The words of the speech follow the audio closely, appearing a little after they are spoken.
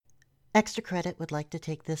Extra Credit would like to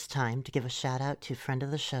take this time to give a shout out to friend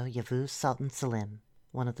of the show, Yavuz Sultan Salim,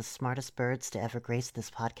 one of the smartest birds to ever grace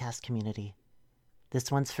this podcast community.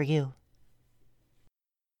 This one's for you.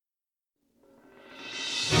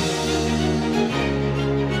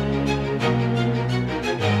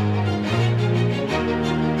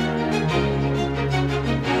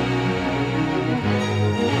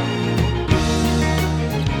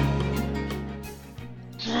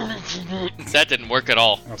 That didn't work at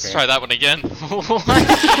all. Okay. Let's try that one again.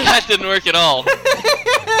 That didn't work at all.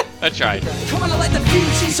 I tried. Come on, let the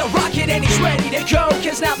fuse, he's a rocket and he's ready to go.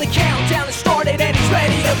 Cause now the countdown has started and he's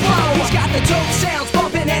ready to blow. He's got the dope sounds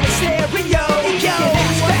bumping and his stereo.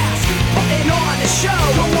 Fast, fast, putting on the show.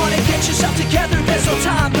 Don't wanna get yourself together, there's no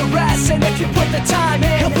time to rest. And if you put the time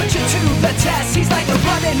in, he'll put you to the test. He's like a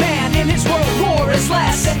running man, in his world more is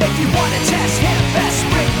less. And if you wanna test him, best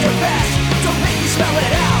bring your best. Don't make me spell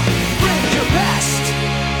it out, bring your best.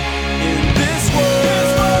 In this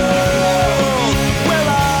world, where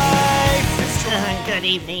life is Good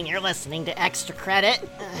evening, you're listening to Extra Credit.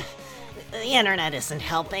 The internet isn't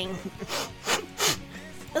helping.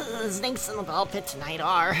 The snakes in the ball pit tonight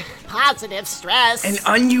are positive stress. An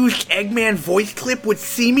unused Eggman voice clip would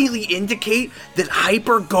seemingly indicate that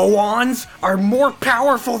Hyper Goons are more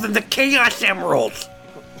powerful than the Chaos Emeralds.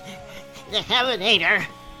 The Heavenator.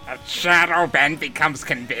 Shadow Ben becomes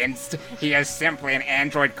convinced he is simply an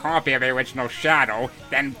android copy of the original Shadow,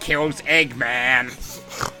 then kills Eggman.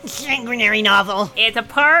 Sanguinary novel. It's a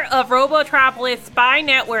part of Robotropolis spy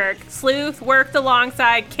network. Sleuth worked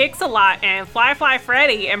alongside Kix-a-Lot and Fly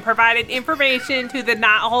Freddy and provided information to the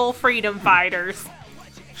Knothole freedom fighters.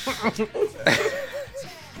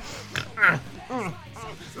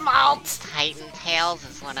 Malt. Titan Tails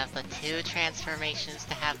is one of the 2 transformations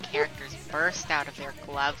to have characters burst out of their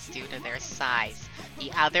gloves due to their size,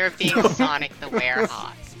 the other being Sonic the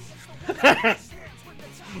Werehog.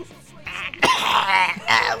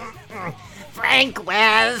 Frank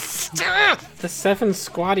West. The 7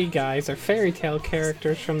 Squatty Guys are fairy tale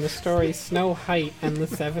characters from the story Snow White and the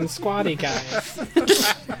 7 Squatty Guys.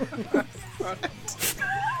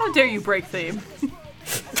 How dare you break theme?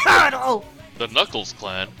 Turtle. The Knuckles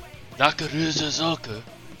Clan, Nakaruzuzoku,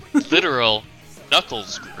 literal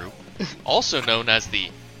Knuckles Group, also known as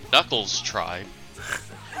the Knuckles Tribe.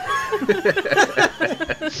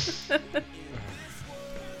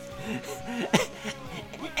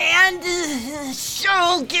 And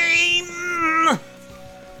Show Game.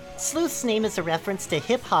 Sleuth's name is a reference to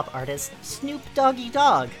hip-hop artist Snoop Doggy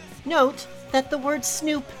Dogg. Note that the words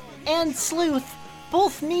Snoop and Sleuth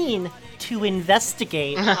both mean to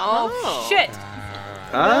investigate. Oh, shit!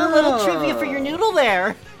 A little trivia for your noodle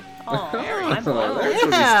there. Oh, That's what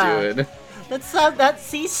he's doing. Let's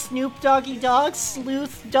see Snoop Doggy Dogg,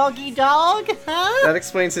 Sleuth Doggy Dog, huh? That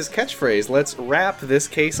explains his catchphrase. Let's wrap this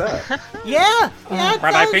case up. Yeah, it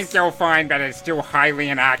But I does. think you'll find that it's still highly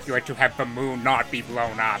inaccurate to have the moon not be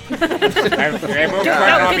blown up. The moon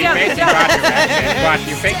might not be making radioactive, but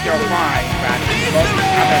you think you'll find that most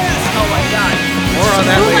other... Oh my god. More on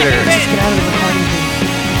that later. Get out of the recording booth.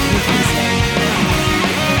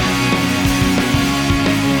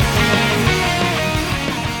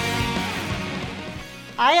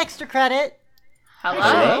 Hi, Extra Credit.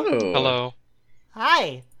 Hello? Hello.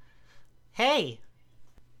 Hi. Hey.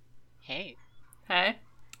 Hey, Hey?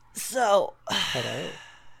 So,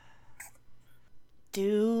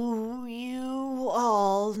 do you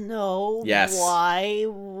all know Yes. why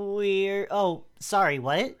we're... Oh, sorry,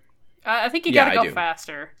 what? I think you Yeah, gotta I go do.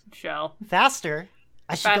 faster, Shell. Faster?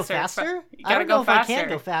 I should go Faster, faster? you I gotta don't know go if I can faster.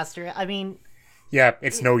 go faster. I mean, Yeah,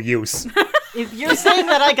 it's no use. if you're saying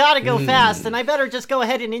that I gotta go fast, then I better just go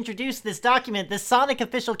ahead and introduce this document, this Sonic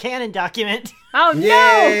official canon document, Oh no!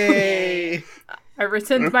 Yay! I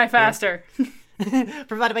rescind my faster.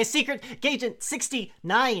 provided by Secret Agent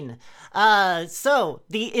 69. So,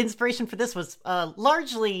 the inspiration for this was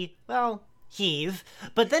largely, well, heave,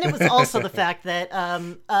 but then it was also the fact that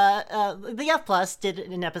the F Plus did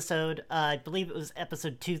an episode, I believe it was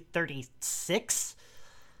episode 236,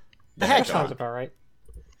 The That sounds Hedgehog, about right.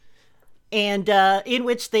 and in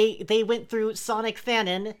which they went through Sonic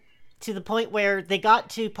fanon to the point where they got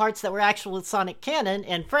to parts that were actual Sonic canon,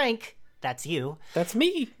 and Frank, that's you, That's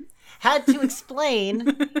me. had to explain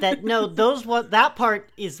that no, that part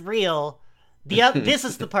is real. This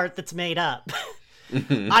is the part that's made up.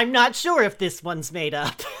 I'm not sure if this one's made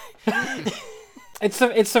up. It's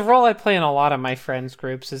the role I play in a lot of my friends'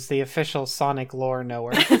 groups as the official Sonic lore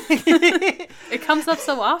knower. It comes up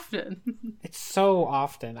so often. It's so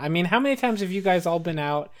often. I mean, how many times have you guys all been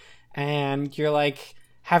out and you're like,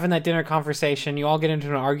 having that dinner conversation, you all get into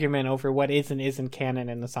an argument over what is and isn't canon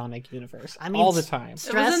in the Sonic universe. I mean, all the time.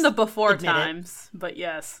 It was in the before admit it. times, but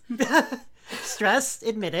yes. Stress,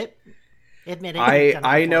 admit it. Admit it.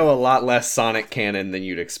 I know a lot less Sonic canon than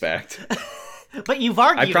you'd expect. But you've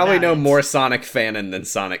argued I probably about know it. more Sonic fanon than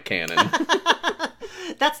Sonic canon.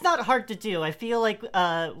 That's not hard to do. I feel like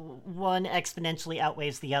one exponentially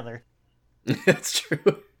outweighs the other. That's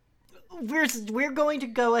true. We're going to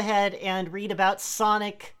go ahead and read about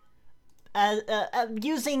Sonic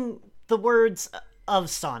using the words of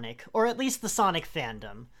Sonic, or at least the Sonic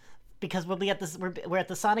fandom, because we'll be at this. We're at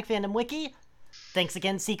the Sonic fandom wiki. Thanks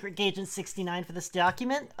again, Secret Agent 69, for this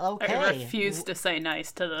document. Okay. I refuse to say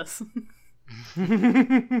nice to this.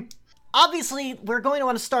 Obviously, we're going to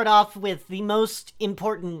want to start off with the most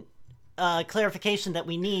important clarification that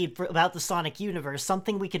we need about the Sonic universe,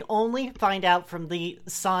 something we can only find out from the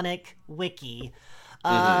Sonic wiki.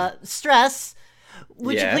 Stress,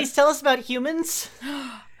 would you please tell us about humans?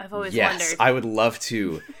 I've always Yes, wondered. I would love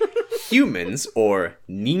to. Humans, or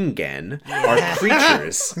ningen,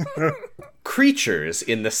 are creatures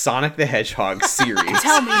in the Sonic the Hedgehog series,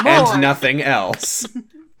 Tell me more. and nothing else.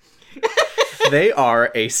 They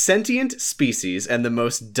are a sentient species and the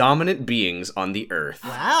most dominant beings on the Earth.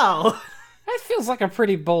 Wow. That feels like a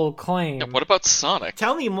pretty bold claim. Yeah, what about Sonic?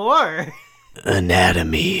 Tell me more.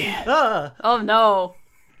 Anatomy. Oh no.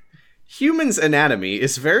 Humans' anatomy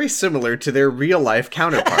is very similar to their real-life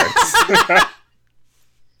counterparts.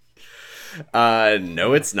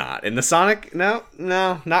 No, it's not. In the Sonic, no,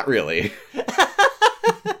 not really.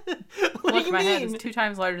 What Look, do you my head mean? is 2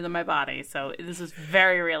 times larger than my body, so this is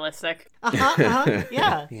very realistic.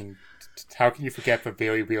 Yeah. And how can you forget the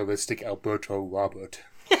very realistic Alberto Robert?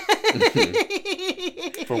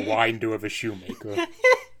 The winder of a shoemaker.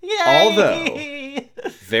 Yay! Although,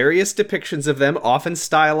 various depictions of them often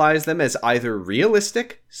stylize them as either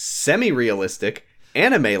realistic, semi-realistic,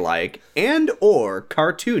 anime-like, and or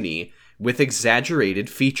cartoony, with exaggerated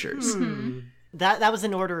features. That was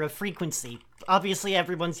an order of frequency. Obviously,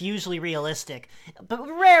 everyone's usually realistic, but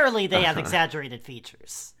rarely they have exaggerated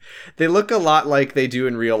features. They look a lot like they do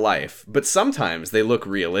in real life, but sometimes they look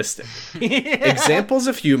realistic. Examples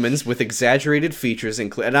of humans with exaggerated features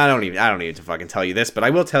include, and I don't need to fucking tell you this, but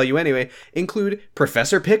I will tell you anyway, include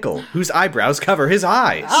Professor Pickle, whose eyebrows cover his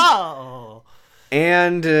eyes. Oh!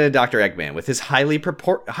 And Dr. Eggman with his highly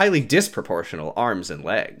disproportional arms and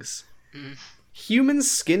legs. Humans'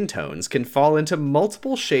 skin tones can fall into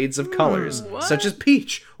multiple shades of colors, such as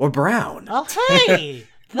peach or brown. Oh, hey!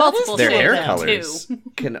 Multiple Their shades hair of colors too.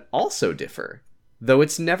 can also differ, though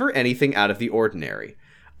it's never anything out of the ordinary.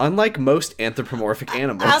 Unlike most anthropomorphic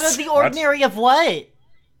animals. Out of the ordinary of what?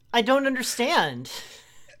 I don't understand.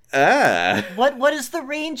 What is the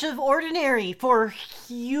range of ordinary for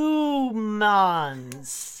humans?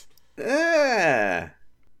 Oh,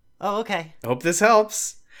 okay. Hope this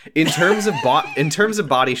helps. In terms of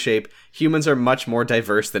body shape, humans are much more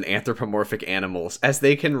diverse than anthropomorphic animals, as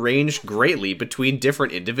they can range greatly between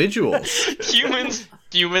different individuals.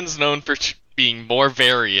 Humans known for being more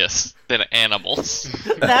various than animals.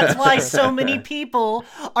 That's why so many people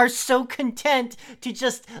are so content to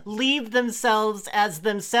just leave themselves as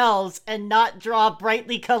themselves and not draw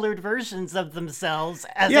brightly colored versions of themselves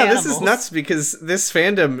as animals. This is nuts because this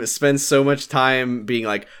fandom spends so much time being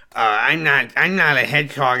like, I'm not a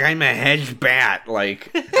hedgehog, I'm a hedge bat.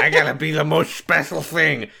 Like, I gotta be the most special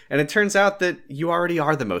thing. And it turns out that you already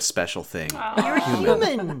are the most special thing. You're a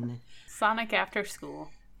human. Sonic after school.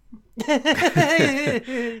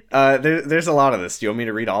 There's a lot of this. Do you want me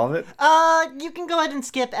to read all of it? You can go ahead and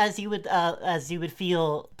skip as you would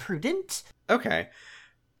feel prudent. Okay.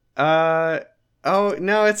 Oh,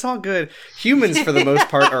 no, it's all good. Humans, for the most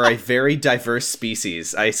part, are a very diverse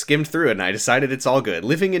species. I skimmed through it and I decided it's all good.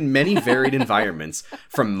 Living in many varied environments,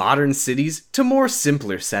 from modern cities to more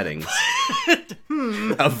simpler settings.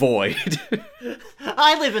 Avoid.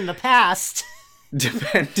 I live in the past.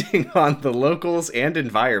 Depending on the locals and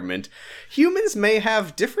environment, humans may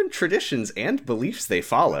have different traditions and beliefs they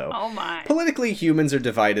follow. Oh my. Politically, humans are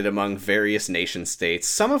divided among various nation-states,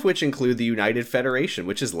 some of which include the United Federation,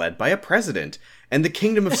 which is led by a president, and the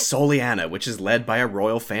Kingdom of Soliana, which is led by a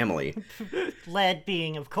royal family. Lead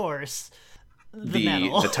being, of course, the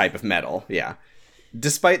metal. The type of metal, yeah.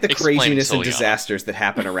 Despite the Explain craziness and Soliana. disasters that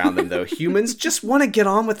happen around them, though, humans just want to get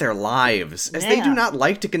on with their lives, as they do not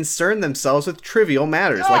like to concern themselves with trivial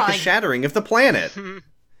matters, like the shattering of the planet.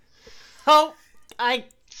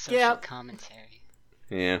 Social commentary.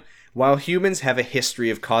 Yeah. While humans have a history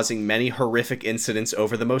of causing many horrific incidents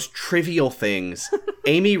over the most trivial things,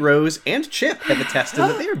 Amy, Rose, and Chip have attested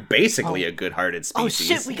that they are basically a good-hearted Oh species.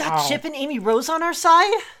 shit, we got Chip and Amy Rose on our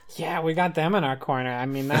side? Yeah, we got them in our corner. I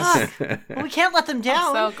mean, that's... Well, we can't let them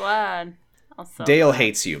down. I'm so glad. Dale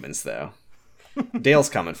hates humans, though. Dale's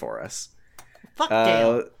coming for us. Fuck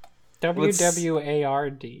Dale.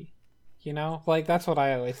 WWARD. You know? Like, that's what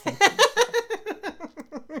I always think.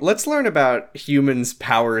 Let's learn about humans'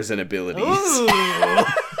 powers and abilities. Ooh.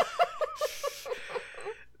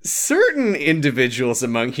 Certain individuals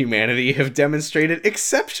among humanity have demonstrated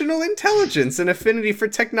exceptional intelligence and affinity for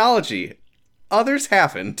technology. Others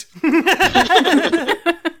haven't.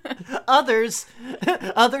 Others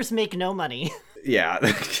make no money. Yeah,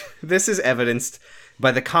 this is evidenced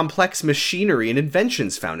by the complex machinery and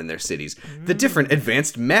inventions found in their cities, the different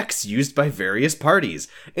advanced mechs used by various parties,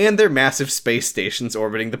 and their massive space stations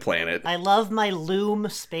orbiting the planet. I love my Loom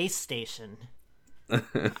space station.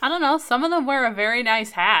 I don't know. Some of them wear a very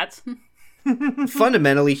nice hat.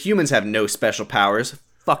 Fundamentally, humans have no special powers.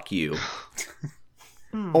 Fuck you.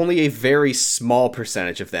 Only a very small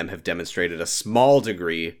percentage of them have demonstrated a small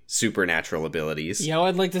degree supernatural abilities. Yo,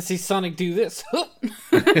 I'd like to see Sonic do this.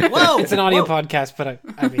 Whoa! It's an audio podcast, but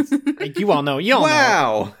I mean, you all know. You all know.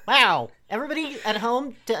 Wow! Wow. Everybody at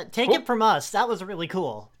home, take it from us. That was really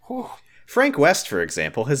cool. Frank West, for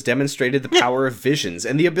example, has demonstrated the power of visions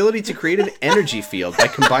and the ability to create an energy field by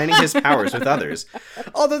combining his powers with others.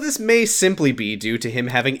 Although this may simply be due to him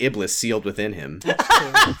having Iblis sealed within him.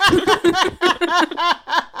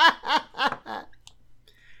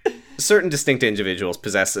 Certain distinct individuals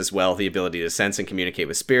possess as well the ability to sense and communicate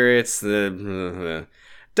with spirits.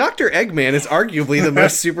 Dr. Eggman is arguably the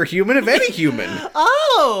most superhuman of any human.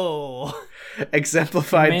 Oh!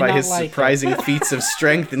 Exemplified by his like surprising feats of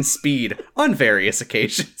strength and speed on various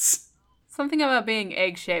occasions. Something about being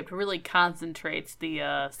egg-shaped really concentrates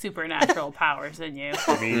the supernatural powers in you.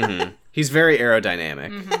 I mean, He's very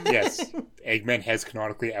aerodynamic. yes, Eggman has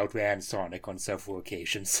canonically outran Sonic on several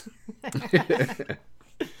occasions.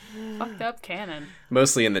 Fucked up canon.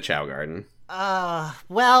 Mostly in the Chow Garden.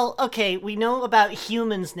 Well, okay, we know about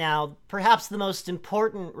humans now, perhaps the most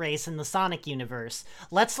important race in the Sonic universe.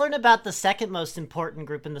 Let's learn about the second most important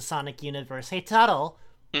group in the Sonic universe. Hey, Tuttle.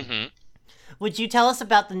 Would you tell us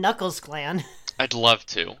about the Knuckles clan? I'd love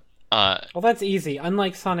to. Well, that's easy.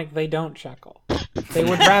 Unlike Sonic, they don't chuckle. They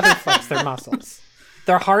would rather flex their muscles.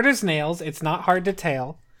 They're hard as nails. It's not hard to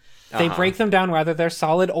tail. They break them down whether they're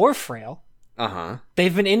solid or frail.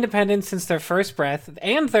 They've been independent since their first breath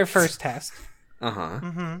and their first test.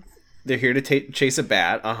 They're here to chase a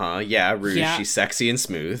bat. Yeah, Rouge. Yeah. She's sexy and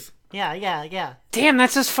smooth. Yeah. Damn,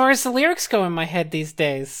 that's as far as the lyrics go in my head these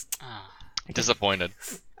days. Disappointed.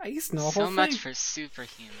 I used to know a So whole much thing. for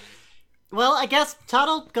superhuman. Well, I guess,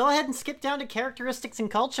 Tuttle, go ahead and skip down to characteristics and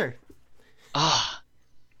culture.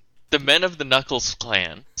 The men of the Knuckles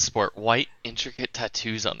clan sport white, intricate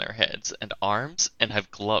tattoos on their heads and arms and have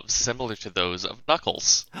gloves similar to those of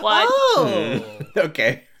Knuckles. What? Oh!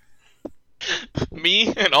 Okay.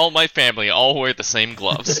 Me and all my family all wear the same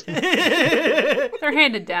gloves. They're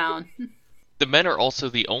handed down. The men are also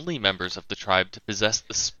the only members of the tribe to possess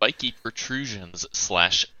the spiky protrusions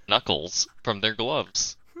 / knuckles from their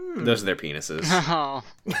gloves. Those are their penises. Oh.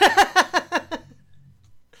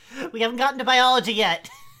 We haven't gotten to biology yet.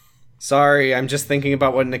 Sorry, I'm just thinking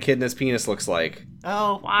about what an echidna's penis looks like.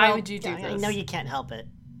 Oh, Why well, would you do I this? know you can't help it.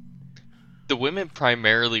 The women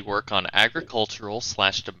primarily work on agricultural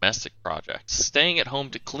 / domestic projects, staying at home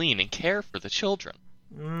to clean and care for the children.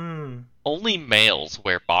 Only males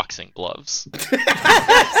wear boxing gloves.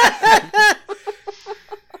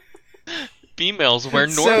 Females wear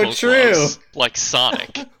So normal true. gloves, like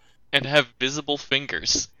Sonic, and have visible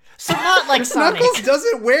fingers. So not like Sonic. Knuckles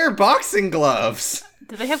doesn't wear boxing gloves.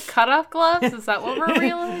 Do they have cut-off gloves? Is that what we're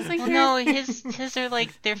realizing Well, here? no, his are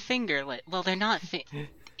like their finger. Well, they're not.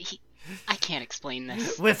 I can't explain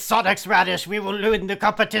this. With Sonic's radish, we will win the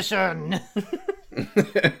competition.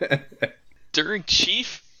 During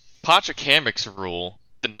Chief Pachacamic's rule,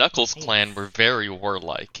 the Knuckles clan were very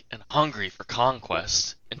warlike and hungry for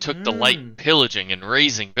conquest, and took delight in pillaging and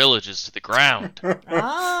razing villages to the ground.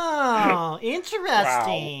 Oh,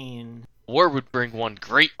 interesting. War would bring one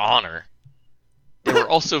great honor. They were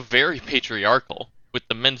also very patriarchal, with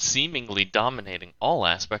the men seemingly dominating all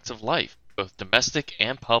aspects of life, both domestic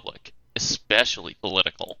and public, especially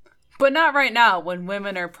political. But not right now, when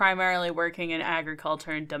women are primarily working in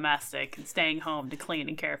agriculture and domestic and staying home to clean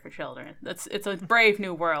and care for children. It's a brave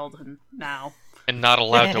new world now. And not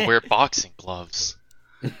allowed to wear boxing gloves.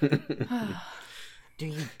 Do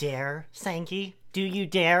you dare, Sankey? Do you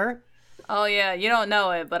dare? Oh yeah, you don't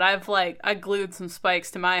know it, but I glued some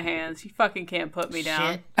spikes to my hands. You fucking can't put me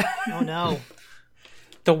down. Shit. Oh no.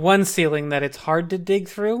 The one ceiling that it's hard to dig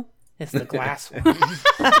through is the glass one.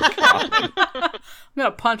 I'm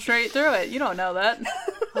gonna punch right through it. You don't know that.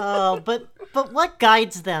 Oh, but what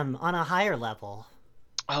guides them on a higher level?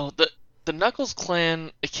 Oh, the Knuckles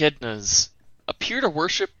clan echidnas appear to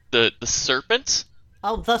worship the serpent.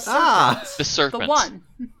 Oh, the serpent. The serpent. The one.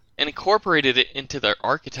 And incorporated it into their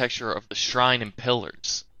architecture of the shrine and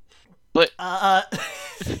pillars. But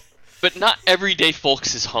but not everyday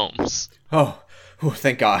folks' homes. Oh,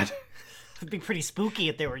 thank God. It'd be pretty spooky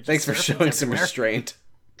if they were just Thanks for serpents showing some everywhere. restraint.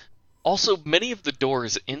 Also, many of the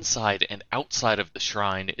doors inside and outside of the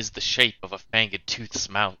shrine is the shape of a fanged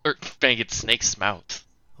snake's mouth.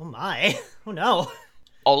 Oh my. Oh no.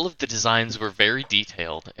 All of the designs were very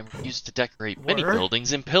detailed and were used to decorate many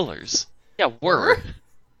buildings and pillars. Yeah, were.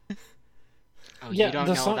 Oh, Yeah, you don't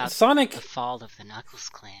the know about Sonic- the fall of the Knuckles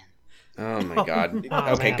clan. Oh my God.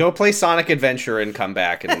 Oh, Okay, man. go play Sonic Adventure and come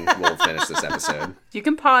back and we'll finish this episode. You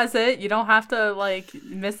can pause it. You don't have to like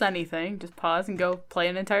miss anything. Just pause and go play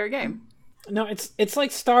an entire game. No, it's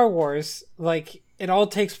like Star Wars. Like, it all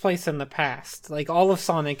takes place in the past. Like, all of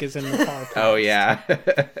Sonic is in the far past. Oh yeah.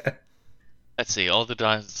 Let's see, all the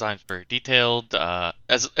designs were detailed,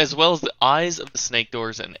 as well as the eyes of the snake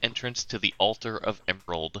doors and entrance to the Altar of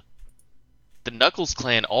Emerald. The Knuckles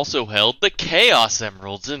clan also held the Chaos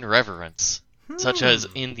Emeralds in reverence, such as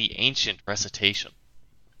in the ancient recitation.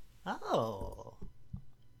 Oh.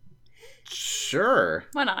 Sure.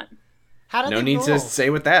 Why not? How did No they need rule? to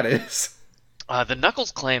say what that is. The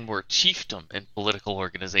Knuckles clan were a chiefdom and political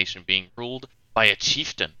organization being ruled by a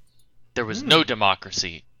chieftain. There was no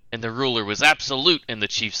democracy, and the ruler was absolute in the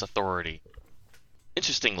chief's authority.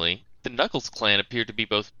 Interestingly, the Knuckles clan appeared to be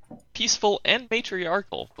both peaceful and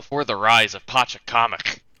matriarchal before the rise of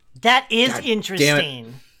Pachacamac. That is God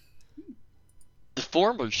interesting. The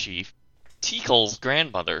former chief, Tikal's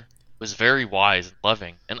grandmother, was very wise and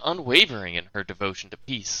loving and unwavering in her devotion to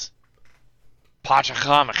peace.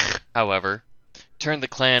 Pachacamac, however, turned the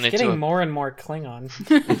clan It's into getting more and more Klingon.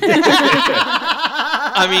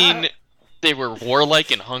 I mean, they were warlike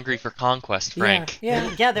and hungry for conquest, Frank.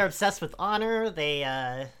 Yeah, they're obsessed with honor. They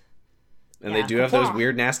And they do have those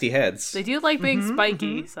weird, nasty heads. They do like being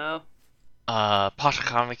spiky, so.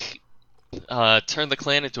 Pachacamac turned the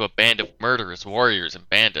clan into a band of murderous warriors and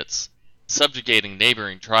bandits, subjugating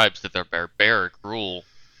neighboring tribes to their barbaric rule.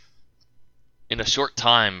 In a short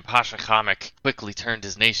time, Pachacamac quickly turned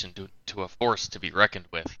his nation to a force to be reckoned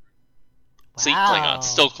with. See, Wow. Klingons,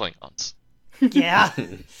 still Klingons. Yeah.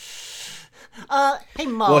 Hey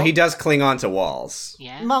Mo. Well, he does cling on to walls.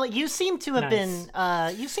 Yeah. Mo, you seem to have Nice.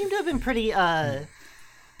 been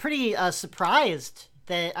pretty surprised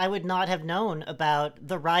that I would not have known about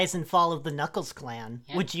the rise and fall of the Knuckles clan.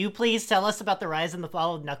 Yeah. Would you please tell us about the rise and the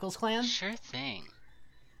fall of Knuckles clan? Sure thing.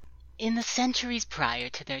 In the centuries prior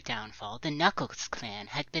to their downfall, the Knuckles clan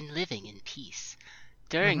had been living in peace.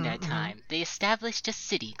 During their time, they established a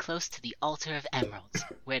city close to the Altar of Emeralds,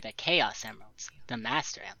 where the Chaos Emeralds, the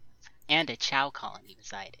Master Emeralds, and a Chow colony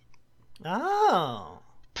resided. Oh.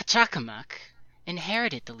 Pachacamac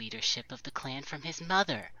inherited the leadership of the clan from his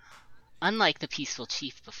mother. Unlike the peaceful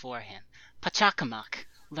chief before him, Pachacamac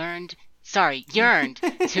yearned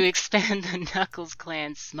to expand the Knuckles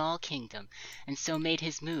clan's small kingdom, and so made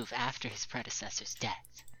his move after his predecessor's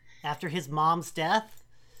death. After his mom's death?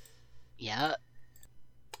 Yeah,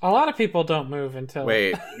 A lot of people don't move until...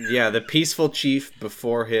 Wait, yeah, the peaceful chief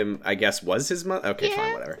before him, I guess, was his mother? Okay,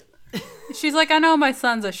 fine, whatever. She's like, I know my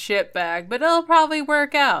son's a shitbag, but it'll probably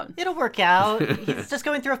work out. It'll work out. He's just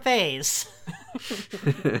going through a phase.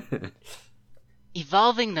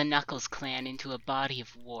 evolving the Knuckles clan into a body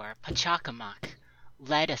of war, Pachacamac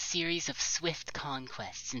led a series of swift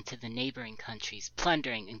conquests into the neighboring countries,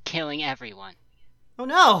 plundering and killing everyone. Oh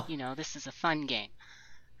no! You know, this is a fun game.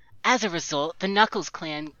 As a result, the Knuckles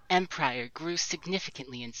clan empire grew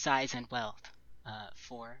significantly in size and wealth.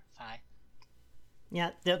 4, 5.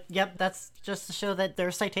 Yeah, yep, that's just to show that there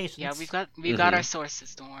are citations. Yeah, we've got our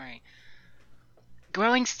sources, don't worry.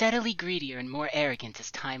 Growing steadily greedier and more arrogant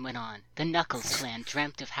as time went on, the Knuckles clan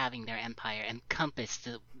dreamt of having their empire encompass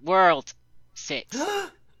the world 6.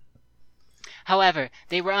 However,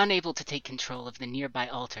 they were unable to take control of the nearby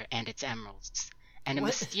altar and its emeralds, and a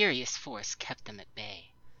mysterious force kept them at bay.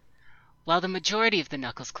 While the majority of the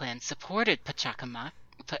Knuckles clan supported Pachacamac,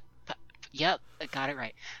 yep, I got it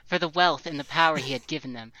right, for the wealth and the power he had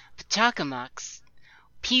given them, Pachacamac's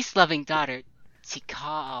peace-loving daughter,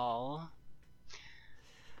 Tikal,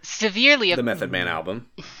 severely The Method Man album.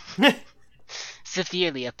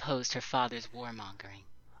 severely opposed her father's warmongering.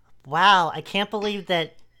 Wow, I can't believe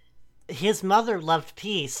that his mother loved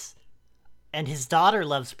peace, and his daughter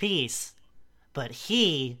loves peace, but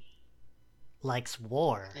he likes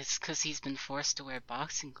war. It's because he's been forced to wear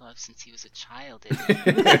boxing gloves since he was a child. It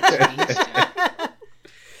changed him.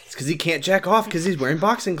 It's because he can't jack off because he's wearing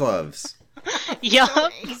boxing gloves.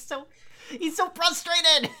 Yup. He's so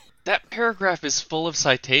frustrated. That paragraph is full of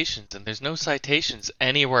citations, and there's no citations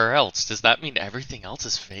anywhere else. Does that mean everything else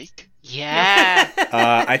is fake? Yeah.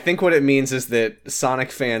 I think what it means is that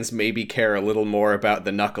Sonic fans maybe care a little more about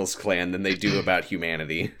the Knuckles clan than they do about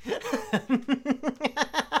humanity.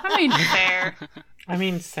 I mean, fair. I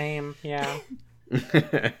mean, same, yeah.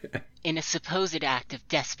 In a supposed act of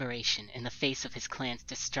desperation in the face of his clan's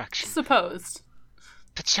destruction, Supposed.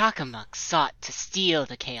 Pachacamuck sought to steal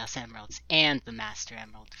the Chaos Emeralds and the Master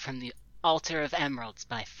Emerald from the Altar of Emeralds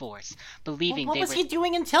by force, believing What they was were... he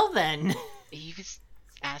doing until then? He was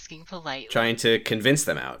asking politely. Trying to convince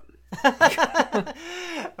them out.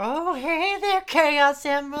 Oh, hey there, Chaos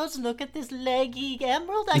Emeralds. Look at this leggy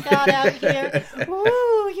emerald I got out here.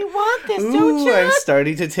 Ooh, you want this, don't Ooh, you? I'm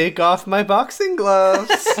starting to take off my boxing gloves.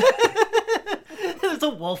 There's a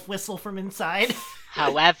wolf whistle from inside.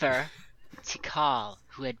 However, Tikal,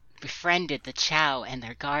 who had befriended the Chow and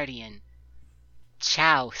their guardian,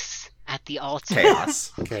 Chows, at the altar...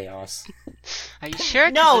 Chaos. Are you sure?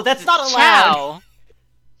 'Cause No, it's that's the not allowed. Chow.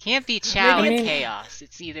 Can't be Chow Maybe- and Chaos.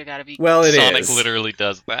 It's either gotta be... Well, it Sonic is. literally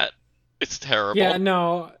does that. It's terrible. Yeah,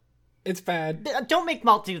 no, it's bad. Don't make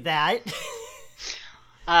Malt do that.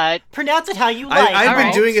 Uh, Pronounce it how you like. I've been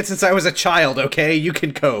Alright. doing it since I was a child, okay? You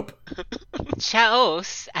can cope.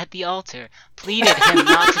 Chaos, at the altar, pleaded him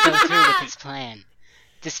not to go through with his plan.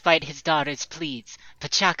 Despite his daughter's pleas,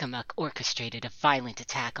 Pachacamuck orchestrated a violent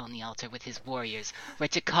attack on the altar with his warriors, where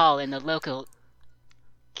Tikal and the local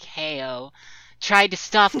KO tried to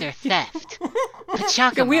stop their theft. Yeah,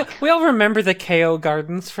 Pachacamuck... we all remember the KO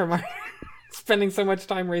gardens from our spending so much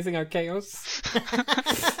time raising our KOs.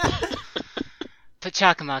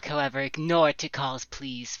 Pachacamuck, however, ignored Tikal's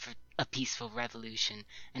pleas for a peaceful revolution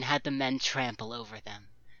and had the men trample over them.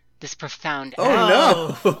 This profound act...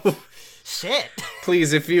 Oh no! Shit.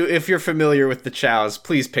 Please, if you're familiar with the Chows,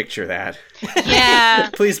 please picture that.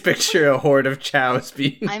 Yeah, Please picture a horde of Chows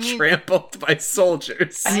being I mean- trampled by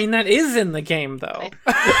soldiers. I mean, that is in the game, though.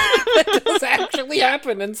 That does actually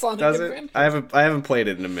happen in Sonic Does it? Adventure. I haven't played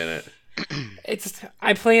it in a minute.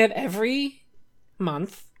 I play it every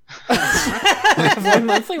month. I have one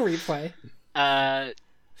monthly replay.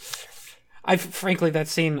 Frankly, that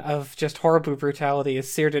scene of just horrible brutality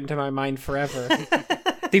is seared into my mind forever.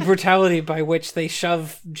 The brutality by which they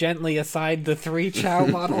shove gently aside the 3 Chow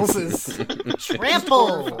models is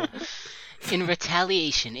Trample. in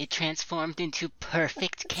retaliation, it transformed into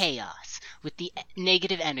perfect chaos with the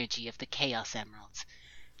negative energy of the Chaos Emeralds.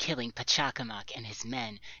 Killing Pachacamuck and his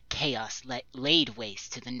men, Chaos laid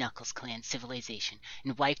waste to the Knuckles clan civilization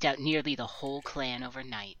and wiped out nearly the whole clan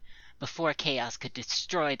overnight. Before Chaos could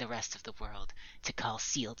destroy the rest of the world, Tikal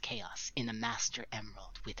sealed Chaos in the Master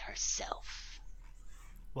Emerald with herself.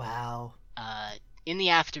 Wow. In the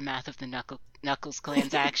aftermath of the Knuckles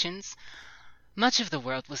clan's actions, much of the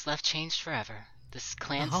world was left changed forever. This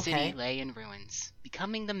clan city lay in ruins,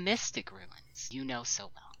 becoming the Mystic Ruins you know so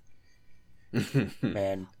well.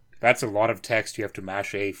 Man, that's a lot of text you have to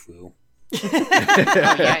mash through. Oh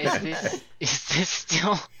yeah, is this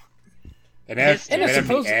still... And then And I at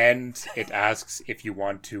suppose- the end, it asks if you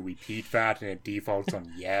want to repeat that, and it defaults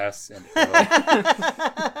on yes. And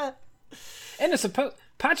and I suppose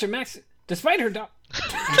Pachamax, despite her dog.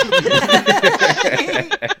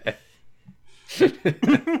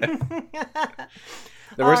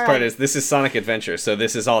 The worst part Alright. is this is Sonic Adventure, so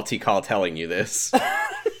this is all Tikal telling you this.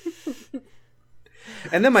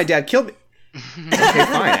 And then my dad killed me.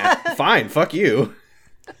 Okay, fine, fuck you.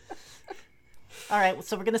 All right,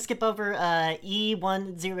 so we're going to skip over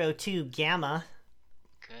E102 Gamma.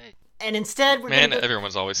 Good. And instead, we're Man, going to...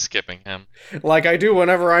 everyone's always skipping him. Like I do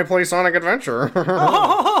whenever I play Sonic Adventure.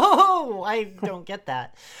 Oh, I don't get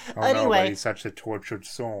that. oh no, but Anyway, he's such a tortured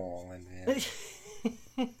soul. And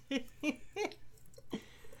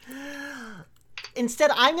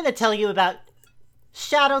instead, I'm going to tell you about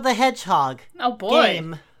Shadow the Hedgehog Oh boy.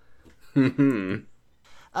 game.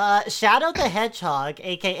 Shadow the Hedgehog,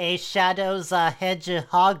 aka Shadow's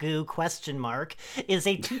Hedgehogu ? Is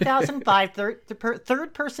a 2005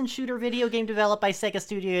 third-person shooter video game developed by Sega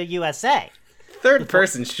Studio USA.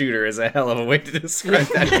 Third-person shooter is a hell of a way to describe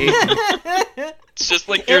that game. It's just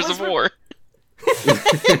like Gears was of War.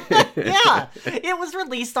 Yeah, it was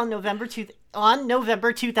released on November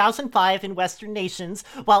 2005 in Western nations,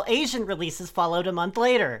 while Asian releases followed a month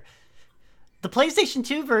later. The PlayStation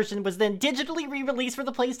 2 version was then digitally re-released for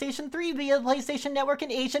the PlayStation 3 via the PlayStation Network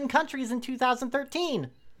in Asian countries in 2013.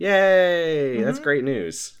 Yay! That's great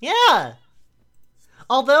news. Yeah!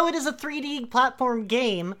 Although it is a 3D platform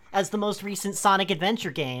game, as the most recent Sonic Adventure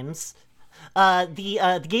games,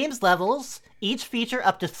 the game's levels each feature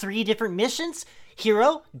up to 3 different missions,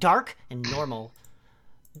 Hero, Dark, and Normal,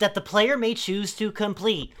 that the player may choose to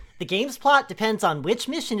complete. The game's plot depends on which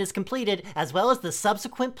mission is completed, as well as the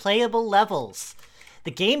subsequent playable levels.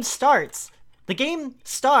 The game stars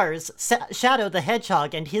Shadow the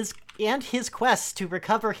Hedgehog and his quest to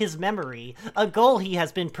recover his memory, a goal he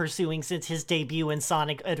has been pursuing since his debut in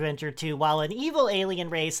Sonic Adventure 2, while an evil alien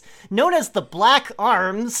race known as the Black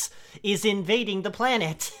Arms is invading the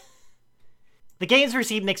planet. The game's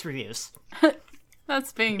received mixed reviews.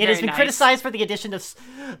 That's being It very has been nice. criticized for the addition of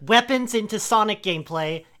weapons into Sonic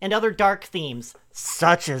gameplay and other dark themes,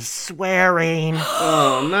 such as swearing.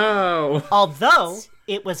 Oh no! Although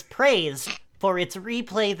it was praised for its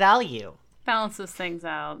replay value. Balances things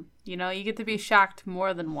out. You know, you get to be shocked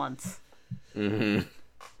more than once.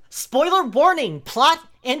 Spoiler warning! Plot,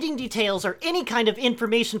 ending details, or any kind of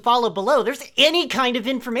information followed below. There's any kind of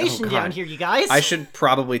information down here, you guys. I should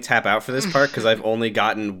probably tap out for this part because I've only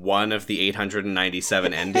gotten one of the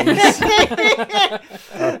 897 endings.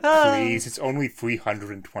 Please, it's only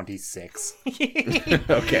 326.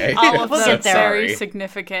 Okay. All of We'll them get there. very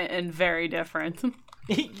significant and very different.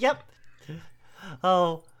 Yep.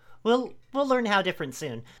 Oh, we'll learn how different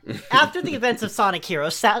soon. After the events of Sonic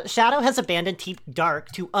Heroes, Shadow has abandoned Team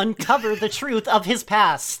Dark to uncover the truth of his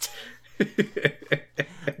past.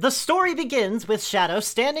 The story begins with Shadow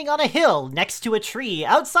standing on a hill next to a tree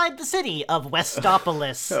outside the city of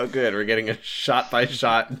Westopolis. Oh, good. We're getting a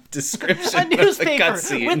shot-by-shot description A of the newspaper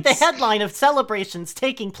cutscenes. with the headline of celebrations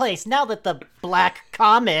taking place now that the Black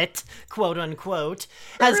Comet, quote-unquote,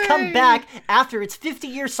 has come back after its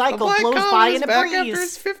 50-year cycle blows by in a breeze. After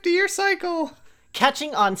its 50-year cycle.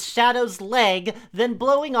 Catching on Shadow's leg, then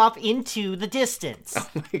blowing off into the distance. Oh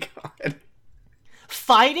my god.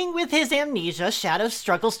 Fighting with his amnesia, Shadow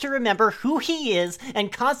struggles to remember who he is and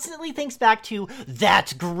constantly thinks back to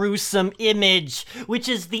that gruesome image, which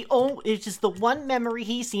is the one memory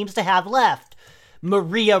he seems to have left.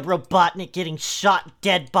 Maria Robotnik getting shot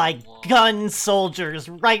dead by gun soldiers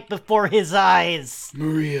right before his eyes.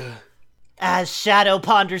 Maria. As Shadow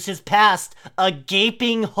ponders his past, a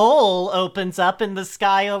gaping hole opens up in the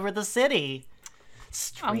sky over the city.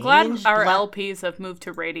 I'm glad Strange our black- LPs have moved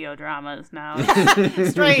to radio dramas now.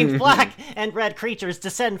 Strange black and red creatures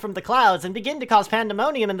descend from the clouds and begin to cause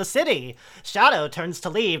pandemonium in the city. Shadow turns to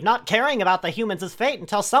leave, not caring about the humans' fate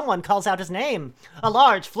until someone calls out his name. A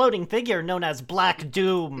large floating figure known as Black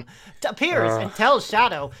Doom appears and tells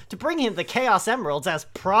Shadow to bring him the Chaos Emeralds as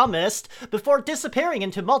promised before disappearing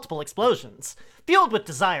into multiple explosions. Fueled with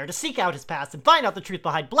desire to seek out his past and find out the truth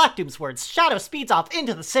behind Black Doom's words, Shadow speeds off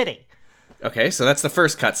into the city. Okay, so that's the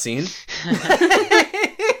first cutscene.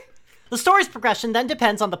 The story's progression then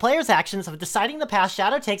depends on the player's actions of deciding the path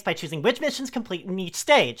Shadow takes by choosing which missions complete in each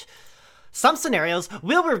stage. Some scenarios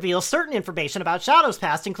will reveal certain information about Shadow's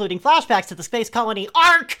past, including flashbacks to the space colony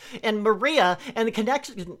Ark and Maria, and the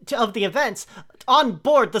connection of the events on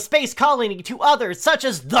board the space colony to others, such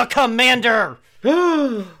as the Commander.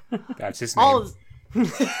 That's his name.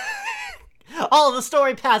 All of the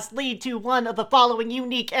story paths lead to one of the following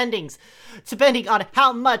unique endings, depending on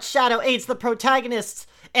how much Shadow aids the protagonists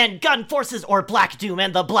and Gun Forces or Black Doom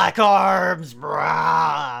and the Black Arms.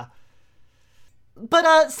 Brah. But,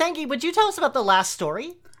 Sangi, would you tell us about the last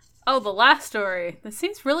story? Oh, the last story. This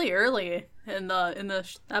seems really early in the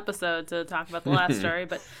episode to talk about the last story,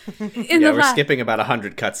 but We're skipping about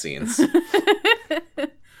 100 cutscenes.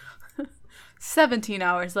 17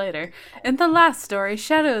 hours later, in the last story,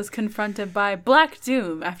 Shadow is confronted by Black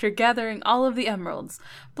Doom after gathering all of the emeralds.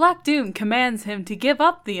 Black Doom commands him to give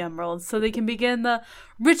up the emeralds so they can begin the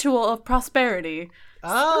Ritual of Prosperity.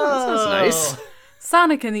 Oh, That's nice.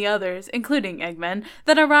 Sonic and the others, including Eggman,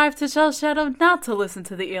 then arrive to tell Shadow not to listen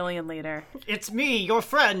to the alien leader. It's me, your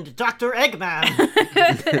friend, Dr. Eggman.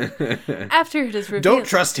 After it is revealed... Don't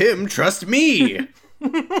trust him, trust me!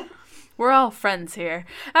 We're all friends here.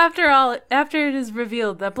 After it is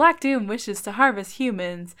revealed that Black Doom wishes to harvest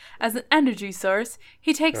humans as an energy source,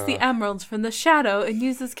 he takes the emeralds from the Shadow and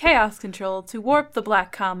uses chaos control to warp the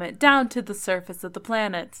Black Comet down to the surface of the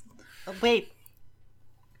planet. Wait,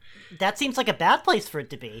 that seems like a bad place for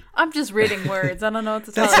it to be. I'm just reading words. I don't know what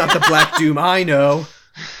to tell That's you. not the Black Doom I know.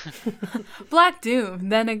 Black Doom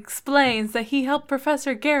then explains that he helped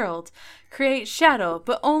Professor Geralt create Shadow,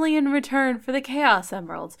 but only in return for the Chaos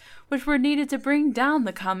Emeralds, which were needed to bring down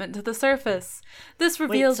the comet to the surface. This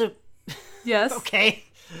reveals... Wait, so... Yes? Okay.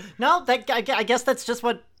 No, I guess that's just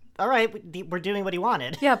what all right, we're doing what he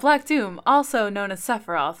wanted. Yeah, Black Doom, also known as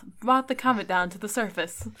Sephiroth, brought the comet down to the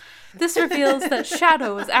surface. This reveals that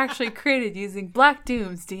Shadow was actually created using Black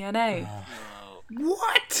Doom's DNA.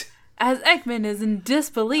 What? As Eggman is in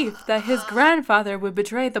disbelief that his grandfather would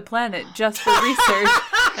betray the planet just for research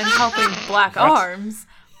and helping Black Arms,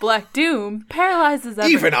 Black Doom paralyzes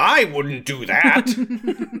everyone. Even I wouldn't do that.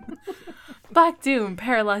 Black Doom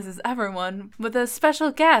paralyzes everyone with a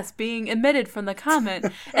special gas being emitted from the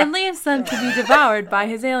comet and leaves them to be devoured by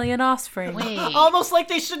his alien offspring. Wait, Almost like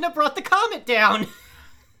they shouldn't have brought the comet down.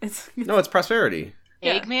 No, it's Prosperity.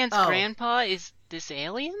 Eggman's grandpa is this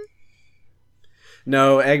alien?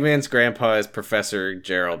 No, Eggman's grandpa is Professor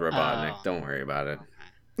Gerald Robotnik. Don't worry about it.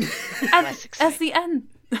 As the end...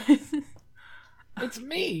 It's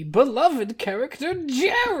me, beloved character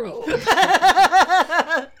Gerald.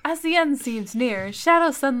 As the end seems near,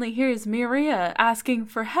 Shadow suddenly hears Maria asking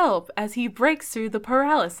for help as he breaks through the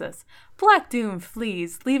paralysis. Black Doom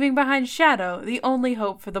flees, leaving behind Shadow, the only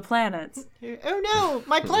hope for the planet. Oh no,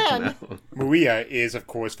 my plan. Maria is, of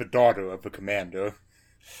course, the daughter of the commander.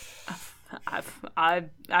 I've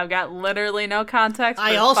got literally no context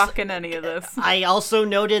for fucking any of this. I also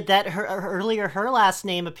noted that her last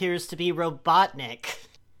name appears to be Robotnik.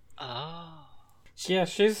 Oh. Yeah,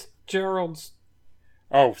 she's Gerald's.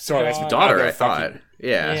 Oh, sorry, that's the daughter, other I thought. fucking-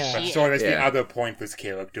 Yeah. Sorry, that's the Yeah. other pointless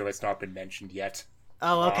character that's not been mentioned yet.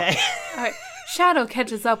 Oh, okay. Alright, Shadow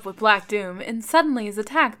catches up with Black Doom and suddenly is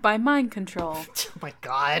attacked by mind control. Oh my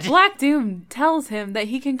god. Black Doom tells him that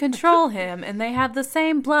he can control him and they have the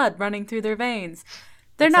same blood running through their veins.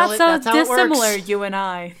 They're not so that's how it dissimilar, works. you and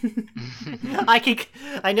I.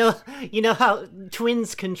 I know, you know how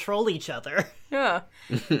twins control each other. Yeah.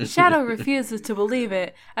 Shadow refuses to believe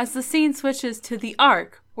it as the scene switches to the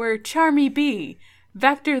Ark, where Charmy B,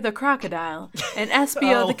 Vector the Crocodile, and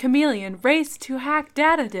Espio the Chameleon race to hack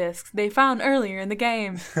data disks they found earlier in the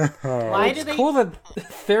game. Why do It's they? cool that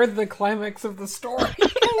they're the climax of the story.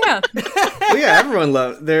 Yeah. Well, yeah, everyone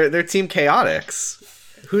loves. They're Team Chaotix.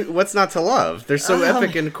 What's not to love? They're so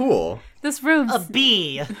epic and cool. This room's... A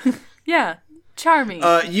bee. Yeah. Charmy.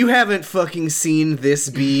 You haven't fucking seen this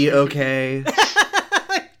bee, okay?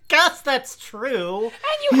 Guess that's true.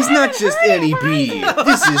 He's not just any bee.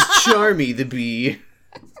 This is Charmy the bee.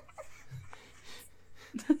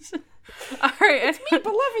 Alright.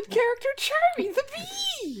 Beloved character Charmy the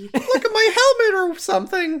bee. Look at my helmet or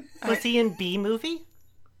something. Was he in Bee Movie?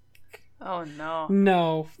 Oh no.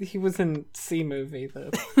 No, he was in C Movie.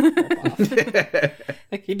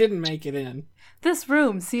 He didn't make it in. This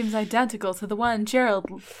room seems identical to the one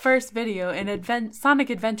Gerald's first video in Sonic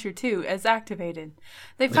Adventure 2 is activated.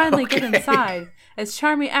 They finally get inside as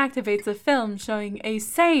Charmy activates a film showing a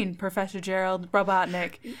sane Professor Gerald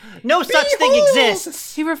Robotnik. No such thing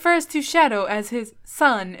exists. He refers to Shadow as his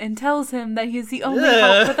son and tells him that he is the only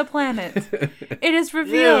hope for the planet. It is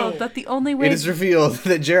revealed that the only way It is revealed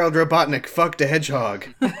that Gerald Robotnik fucked a hedgehog.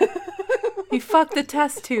 he fucked the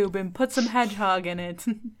test tube and put some hedgehog in it.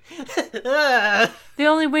 The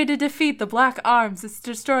only way to defeat the Black Arms is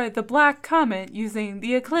to destroy the Black Comet using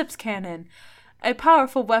the Eclipse Cannon, a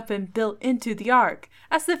powerful weapon built into the Ark.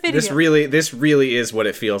 As the video, This really is what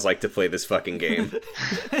it feels like to play this fucking game.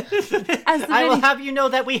 I will have you know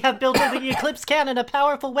that we have built into the Eclipse Cannon a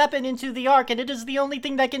powerful weapon into the Ark, and it is the only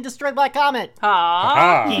thing that can destroy Black Comet.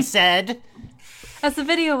 He said. As the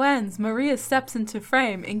video ends, Maria steps into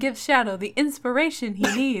frame and gives Shadow the inspiration he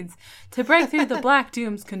needs to break through the Black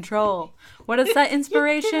Doom's control. What is that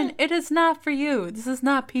inspiration? It is not for you. This is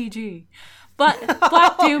not PG. But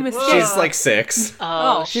Black Doom is She's like 6.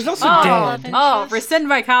 Oh, she's also dead. Oh, rescind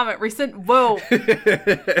my comment. Rescind. Whoa.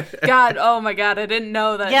 God, oh my god, I didn't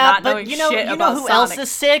know that. Yeah, not but knowing you know shit who about else Sonic.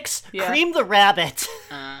 is 6? Yeah. Cream the Rabbit.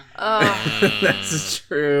 That's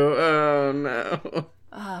true. Oh no.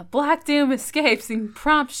 Black Doom escapes and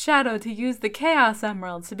prompts Shadow to use the Chaos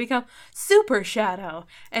Emeralds to become Super Shadow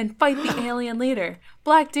and fight the alien leader.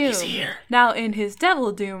 Black Doom, now in his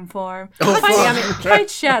Devil Doom form,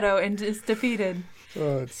 fights Shadow and is defeated.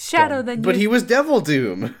 Shadow then But he was Devil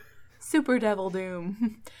Doom. Super Devil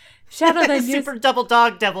Doom. Shadow then Super Double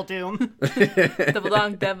Dog Devil Doom. Double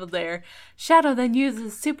Dog Devil Dare. Shadow then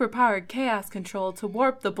uses superpowered chaos control to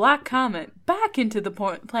warp the Black Comet back into the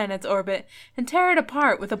planet's orbit and tear it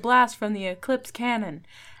apart with a blast from the Eclipse Cannon.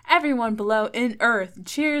 Everyone below in Earth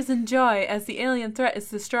cheers in joy as the alien threat is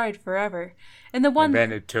destroyed forever. And And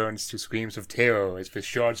then it turns to screams of terror as the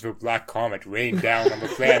shards of a black comet rain down on the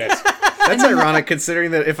planet. That's ironic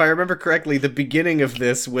considering that, if I remember correctly, the beginning of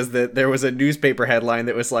this was that there was a newspaper headline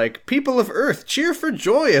that was like, "People of Earth, cheer for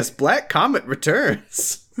joy as Black Comet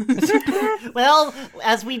returns." Well,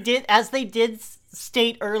 as they did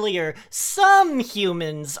state earlier, some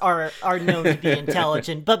humans are known to be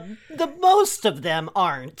intelligent, but the most of them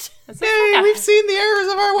aren't. Hey, we've seen the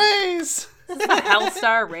errors of our ways. Is this a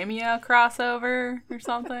Hellstar Ramia crossover or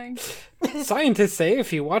something? Scientists say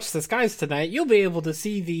if you watch the skies tonight, you'll be able to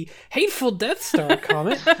see the hateful Death Star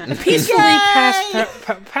comet peacefully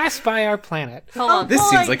pass by our planet. Hold on. This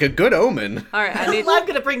seems like a good omen. All right, I'm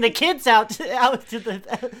gonna bring the kids out to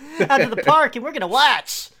the park, and we're gonna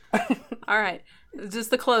watch. All right. Just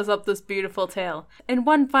to close up this beautiful tale. In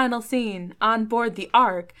one final scene, on board the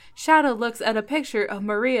Ark, Shadow looks at a picture of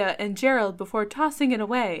Maria and Gerald before tossing it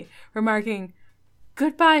away, remarking,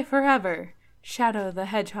 "Goodbye forever, Shadow the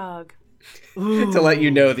Hedgehog." To let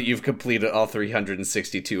you know that you've completed all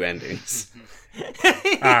 362 endings. You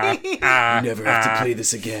never have to play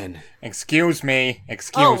this again. Excuse me.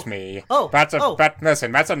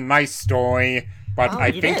 Listen, that's a nice story, but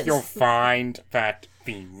I think you'll find that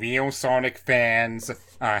the real Sonic fans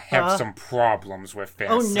have some problems with this.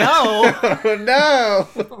 Oh no! Oh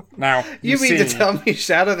no! Now, you mean to tell me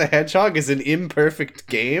Shadow the Hedgehog is an imperfect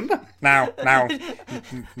game? Now,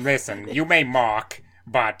 listen, you may mock,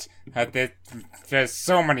 but there's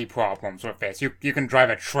so many problems with this. You can drive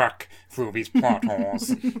a truck through these plot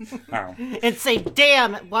holes. Oh. And say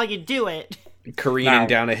 "damn" while you do it. Careening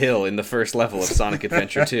down a hill in the first level of Sonic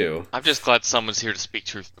Adventure 2. I'm just glad someone's here to speak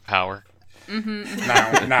truth to power.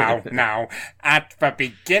 Now, at the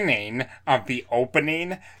beginning of the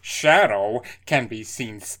opening, Shadow can be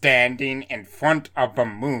seen standing in front of the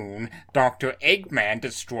moon Dr. Eggman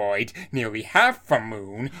destroyed nearly half the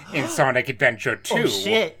moon in Sonic Adventure 2. Oh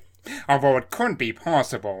shit. Although it could be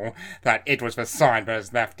possible that it was the sign that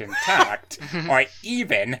was left intact, or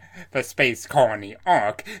even the space colony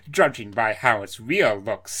Ark, judging by how its rear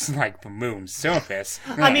looks like the moon's surface.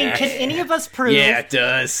 I mean, can any of us prove... Yeah, it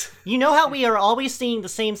does. You know how we are always seeing the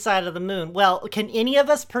same side of the moon? Well, can any of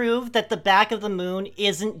us prove that the back of the moon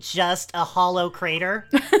isn't just a hollow crater?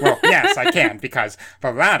 Well, yes, I can, because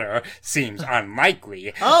the latter seems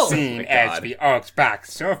unlikely, seeing as the Ark's back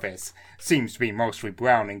surface seems to be mostly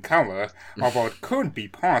brown in color, although it could be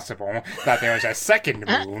possible that there is a second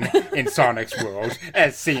moon in Sonic's world,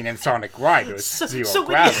 as seen in Sonic Riders Zero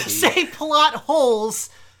Gravity. So when you say plot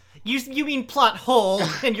holes, you mean plot hole,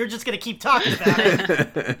 and you're just gonna keep talking about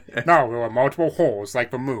it. No, there are multiple holes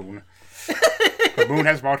like the moon. The moon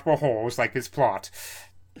has multiple holes like this plot.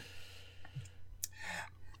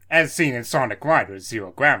 As seen in Sonic Riders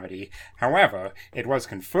Zero Gravity. However, it was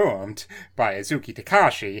confirmed by Azuki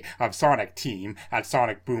Takashi of Sonic Team at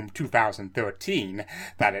Sonic Boom 2013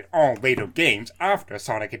 that in all later games after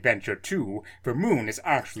Sonic Adventure 2, the moon is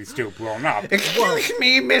actually still blown up. Excuse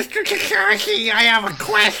me, Mr. Takashi, I have a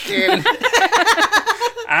question.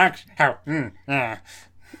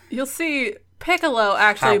 You'll see Piccolo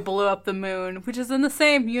actually blew up the moon, which is in the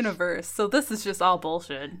same universe, so this is just all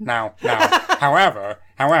bullshit. Now, however,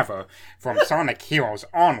 from Sonic Heroes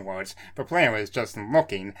onwards, the player is just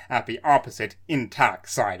looking at the opposite intact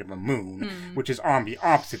side of the moon, which is on the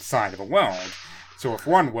opposite side of the world. So if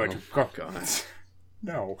one were to go...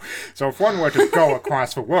 No. So if one were to go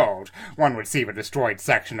across the world, one would see the destroyed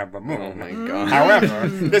section of the moon. Oh my god. However,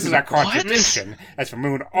 this is a contradiction, as the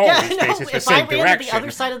moon always faces the same direction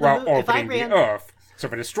while orbiting the Earth. So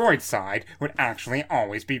the destroyed side would actually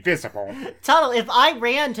always be visible. Tuttle, if I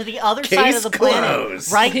ran to the other side of the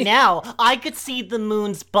planet right now, I could see the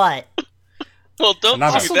moon's butt. Well, don't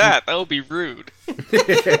do that. That would be rude.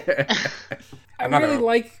 I really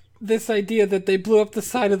like this idea that they blew up the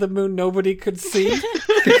side of the moon nobody could see.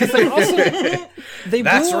 Because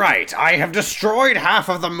That's right. I have destroyed half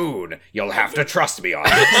of the moon. You'll have to trust me on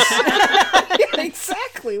this. Yeah,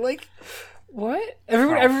 exactly. Like, what?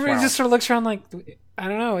 Everybody just sort of looks around like, I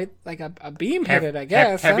don't know, like a beam hit it, I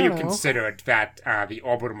guess. Have you considered that the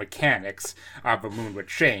orbital mechanics of the moon would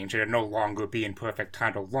change? It would no longer be in perfect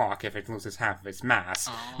tidal lock if it loses half of its mass.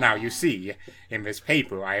 Now, you see, in this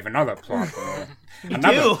paper, I have another plot hole.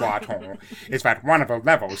 Another plot hole is that one of the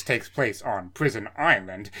levels takes place on Prison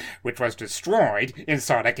Island, which was destroyed in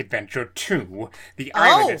Sonic Adventure 2. The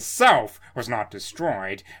island itself was not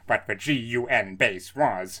destroyed, but the GUN base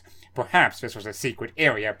was. Perhaps this was a secret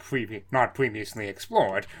area not previously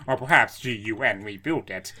explored, or perhaps GUN rebuilt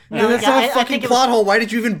it. No, that's not a fucking plot hole. Why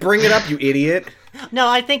did you even bring it up, you idiot? No,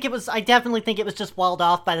 I definitely think it was just walled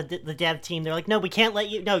off by the dev team. They're like, no, we can't let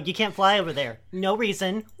you, no, you can't fly over there. No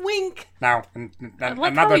reason. Wink. Now,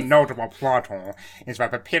 another notable plot hole is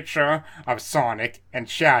that the picture of Sonic and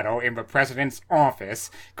Shadow in the President's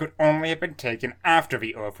office could only have been taken after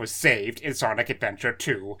the Earth was saved in Sonic Adventure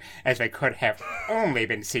 2, as they could have only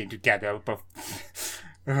been seen together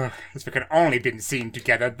As we could only been seen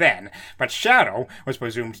together then, but Shadow was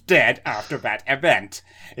presumed dead after that event.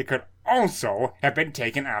 It could also have been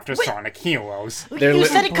taken after Sonic Heroes. You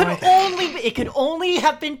said it could only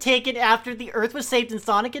have been taken after the Earth was saved in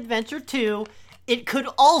Sonic Adventure 2. It could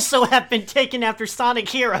also have been taken after Sonic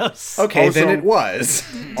Heroes. Okay, then it was.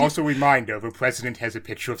 Also, reminder, the president has a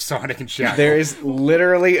picture of Sonic and Shadow. There is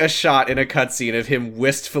literally a shot in a cutscene of him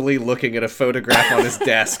wistfully looking at a photograph on his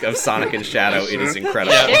desk of Sonic and Shadow. It is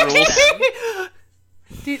incredible.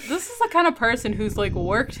 Dude, this is the kind of person who's, like,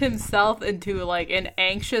 worked himself into, like, an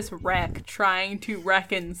anxious wreck trying to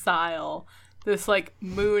reconcile this, like,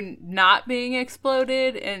 moon not being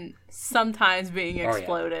exploded and sometimes being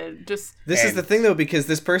exploded. This is the thing, though, because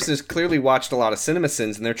this person has clearly watched a lot of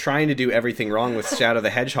CinemaSins, and they're trying to do everything wrong with Shadow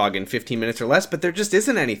the Hedgehog in 15 minutes or less, but there just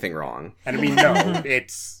isn't anything wrong. And I mean, no,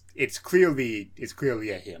 it's clearly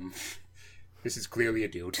a him. This is clearly a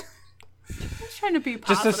dude. I'm trying to be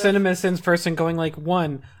positive. Just a CinemaSins person going like,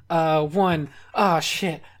 one, oh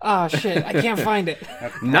shit, I can't find it.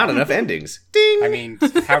 Not enough endings. Ding! I mean,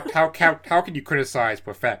 how can you criticize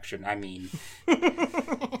perfection? I mean...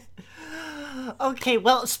 Okay,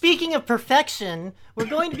 well, speaking of perfection, we're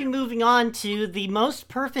going to be moving on to the most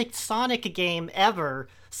perfect Sonic game ever,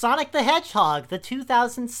 Sonic the Hedgehog, the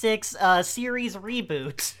 2006 series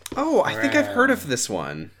reboot. Oh, I think I've heard of this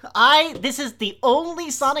one. This is the only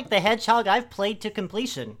Sonic the Hedgehog I've played to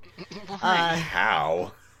completion.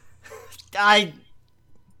 How?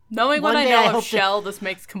 Knowing what I know of Shell, this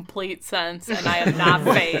makes complete sense, and I am not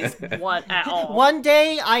phased at all. One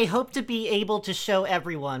day, I hope to be able to show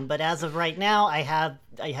everyone, but as of right now, I have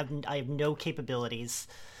no capabilities.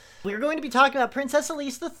 We're going to be talking about Princess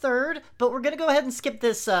Elise III, but we're going to go ahead and skip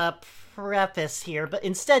this preface here. But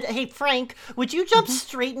instead, hey, Frank, would you jump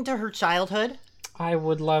straight into her childhood? I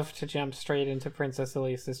would love to jump straight into Princess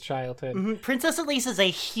Elise's childhood. Mm-hmm. Princess Elise is a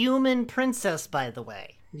human princess, by the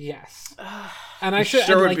way. Yes. And I should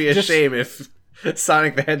would be a shame if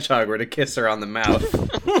Sonic the Hedgehog were to kiss her on the mouth.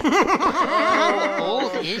 How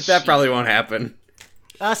old is That she? probably won't happen.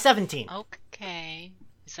 17. Okay.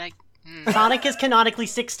 It's like... Sonic is canonically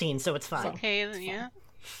 16, so it's fine. Okay, yeah.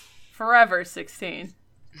 Forever 16.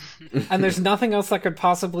 And there's nothing else that could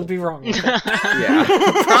possibly be wrong with it. Yeah.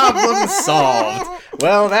 Problem solved.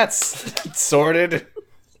 Well, that's sorted.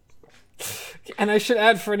 And I should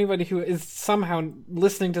add, for anybody who is somehow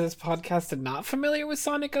listening to this podcast and not familiar with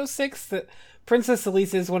Sonic 06, that Princess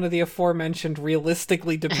Elise is one of the aforementioned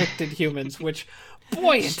realistically depicted humans, which,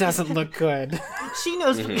 boy, it doesn't look good. She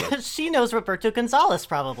knows because she knows Roberto Gonzalez,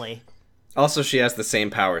 probably. Also, she has the same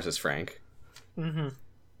powers as Frank. Mm-hmm.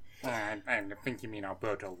 I think you mean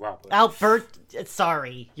Alberto Robert.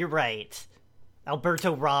 Sorry, you're right.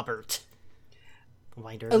 Alberto Robert.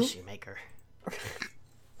 Winder and Shoemaker.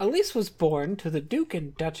 Elise was born to the Duke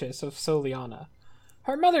and Duchess of Soliana.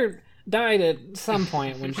 Her mother died at some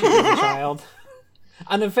point when she was a child.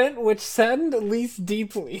 An event which saddened Elise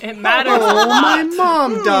deeply. It matters a Oh, lot. my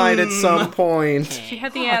mom died at some point. She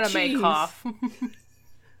had the anime jeez. cough.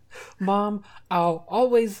 Mom, I'll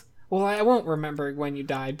always... Well, I won't remember when you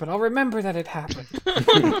died, but I'll remember that it happened.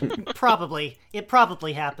 Probably. It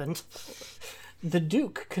probably happened. The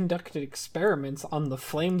Duke conducted experiments on the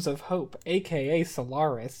Flames of Hope, aka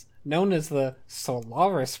Solaris, known as the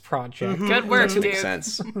Solaris Project, Good work, That dude. makes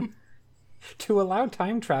sense. to allow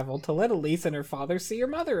time travel to let Elise and her father see her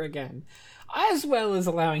mother again, as well as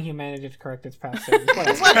allowing humanity to correct its past sins.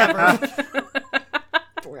 Whatever.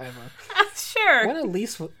 Sure.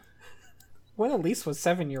 When Elise was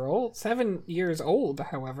 7 years old,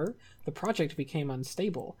 however, the project became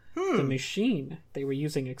unstable. The machine they were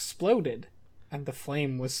using exploded, and the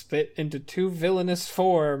flame was split into two villainous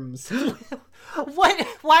forms. What?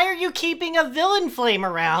 Why are you keeping a villain flame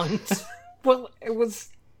around? Well, it was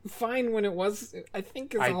fine when it was, I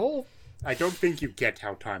think, as a whole. I don't think you get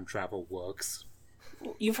how time travel works.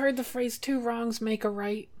 You've heard the phrase, 2 wrongs make a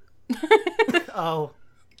right? Oh,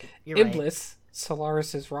 you're right. Iblis,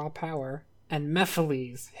 Solaris' raw power, and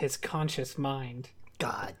Mephiles, his conscious mind.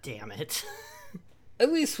 God damn it.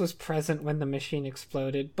 Elise was present when the machine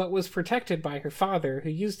exploded, but was protected by her father, who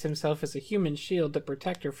used himself as a human shield to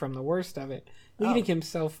protect her from the worst of it, leaving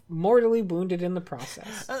himself mortally wounded in the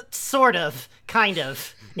process. Sort of. Kind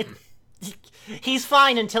of. He's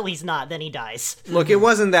fine until he's not, then he dies. Look, it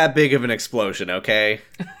wasn't that big of an explosion, okay?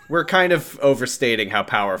 We're kind of overstating how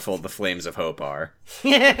powerful the Flames of Hope are.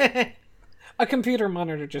 A computer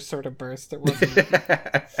monitor just sort of burst. It wasn't...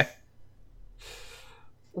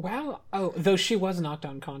 Though she was knocked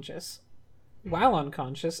unconscious. While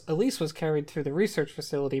unconscious, Elise was carried through the research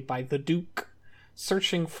facility by the Duke,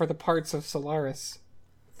 searching for the parts of Solaris.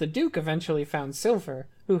 the Duke eventually found Silver,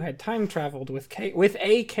 who had time traveled with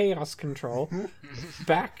a Chaos Control,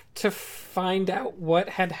 back to find out what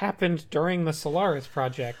had happened during the Solaris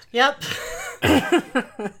project. Yep.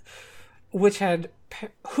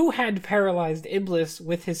 Who had paralyzed Iblis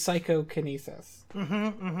with his psychokinesis.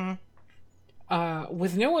 With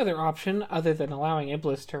no other option other than allowing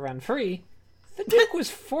Iblis to run free, the Duke was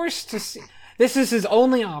forced to see... This is his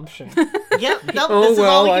only option. Yep. Nope, Oh,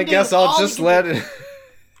 well, I guess I'll just let it...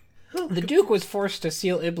 The Duke was forced to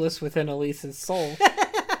seal Iblis within Elise's soul.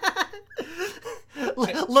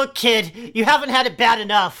 Look, kid, you haven't had it bad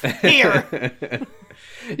enough. Here.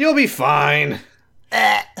 You'll be fine.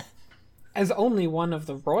 As only one of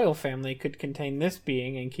the royal family could contain this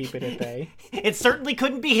being and keep it at bay. It certainly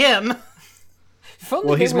couldn't be him.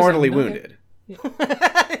 Well, he's mortally wounded.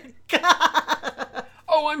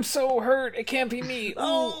 Oh, I'm so hurt. It can't be me. Ooh,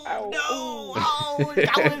 Oh, ow, no. Oh,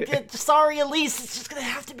 sorry, Elise. It's just going to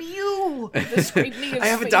have to be you. The scraping is I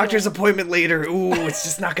have a fatal. doctor's appointment later. Ooh, it's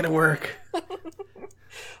just not gonna work.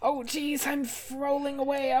 Oh, jeez, I'm rolling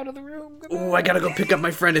away out of the room. Ooh, I gotta go pick up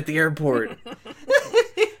my friend at the airport.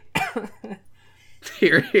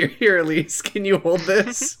 Here, Elise. Can you hold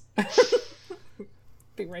this?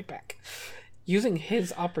 Be right back. Using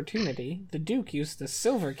his opportunity, the Duke used the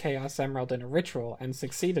Silver Chaos Emerald in a ritual and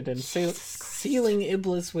succeeded in sealing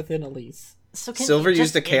Iblis within Elise. So Silver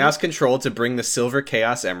used a Chaos Control to bring the Silver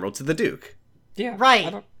Chaos Emerald to the Duke. Yeah,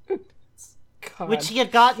 Right. God. Which he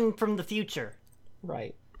had gotten from the future.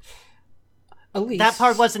 Right. Elise. That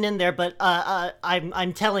part wasn't in there, but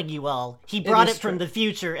I'm telling you all, he brought it from the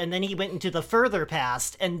future, and then he went into the further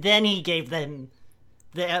past, and then he gave them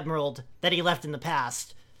the emerald that he left in the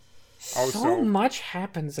past. So much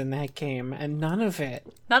happens in that game, and none of it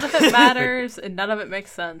matters, and none of it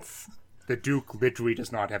makes sense. The Duke literally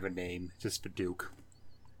does not have a name, just the Duke.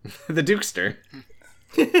 The Dukester.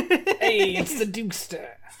 Hey, it's the Dukester.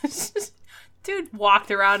 Dude walked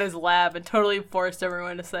around his lab and totally forced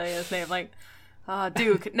everyone to say his name. Like,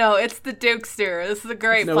 Duke. No, it's the Dukester. This is a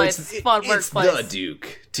great place. It's a fun workplace. It's the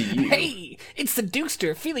Duke to you. Hey, it's the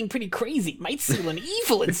Dukester, feeling pretty crazy. Might seal an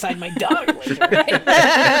evil inside my daughter later.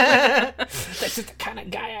 That's just the kind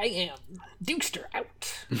of guy I am. Dukester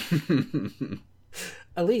out.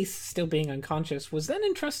 Elise, still being unconscious, was then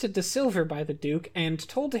entrusted to Silver by the Duke and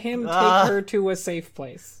told him take her to a safe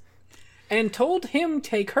place.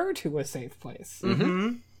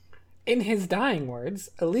 Mm-hmm. In his dying words,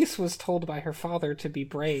 Elise was told by her father to be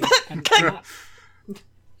brave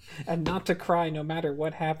and not to cry no matter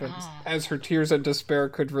what happens, as her tears and despair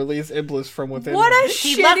could release Iblis from within What her. a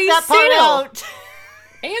He left shitty that part seal! out.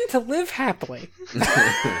 And to live happily.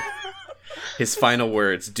 His final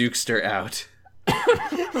words, Dukester out.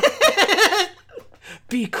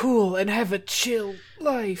 Be cool and have a chill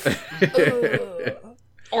life.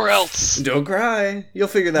 Or else. Don't cry. You'll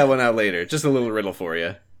figure that one out later. Just a little riddle for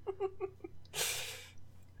you.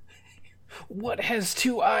 What has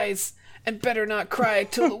two eyes and better not cry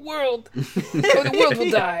till the world, or the world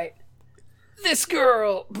will die? This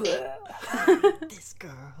girl. This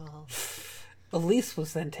girl. Elise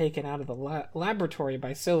was then taken out of the laboratory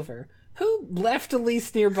by Silver, who left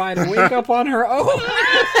Elise nearby to wake up on her own.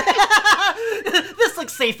 This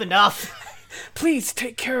looks safe enough. Please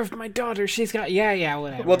take care of my daughter. She's got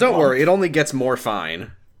whatever. Well, don't worry. It only gets more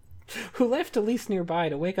fine. Who left Elise nearby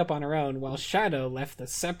to wake up on her own, while Shadow left the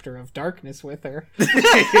Scepter of Darkness with her.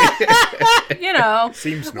 You know.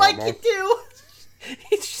 Seems normal. Like you do.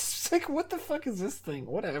 He's just like, what the fuck is this thing?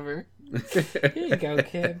 Whatever. Here you go,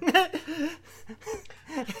 kid.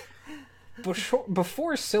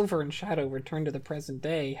 Before Silver and Shadow returned to the present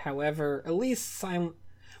day, however,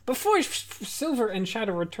 Before Silver and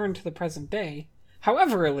Shadow returned to the present day,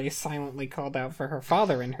 however, Elise silently called out for her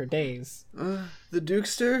father in her daze. The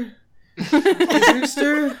Dukester? The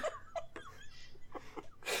Dukester?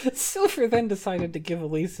 Silver then decided to give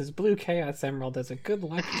Elise his blue Chaos Emerald as a good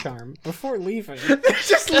luck charm before leaving.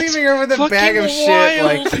 Just leaving her with a bag of shit,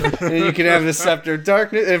 like, and you can have the Scepter of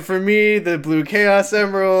Darkness, and for me, the blue Chaos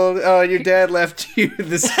Emerald. Oh, your dad left you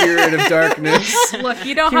the Spirit of Darkness. Look,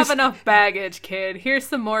 you don't have enough baggage, kid. Here's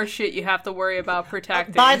some more shit you have to worry about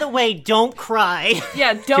protecting. By the way, don't cry.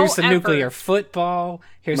 Yeah, don't Here's the ever. nuclear football.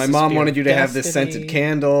 Here's My the mom Spear wanted of you to have this Destiny. scented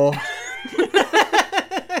candle.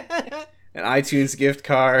 An iTunes gift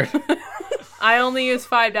card. I only use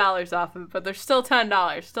 $5 off of it, but there's still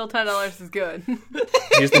 $10. Still $10 is good.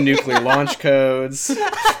 Here's the nuclear launch codes.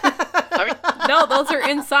 No, those are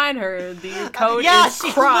inside her. The code Yeah, is she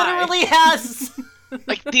cry. literally has.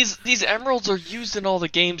 Like, these emeralds are used in all the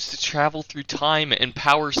games to travel through time and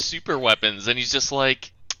power super weapons, and he's just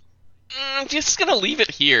like, I'm just gonna leave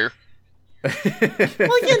it here.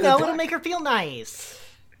 Well, it'll make her feel nice.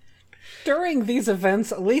 During these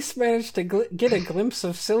events, Elise managed to get a glimpse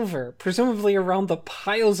of Silver, presumably around the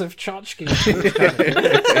piles of tchotchkes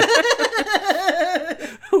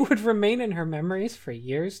who would remain in her memories for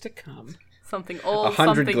years to come. Something old,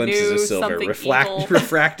 100 something glimpses new, of Silver something evil.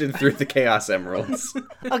 refracted through the Chaos Emeralds.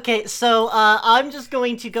 Okay, so I'm just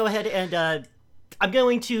going to go ahead and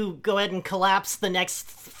collapse the next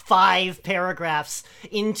 5 paragraphs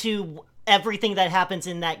into everything that happens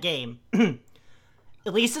in that game.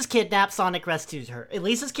 Elise is kidnapped, Sonic rescues her.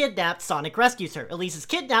 Elise is kidnapped, Sonic rescues her. Elise is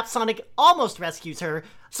kidnapped, Sonic almost rescues her.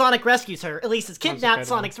 Sonic rescues her. Elise is kidnapped,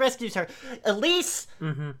 Sonic rescues her. Elise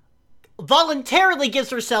voluntarily gives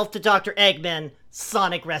herself to Dr. Eggman.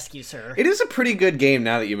 Sonic rescues her. It is a pretty good game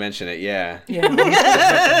now that you mention it, yeah. Yeah,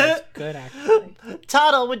 it's good, actually.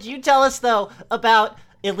 Toddle, would you tell us, though, about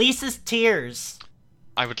Elise's tears?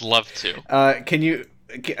 I would love to.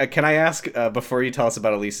 Can I ask, before you tell us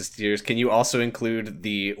about Elise's tears, can you also include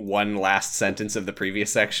the one last sentence of the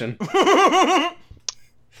previous section?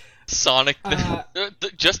 Sonic,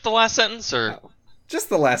 just the last sentence, or? Just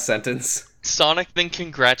the last sentence. Sonic then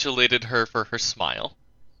congratulated her for her smile.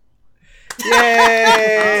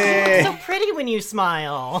 Yay! So pretty when you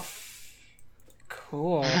smile.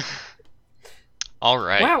 Cool. All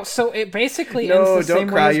right. Wow, so it basically ends the same way as don't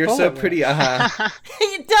cry, you're so Bullet pretty,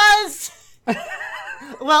 He does!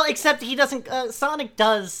 Well, except he doesn't. Sonic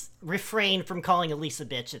does refrain from calling Elise a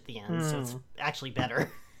bitch at the end, so it's actually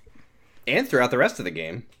better. And throughout the rest of the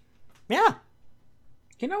game. Yeah.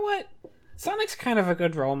 You know what? Sonic's kind of a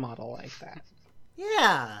good role model like that.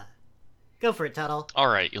 Yeah. Go for it, Tuttle. All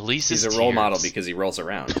right, Elise's He's a role model because he rolls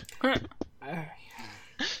around.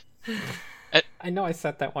 I know I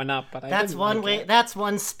set that one up, but that's one way. That's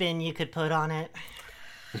one spin you could put on it.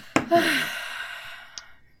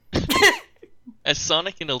 As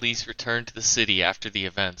Sonic and Elise returned to the city after the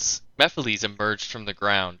events, Mephiles emerged from the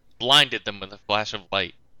ground, blinded them with a flash of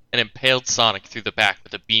light, and impaled Sonic through the back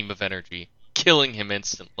with a beam of energy, killing him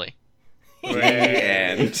instantly.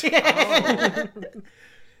 And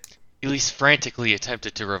Elise frantically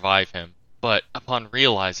attempted to revive him, but upon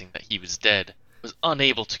realizing that he was dead, was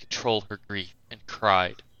unable to control her grief and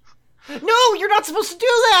cried. No, you're not supposed to do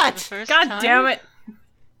that! God damn it!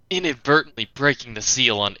 Inadvertently breaking the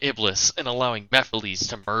seal on Iblis and allowing Mephiles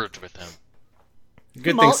to merge with him.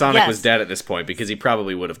 Good thing Sonic was dead at this point, because he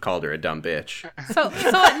probably would have called her a dumb bitch. So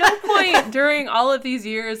at no point during all of these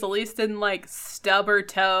years, Elise didn't, stub her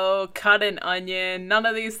toe, cut an onion, none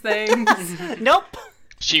of these things. Nope.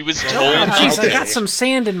 She was told... Jeez, I got some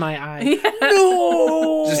sand in my eye. Yeah.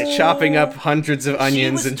 No! Just chopping up hundreds of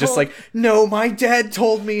onions and just no, my dad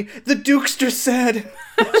told me, the Dukester said.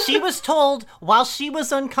 She was told, while she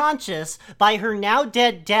was unconscious, by her now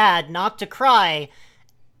dead dad not to cry,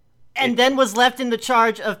 and then was left in the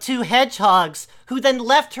charge of 2 hedgehogs, who then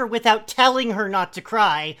left her without telling her not to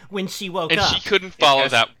cry when she woke up. And she couldn't follow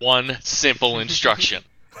that one simple instruction.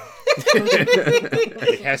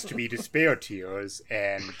 It has to be despair tears,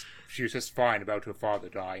 and she was just fine about her father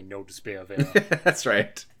dying, no despair there. That's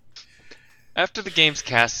right. After the game's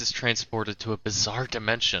cast is transported to a bizarre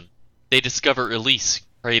dimension, they discover Elise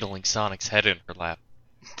cradling Sonic's head in her lap,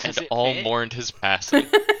 and all mourned his passing.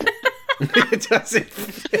 It doesn't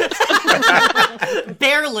fit.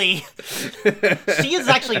 Barely. She is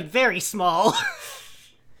actually very small.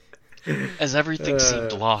 As everything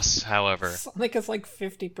seemed lost, however... Sonic is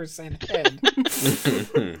 50% head.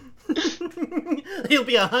 He'll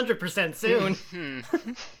be 100% soon.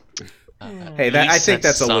 Hey, I think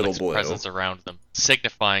that's a Sonic's little blue. presence around them,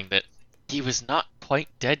 signifying that he was not quite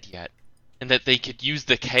dead yet, and that they could use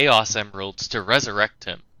the Chaos Emeralds to resurrect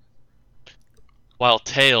him. While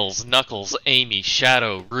Tails, Knuckles, Amy,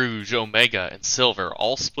 Shadow, Rouge, Omega, and Silver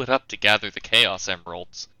all split up to gather the Chaos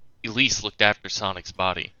Emeralds, Elise looked after Sonic's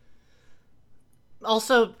body.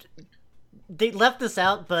 Also, they left this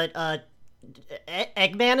out, but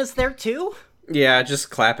Eggman is there too? Yeah,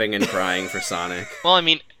 just clapping and crying for Sonic. Well, I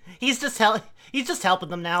mean... He's just helping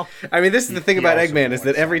them now. I mean, this is the thing about Eggman, is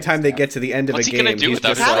that every time they get to the end of a game, he's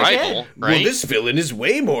just his rival, right? Well, this villain is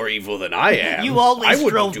way more evil than I am. You always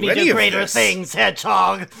drove me to greater this. things,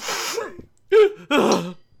 Hedgehog.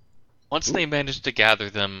 Once they managed to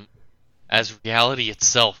gather them, as reality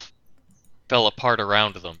itself fell apart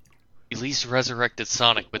around them, Elise resurrected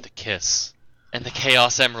Sonic with a kiss, and the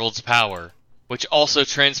Chaos Emerald's power, which also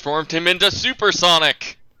transformed him into Super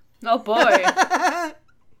Sonic! Oh boy.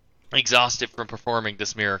 Exhausted from performing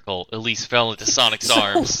this miracle, Elise fell into Sonic's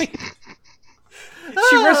arms.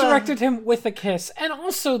 She resurrected him with a kiss, and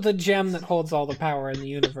also the gem that holds all the power in the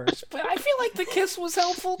universe. But I feel like the kiss was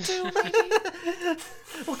helpful too, maybe.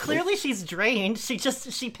 Well, clearly she's drained.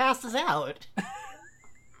 She passes out.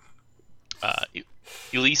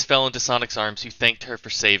 Elise fell into Sonic's arms, who thanked her for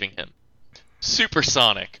saving him. Super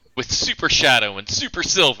Sonic, with Super Shadow and Super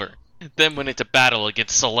Silver, then went into battle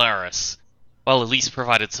against Solaris, while Elise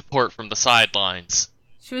provided support from the sidelines.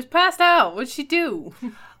 She was passed out. What'd she do?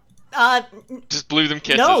 Just blew them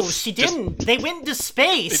kisses. No, she didn't. They went into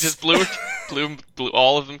space. They just blew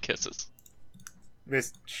all of them kisses.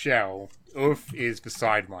 This show, Earth is the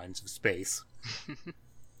sidelines of space.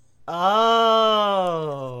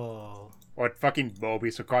 Oh. What fucking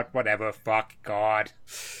Mobius forgot, whatever, fuck, God.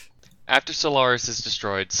 After Solaris is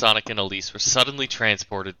destroyed, Sonic and Elise were suddenly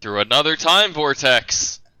transported through another time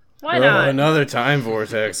vortex. Why not? Another time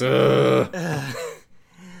vortex. Ugh.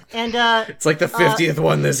 And It's like the 50th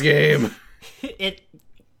one this game. yes.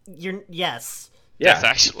 Yes, Yeah.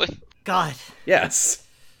 actually. God. Yes.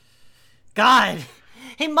 God.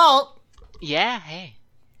 Hey, Malt, Yeah, hey.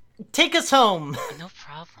 take us home. No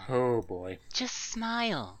problem. Oh boy. Just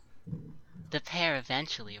smile. The pair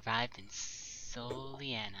eventually arrived in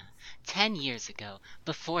Soliana 10 years ago,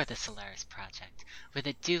 before the Solaris Project, where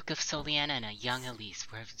the Duke of Soliana and a young Elise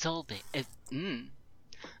were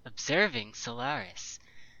observing Solaris.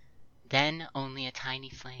 Then only a tiny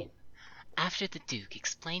flame. After the Duke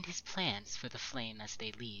explained his plans for the flame as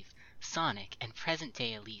they leave, Sonic and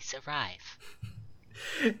present-day Elise arrive.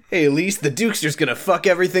 Hey, Elise, the Duke's just gonna fuck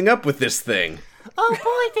everything up with this thing. Oh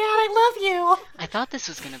boy, Dad, I love you. I thought this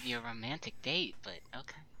was gonna be a romantic date, but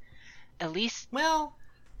okay. Elise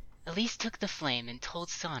took the flame and told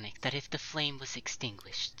Sonic that if the flame was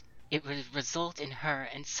extinguished, it would result in her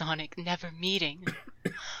and Sonic never meeting.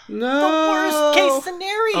 No. The worst case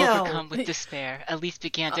scenario. Overcome with despair, Elise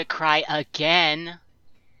began to cry again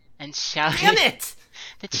and shouted Damn it.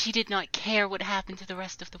 that she did not care what happened to the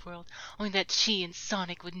rest of the world, only that she and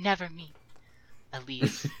Sonic would never meet.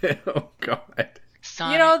 Elise, Oh, God. You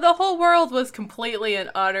Sonic, know, the whole world was completely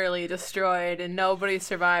and utterly destroyed, and nobody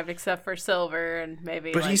survived except for Silver and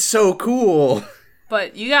maybe. But he's so cool.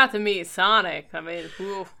 But you got to meet Sonic. I mean,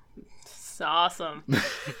 ooh, it's awesome.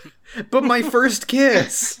 But my first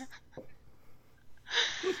kiss.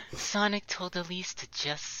 Sonic told Elise to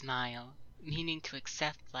just smile, meaning to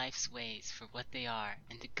accept life's ways for what they are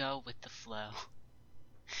and to go with the flow.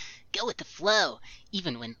 Go with the flow,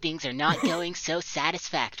 even when things are not going so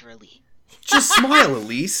satisfactorily. Just smile,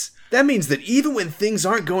 Elise. That means that even when things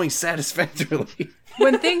aren't going satisfactorily.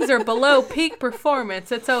 When things are below peak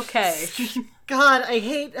performance, it's okay. God, I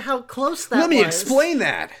hate how close that was. Let me explain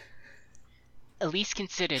that. Elise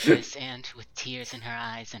considered this and, with tears in her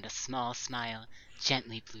eyes and a small smile,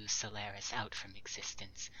 gently blew Solaris out from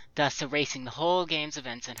existence, thus erasing the whole game's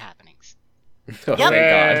events and happenings. Oh, Yep. thank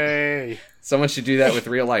God. Hey. Someone should do that with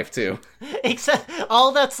real life, too. Except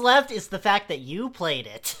all that's left is the fact that you played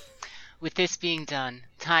it. With this being done,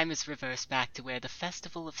 time is reversed back to where the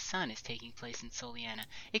Festival of Sun is taking place in Soliana,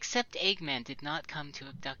 except Eggman did not come to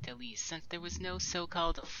abduct Elise since there was no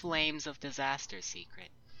so-called Flames of Disaster secret,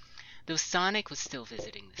 though Sonic was still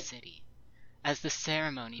visiting the city. As the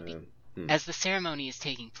ceremony is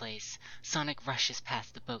taking place, Sonic rushes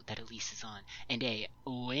past the boat that Elise is on, and a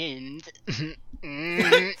wind...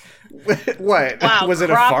 What? Wow, Was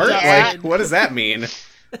it a crop fart? dust. Like, what does that mean?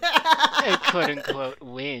 a quote-unquote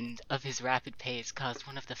wind of his rapid pace caused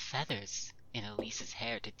one of the feathers in Elise's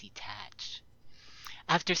hair to detach.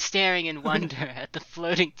 After staring in wonder at the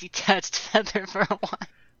floating detached feather for a while...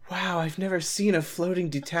 Wow, I've never seen a floating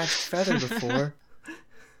detached feather before.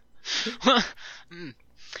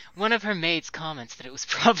 One of her maids comments that it was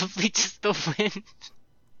probably just the wind.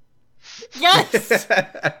 Yes!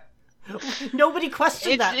 Nobody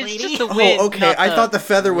questioned that, It's lady. just the wind, Oh, okay. not I thought the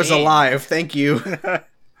feather was wind. alive. Thank you.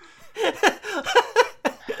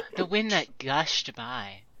 The wind that gushed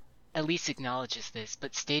by. Elise acknowledges this,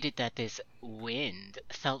 but stated that this wind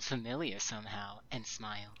felt familiar somehow, and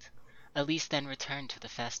smiled. Elise then returned to the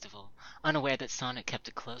festival, unaware that Sonic kept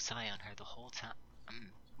a close eye on her the whole time.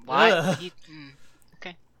 Why? Ugh.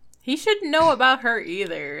 Okay. He shouldn't know about her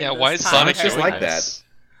either. Yeah, this why is time. Sonic just doing like this?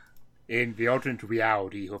 In the alternate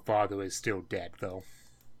reality, her father is still dead, though.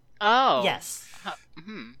 Oh. Yes.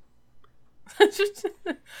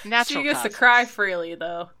 Natural She gets to causes. cry freely,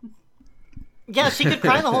 though. Yeah, she could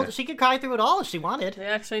cry she could cry through it all if she wanted. They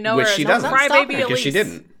actually know Which her she as doesn't. Crybaby Because Because she Elise.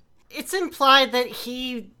 didn't. It's implied that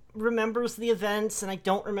he remembers the events, and I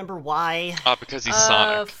don't remember why. Because he's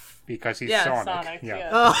Sonic. Because he's Yeah, Sonic. yeah.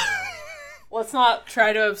 Oh, Let's not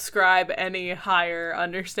try to ascribe any higher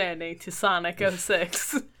understanding to Sonic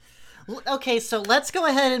 06. Okay, so let's go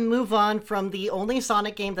ahead and move on from the only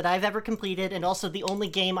Sonic game that I've ever completed, and also the only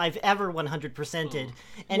game I've ever 100%ed,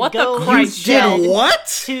 and What the go Christ, instead what?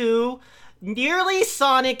 to nearly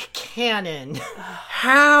Sonic canon.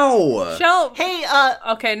 How? Shell. Hey,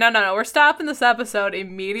 Okay, no. We're stopping this episode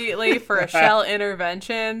immediately for a Shell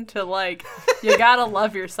intervention to, like, you gotta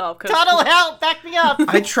love yourself. Tuttle, help! Back me up!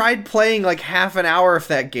 I tried playing like half an hour of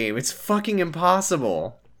that game. It's fucking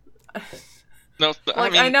impossible. No,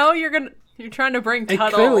 I know you're trying to bring It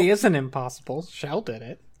Tuttle. clearly isn't impossible. Shell did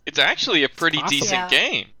it. it's actually a pretty possible. decent Yeah.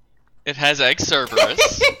 game. It has Egg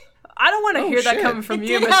Cerberus. I don't want to hear that shit. coming from It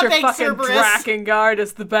you, did have Mr. Egg fucking Cerberus. Drakengard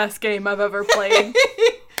is the best game I've ever played.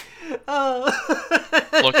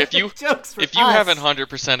 Look, if you Jokes for if you us. haven't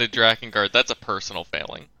 100%ed Drakengard, that's a personal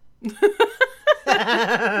failing. Put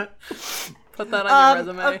that on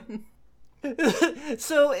your resume.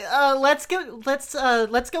 So let's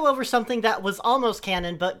go over something that was almost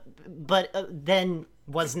canon, but then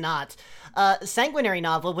was not. Sanguinary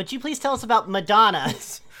Novel. Would you please tell us about Madonna?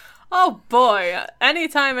 Oh boy,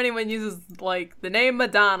 anytime anyone uses, like, the name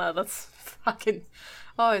Madonna, that's fucking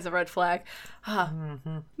always a red flag.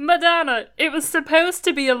 Madonna. It was supposed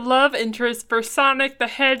to be a love interest for Sonic the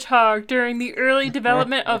Hedgehog during the early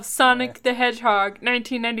development of Sonic the Hedgehog,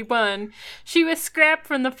 1991. She was scrapped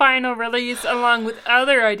from the final release along with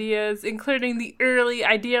other ideas, including the early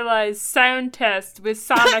idealized sound test with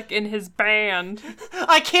Sonic in his band.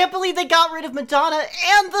 I can't believe they got rid of Madonna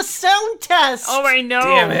and the sound test. Oh, I know.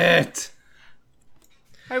 Damn it!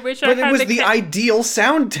 I wish I But had it was the ca- ideal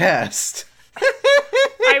sound test.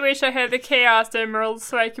 I wish I had the Chaos Emeralds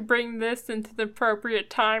so I could bring this into the appropriate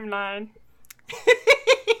timeline.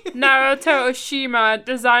 Naruto Oshima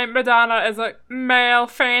designed Madonna as a male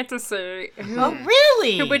fantasy Oh,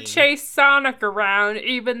 really? who would chase Sonic around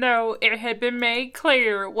even though it had been made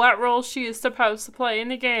clear what role she is supposed to play in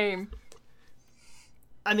the game.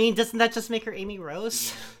 I mean, doesn't that just make her Amy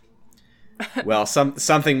Rose? Well,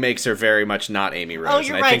 something makes her very much not Amy Rose, Oh,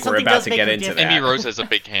 you're and I right, think we're something about does to make get her into different. that. Amy Rose has a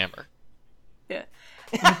big hammer. Yeah.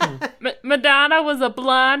 Madonna was a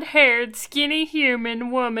blonde-haired, skinny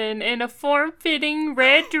human woman in a form-fitting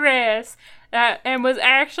red dress and was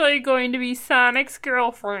actually going to be Sonic's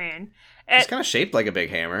girlfriend. She's kind of shaped like a big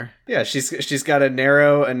hammer. Yeah, she's got a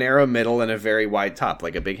narrow middle and a very wide top,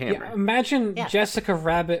 like a big hammer. Yeah, imagine Yeah. Jessica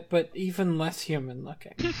Rabbit, but even less human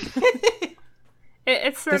looking.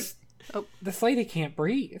 It's This lady can't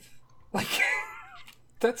breathe. Like,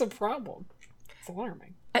 that's a problem. It's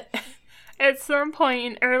alarming. At some point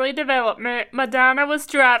in early development, Madonna was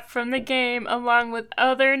dropped from the game along with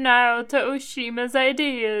other Naoto Oshima's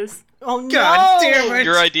ideas. Oh no! God damn it!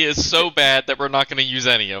 Your idea is so bad that we're not going to use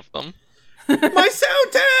any of them. My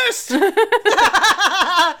sound test!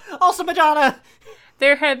 Also Madonna.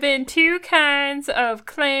 There have been two kinds of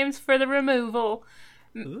claims for the removal.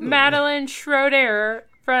 Madeline Schroeder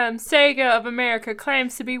from Sega of America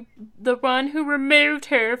claims to be the one who removed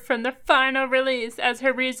her from the final release as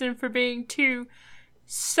her reason for being too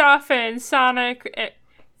soften Sonic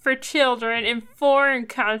for children in foreign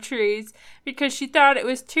countries because she thought it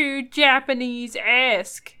was too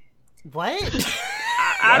Japanese-esque. What?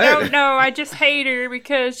 I don't know, I just hate her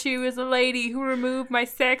because she was a lady who removed my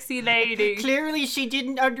sexy lady. Clearly she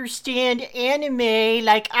didn't understand anime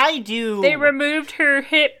like I do. They removed her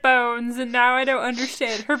hip bones, and now I don't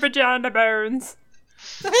understand her vagina bones.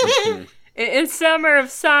 In summer of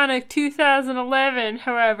Sonic 2011,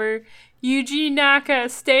 however, Yuji Naka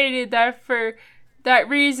stated that that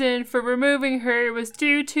reason for removing her was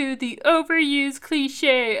due to the overused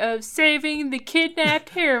cliche of saving the kidnapped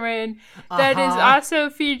heroine that is also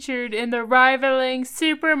featured in the rivaling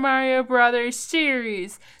Super Mario Bros.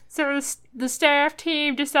 Series. So the staff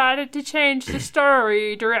team decided to change the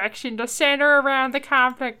story direction to center around the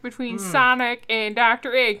conflict between Sonic and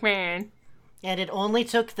Dr. Eggman. And it only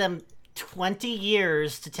took them 20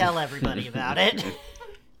 years to tell everybody about it.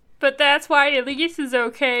 But that's why Elise is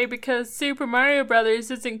okay, because Super Mario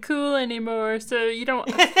Brothers isn't cool anymore, so you don't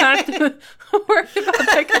have to worry about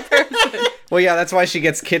that comparison. Well, yeah, that's why she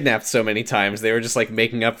gets kidnapped so many times. They were just like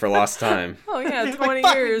making up for lost time. Oh yeah, Like, 20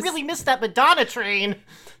 fuck, years. we really missed that Madonna train.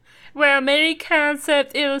 Well, many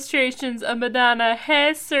concept illustrations of Madonna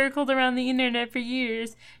has circled around the internet for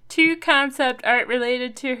years. Two concept art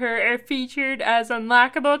related to her are featured as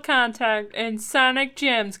unlockable content in Sonic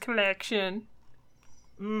Gems collection.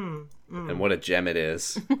 And what a gem it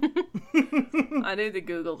is. I need to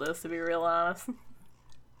Google this, to be real honest.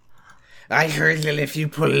 I heard that if you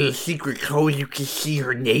put a little secret code, you can see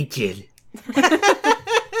her naked.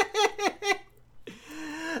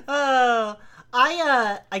 Oh,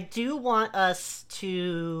 I do want us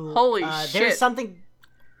to. Holy There's shit. something.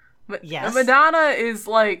 Yes. Madonna is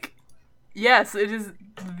like, yes, it is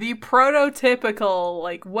the prototypical,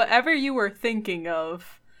 like, whatever you were thinking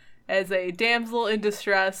of as a damsel in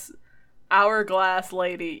distress hourglass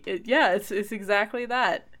lady. It's exactly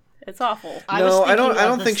that. It's awful. I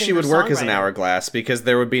don't think she would work as an hourglass because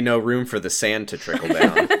there would be no room for the sand to trickle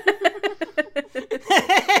down.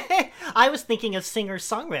 I was thinking of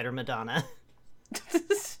singer-songwriter Madonna.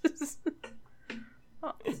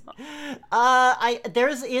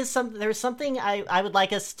 There's something I would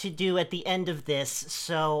like us to do at the end of this.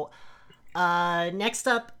 So, next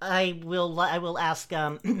up, I will ask.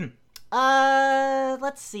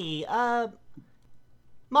 Let's see.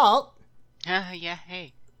 Malt. Yeah.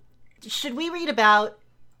 Hey. Should we read about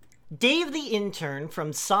Dave the Intern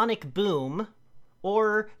from Sonic Boom,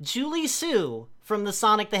 or Julie Sue from the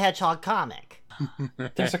Sonic the Hedgehog comic?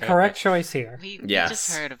 There's a correct choice here. We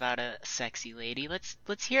just heard about a sexy lady.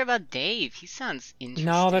 Let's hear about Dave. He sounds interesting.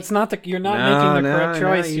 No, that's not the. You're not making the correct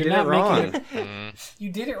choice. You You're did not it wrong. making it. You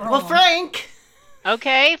did it wrong. Well, Frank.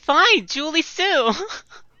 Okay, fine. Julie Sue.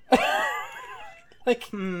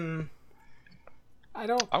 I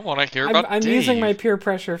don't. I want to hear about I'm Dave. using my peer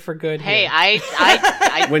pressure for good. Hey, here.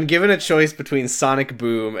 I When given a choice between Sonic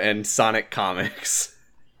Boom and Sonic Comics.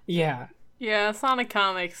 Yeah. Yeah, Sonic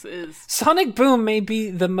Comics is... Sonic Boom may be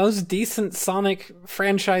the most decent Sonic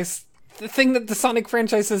franchise, the thing that the Sonic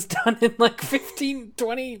franchise has done in like 15,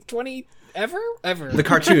 20, ever? The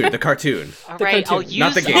cartoon. All right, I'll use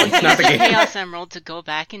Not the game, not the game. Chaos Emerald to go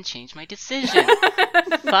back and change my decision.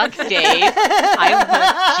 Fuck Dave.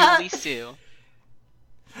 I want Julie Sue.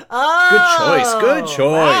 Oh, Good choice.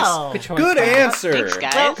 Wow. Good choice. Good answer. Thanks,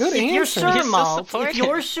 guys. Well, Good if you're answer. sure, You're so Malt, supportive.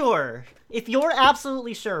 if you're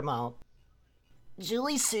absolutely sure, Malt,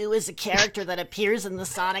 Julie Sue is a character that appears in the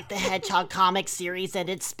Sonic the Hedgehog comic series and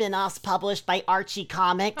its spin-offs published by Archie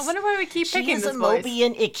Comics. I wonder why we keep She picking is this a voice.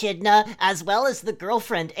 Mobian echidna, as well as the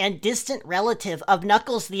girlfriend and distant relative of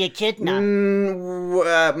Knuckles the Echidna.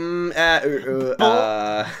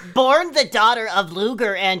 Born the daughter of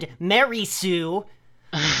Luger and Mary Sue,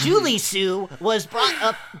 Julie Sue was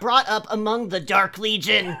brought up among the Dark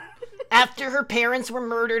Legion. After her parents were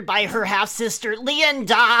murdered by her half-sister,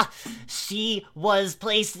 Linda, she was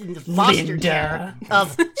placed in the foster care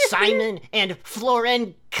of Simon and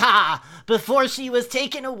Floren Ka before she was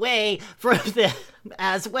taken away from them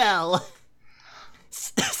as well.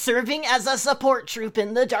 Serving as a support troop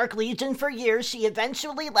in the Dark Legion for years, she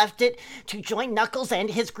eventually left it to join Knuckles and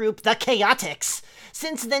his group, the Chaotix.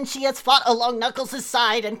 Since then, she has fought along Knuckles'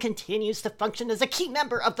 side and continues to function as a key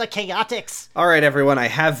member of the Chaotix. All right, everyone, I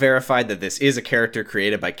have verified that this is a character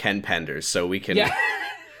created by Ken Penders, so we can... Yeah.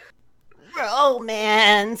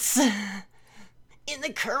 Romance. In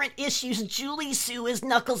the current issues, Julie Sue is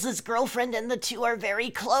Knuckles' girlfriend and the two are very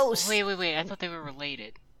close. Wait. I thought they were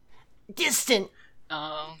related. Distant.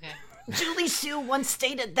 Oh, okay. Julie Sue once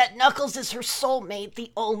stated that Knuckles is her soulmate,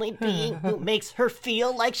 the only being who makes her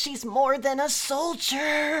feel like she's more than a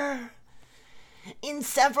soldier. In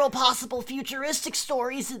several possible futuristic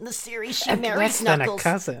stories in the series, she marries Less than a Knuckles.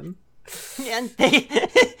 cousin. And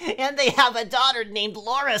they have a daughter named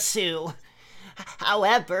Laura Sue.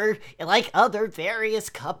 However, like other various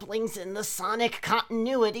couplings in the Sonic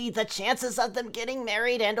continuity, the chances of them getting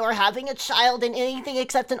married and or having a child in anything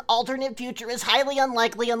except an alternate future is highly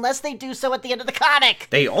unlikely unless they do so at the end of the comic.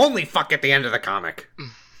 They only fuck at the end of the comic.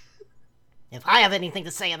 If I have anything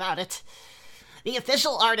to say about it. The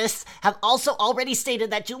official artists have also already stated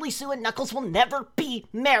that Julie Sue and Knuckles will never be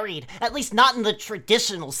married, at least not in the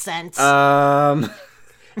traditional sense.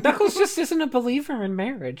 Knuckles just isn't a believer in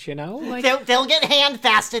marriage, you know? Like, They'll get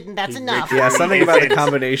hand-fasted and that's enough. Yeah, something about the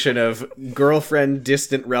combination of girlfriend,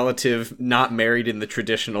 distant relative, not married in the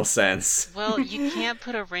traditional sense. Well, you can't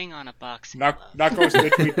put a ring on a box. Knuckles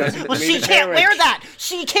literally doesn't Well, believe she in can't marriage. wear that!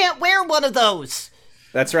 She can't wear one of those!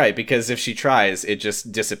 That's right, because if she tries, it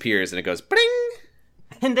just disappears and it goes bling!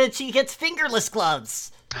 And then she gets fingerless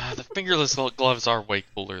gloves. The fingerless gloves are way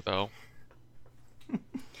cooler, though.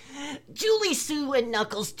 Julie Sue and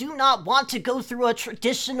Knuckles do not want to go through a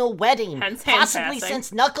traditional wedding, Hence possibly hand-passing.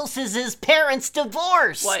 since Knuckles' parents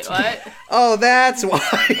divorced. Wait, what? Oh, that's why!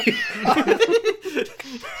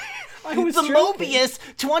 The Mobius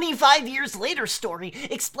 25 years later story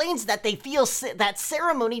explains that they feel that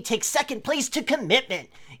ceremony takes second place to commitment,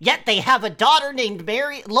 yet they have a daughter named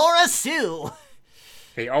Laura Sue.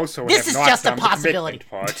 They also This have is not just a done the possibility.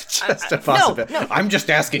 commitment part. Just a possibility. no. I'm just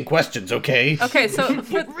asking questions, okay? Okay, so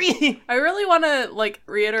I really want to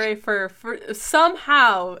reiterate for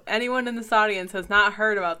somehow anyone in this audience has not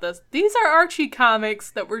heard about this. These are Archie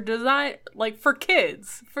comics that were designed for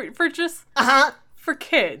kids, for just for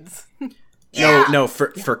kids. No,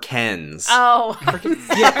 for Ken's. Oh,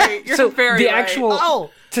 sorry. You're So very the right.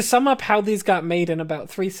 actual to sum up how these got made in about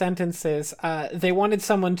 3 sentences, they wanted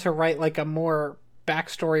someone to write like a more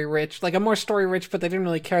backstory rich, like a more story rich, but they didn't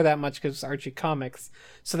really care that much because it's Archie Comics.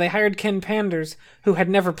 So they hired Ken Panders, who had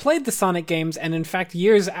never played the Sonic games, and in fact,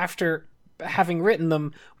 years after having written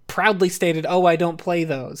them, proudly stated, "Oh, I don't play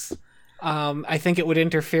those. I think it would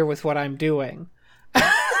interfere with what I'm doing."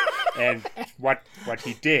 And what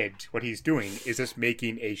he's doing is just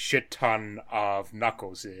making a shit ton of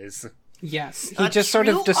Knuckleses. Yes, he A just sort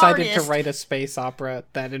true of decided to artist. write a space opera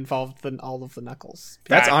that involved all of the Knuckles.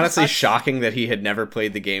 That's That- honestly shocking that he had never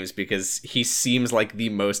played the games because he seems like the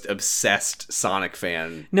most obsessed Sonic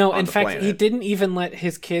fan. No, on in the fact, planet. he didn't even let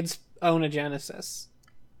his kids own a Genesis.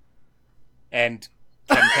 And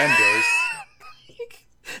Ken Penders.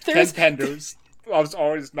 Ken There's Penders loves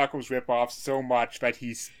all his Knuckles ripoffs so much that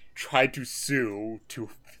he's tried to sue to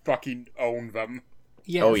fucking own them.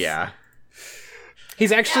 yes. Oh yeah.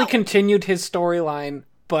 He's actually continued his storyline,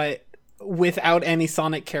 but without any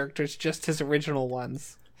Sonic characters, just his original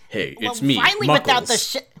ones. Hey, Well, it's me, finally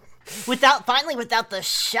Muckles. without the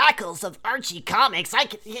shackles of Archie Comics,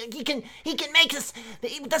 he can make us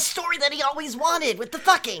the story that he always wanted with the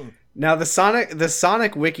fucking. Now the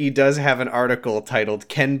Sonic Wiki does have an article titled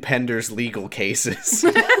 "Ken Pender's Legal Cases."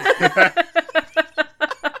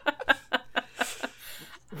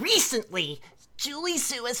 Recently, Julie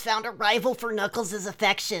Sue has found a rival for Knuckles'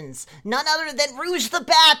 affections. None other than Rouge the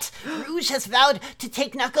Bat. Rouge has vowed to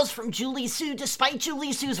take Knuckles from Julie Sue despite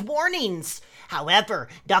Julie Sue's warnings. However,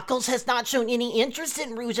 Knuckles has not shown any interest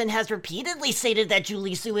in Rouge and has repeatedly stated that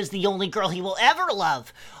Julie Sue is the only girl he will ever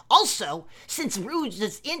love. Also, since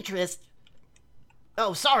Rouge's interest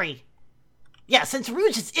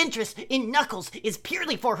in Knuckles is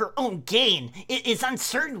purely for her own gain, it is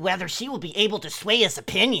uncertain whether she will be able to sway his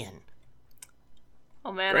opinion.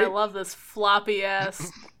 Oh man, Right. I love this floppy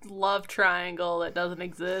ass love triangle that doesn't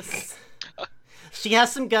exist. She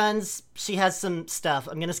has some guns, she has some stuff.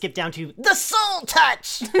 I'm gonna skip down to the Soul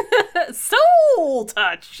Touch! Soul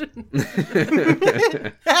touch.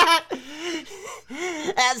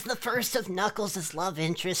 As the first of Knuckles' love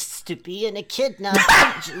interests to be an echidna,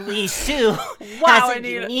 Julie Sue I has a need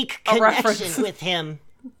unique a reference. connection with him.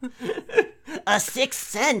 A sixth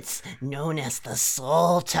sense known as the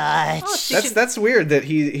Soul Touch. That's weird that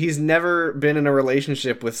he's never been in a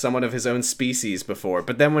relationship with someone of his own species before,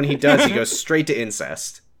 but then when he does, he goes straight to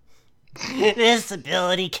incest. This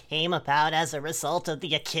ability came about as a result of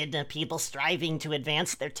the echidna people striving to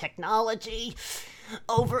advance their technology.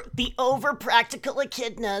 Over-practical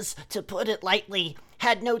echidnas, to put it lightly,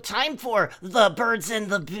 had no time for the birds and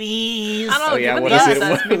the bees. I don't know, Oh yeah, given what the is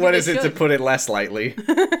assets, it? maybe What they is it to should. put it less lightly?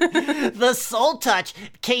 The Soul Touch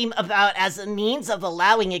came about as a means of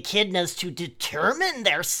allowing echidnas to determine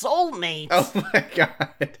their soulmates. Oh my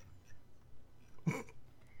god.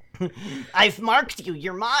 I've marked you,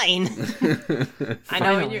 you're mine. I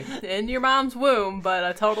know in your mom's womb, but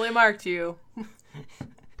I totally marked you.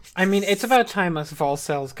 I mean, it's about time us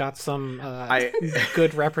Volcells got some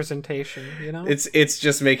good representation, you know? It's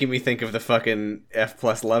just making me think of the fucking F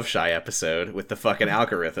plus Love Shy episode with the fucking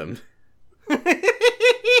algorithm.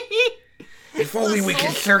 If only we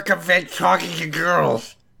could circumvent talking to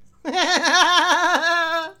girls.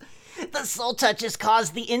 The Soul Touch has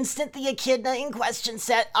caused the instant the echidna in question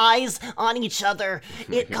set eyes on each other.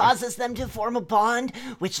 It causes them to form a bond,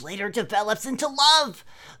 which later develops into love.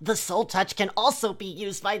 The Soul Touch can also be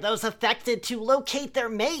used by those affected to locate their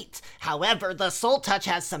mate. However, the Soul Touch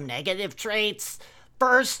has some negative traits.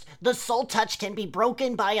 First, the Soul Touch can be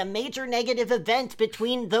broken by a major negative event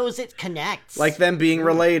between those it connects. Like them being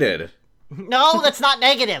related. No, that's not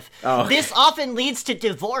negative. Oh, okay. This often leads to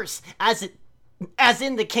divorce, as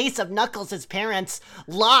in the case of Knuckles' parents,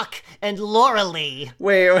 Locke and Lauralee.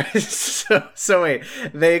 Wait, so wait,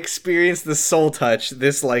 they experience the Soul Touch,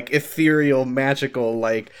 this like ethereal, magical,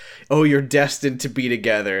 like, oh, you're destined to be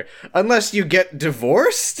together, unless you get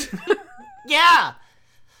divorced? Yeah.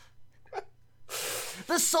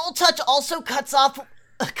 The Soul Touch also cuts off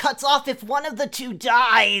if one of the two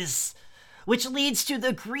dies, which leads to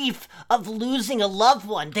the grief of losing a loved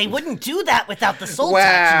one. They wouldn't do that without the Soul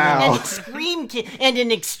Wow. Touch. And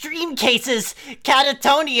in extreme cases,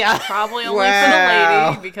 catatonia. Probably only for Wow. the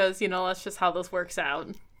lady, because, that's just how this works out.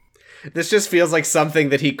 This just feels like something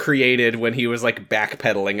that he created when he was like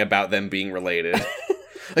backpedaling about them being related.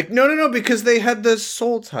 Like, no, because they had the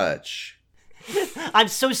Soul Touch. I'm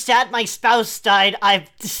so sad my spouse died, I've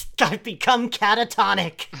become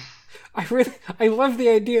catatonic. I love the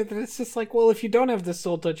idea that it's just like, well, if you don't have the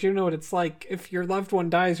Soul Touch, you know what it's like. If your loved one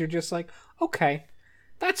dies, you're just like, okay.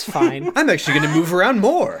 That's fine. I'm actually going to move around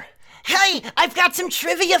more. Hey, I've got some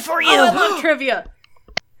trivia for you. Oh, I love trivia.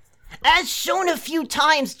 As shown a few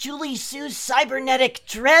times, Julie Sue's cybernetic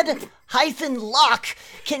dread-lock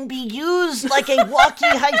can be used like a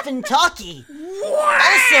walkie-talkie.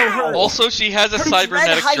 Also, she has a her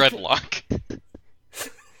cybernetic dread dreadlock.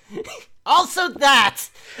 Also that.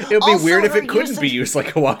 It would be Also weird if her it couldn't be used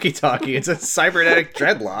like a walkie-talkie. It's a cybernetic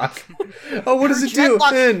dreadlock. Oh, what does it do?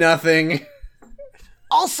 Nothing.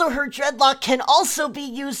 Also, her dreadlock can also be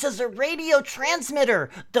used as a radio transmitter,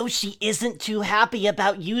 though she isn't too happy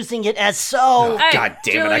about using it as so. Oh, Hey, God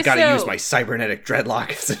damn it, I Julie gotta Sue. use my cybernetic dreadlock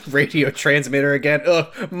as a radio transmitter again.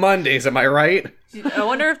 Ugh, Mondays, am I right? I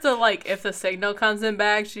wonder if the signal comes in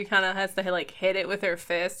back, she kind of has to hit it with her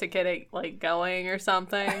fist to get it going or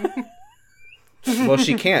something. Well,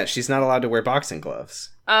 she can't. She's not allowed to wear boxing gloves.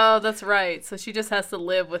 Oh, that's right. So she just has to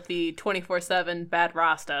live with the 24/7 bad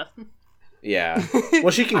Rasta. Yeah. Well,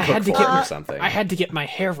 she can cook for him or something. I had to get my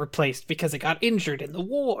hair replaced because it got injured in the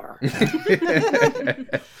war.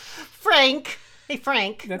 Frank. Hey,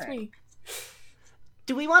 Frank. That's me.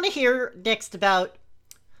 Do we want to hear next about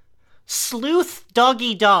Sleuth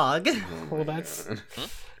Doggy Dog Well, that's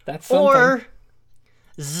something. or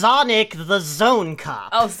Zonic the Zone Cop?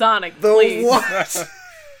 Oh, Sonic, please. What?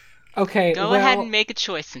 Okay, Go well, ahead and make a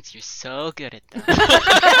choice since you're so good at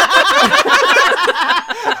that.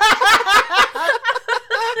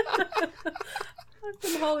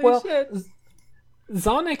 Holy well, shit.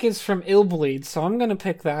 Zonic is from Illbleed, so I'm gonna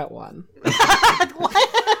pick that one.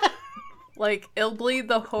 Like Illbleed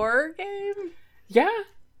the horror game? Yeah.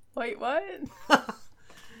 Wait, what?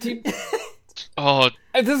 Oh,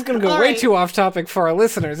 This is gonna go All way right. too off topic for our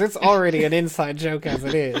listeners. It's already an inside joke as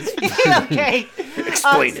it is. Okay.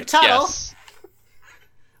 Explain it. Tuttle, yes.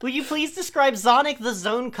 will you please describe Zonic the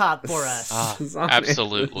Zone Cop for us? Sonic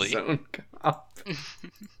Absolutely. the Zone Cop.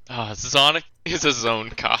 Sonic is a zone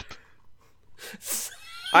cop.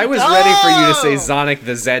 I was ready for you to say Sonic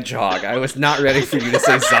the Zedgehog. I was not ready for you to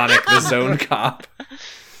say Sonic the Zone Cop.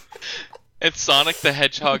 It's Sonic the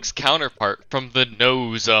Hedgehog's counterpart from the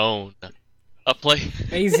No Zone. A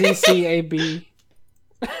AZCAB.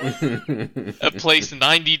 place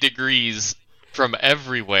 90 degrees from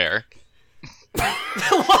everywhere. Okay,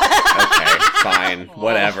 fine,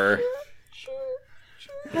 whatever.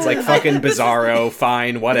 It's like fucking Bizarro,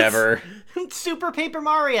 fine, whatever. Super Paper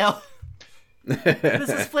Mario. This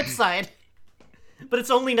is flip side. But it's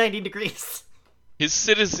only 90 degrees. His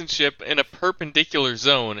citizenship in a perpendicular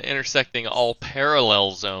zone intersecting all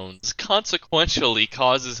parallel zones consequentially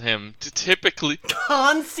causes him to typically...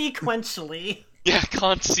 Consequentially. Yeah,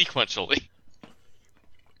 consequentially.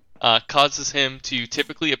 Causes him to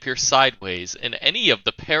typically appear sideways in any of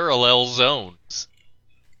the parallel zones.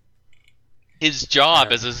 His job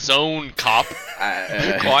as a zone cop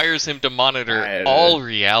requires him to monitor all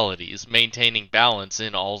realities, maintaining balance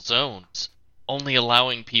in all zones, only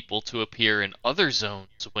allowing people to appear in other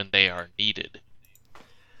zones when they are needed.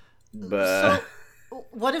 But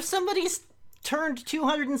What if somebody's turned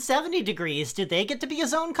 270 degrees? Do they get to be a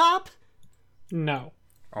zone cop? No.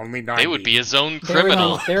 Only 90. They would be a zone They're in,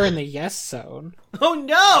 criminal. they're in the yes zone. Oh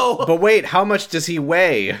no! but wait, how much does he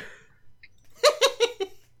weigh?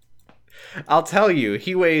 I'll tell you,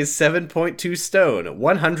 he weighs 7.2 stone,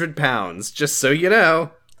 100 pounds, just so you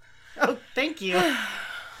know. Oh, thank you.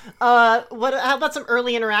 How about some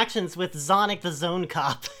early interactions with Zonic the Zone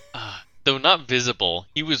Cop? Though not visible,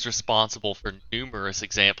 he was responsible for numerous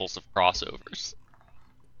examples of crossovers.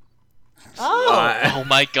 Oh, Oh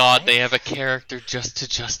my god, they have a character just to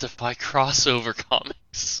justify crossover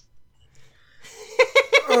comics.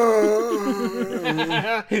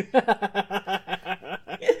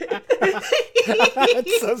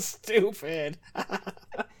 That's so stupid.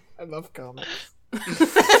 I love comics.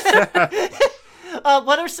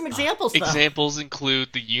 what are some examples, though? Examples include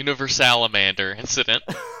the Universalamander incident,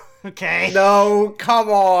 Okay. No, come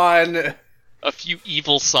on. a few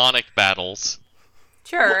evil Sonic battles,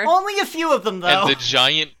 Sure. Only a few of them, though. and the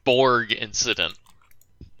giant Borg incident.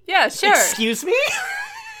 Yeah, sure. Excuse me?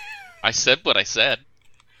 I said what I said.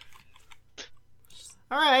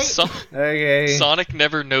 Alright. Okay. Sonic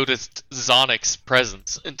never noticed Zonic's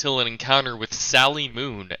presence until an encounter with Sally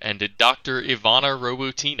Moon and Dr. Ivana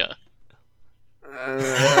Robotina.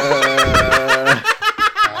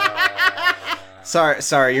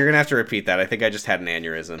 Sorry, you're gonna have to repeat that. I think I just had an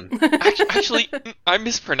aneurysm. Actually, I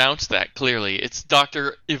mispronounced that clearly. It's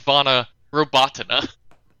Dr. Ivana Robotina.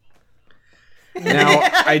 Now,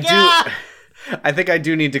 Yeah. I think I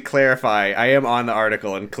do need to clarify. I am on the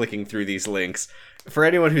article and clicking through these links. For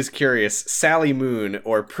anyone who's curious, Sally Moon,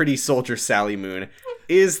 or Pretty Soldier Sally Moon,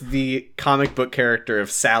 is the comic book character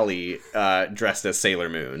of Sally dressed as Sailor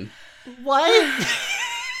Moon. What?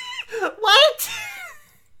 What?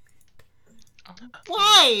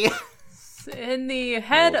 Why? In the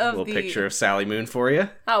head of Little the picture of Sally Moon for you.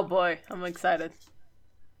 Oh boy, I'm excited.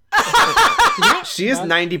 She is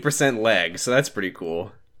 90% leg, so that's pretty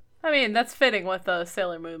cool. I mean, that's fitting with the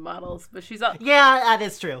Sailor Moon models, but she's up. Yeah, that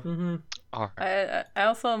is true. All right. I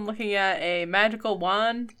also am looking at a magical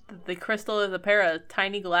wand. The crystal is a pair of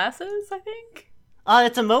tiny glasses, I think.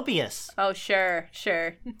 It's a Mobius. Oh, sure.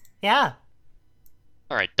 Yeah.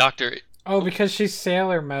 All right, Doctor. Oh, because she's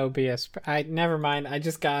Sailor Mobius. Never mind. I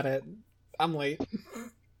just got it. I'm late.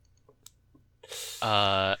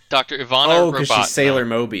 Dr. Ivana Oh, because Robotna. she's Sailor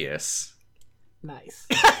Mobius. Nice.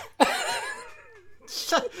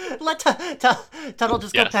 Let Tuttle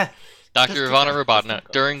just go Yes. back. Dr. Ivana Robotna,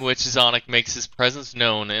 during which Zonic makes his presence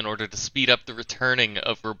known in order to speed up the returning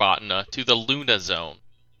of Robotna to the Luna Zone.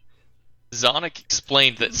 Zonic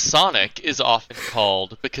explained that Sonic is often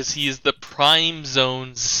called because he is the Prime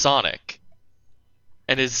Zone's Sonic,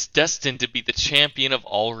 and is destined to be the champion of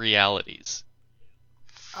all realities.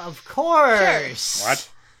 Of course. What?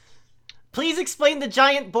 Please explain the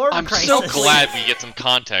giant Borg I'm crisis. so glad we get some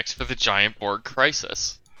context for the Giant Borg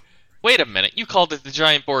crisis. Wait a minute, you called it the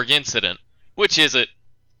Giant Borg incident. Which is it?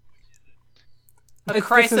 A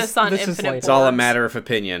crisis on this is Infinite later. It's all a Borgs. matter of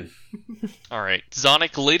opinion. Alright,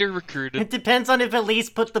 Sonic later It recruited depends on if Elise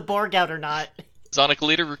put the Borg out or not. Sonic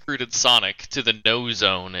later recruited Sonic to the No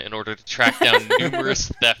Zone in order to track down numerous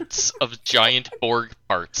thefts of giant Borg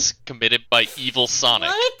parts committed by evil Sonic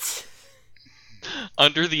What?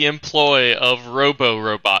 under the employ of Robo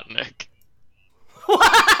Robotnik.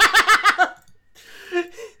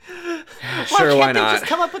 Sure, why Can't they not? just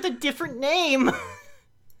come up with a different name?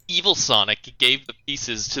 Evil Sonic gave the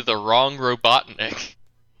pieces to the wrong Robotnik,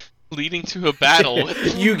 leading to a battle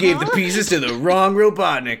with You gave the pieces to the wrong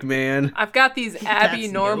Robotnik, man. I've got these Abby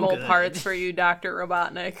That's normal no good. parts for you, Dr.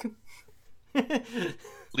 Robotnik.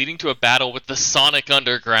 leading to a battle with the Sonic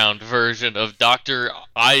Underground version of Dr.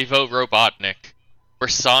 Ivo Robotnik, where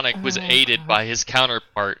Sonic was aided by his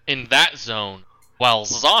counterpart in that zone, while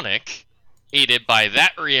Sonic, aided by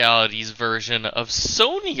that reality's version of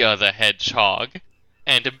Sonia the Hedgehog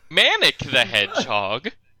and Manic the Hedgehog,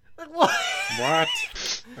 What?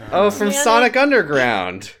 Oh, from Sonic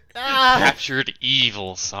Underground. captured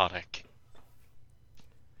Evil Sonic.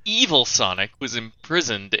 Evil Sonic was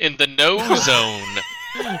imprisoned in the No Zone,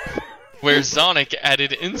 where Sonic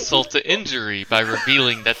added insult to injury by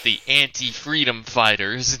revealing that the anti-freedom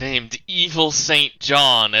fighters named Evil St.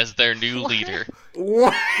 John as their new leader.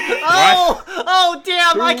 What? Oh,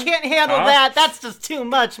 damn! I can't handle that. That's just too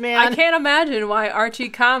much, man. I can't imagine why Archie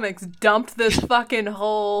Comics dumped this fucking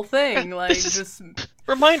whole thing. Like, This is- just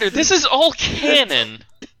Reminder, this is all canon.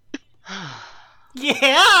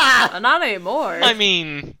 Yeah. not anymore. I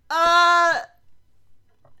mean,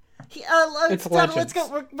 It's let's go.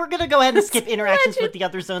 Legends. We're gonna go ahead and skip interactions with the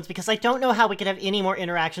other zones because I don't know how we could have any more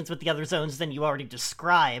interactions with the other zones than you already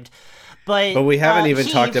described. But we haven't even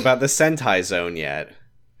Eve, talked about the Sentai Zone yet.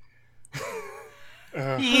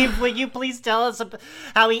 Eve, will you please tell us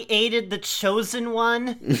how he aided the Chosen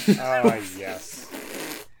One? Yes.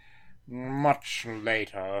 Much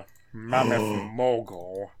later, Mammoth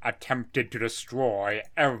Mogul attempted to destroy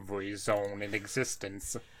every zone in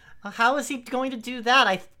existence. How is he going to do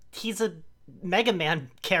that? He's a Mega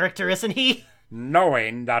Man character, isn't he?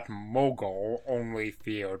 Knowing that Mogul only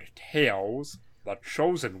feared Tails, the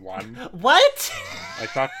Chosen One, What? I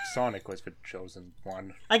thought Sonic was the Chosen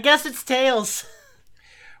One. I guess it's Tails.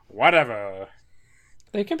 Whatever.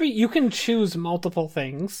 They can be. You can choose multiple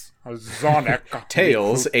things. Sonic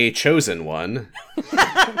Tails, a chosen one.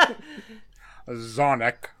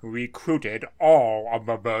 Sonic recruited all of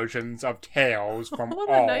the versions of Tails from What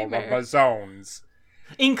a all nightmare. of the zones.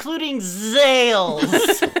 Including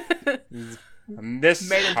Zales. And this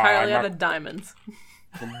made entirely out time, of diamonds.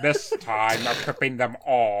 equipping them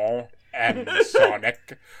all and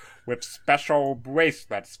Sonic with special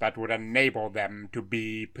bracelets that would enable them to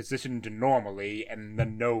be positioned normally in the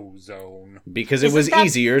No Zone. Because it Isn't was that-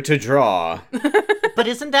 easier to draw. But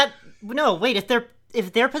isn't that no? Wait,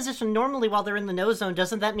 if they're positioned normally while they're in the No Zone,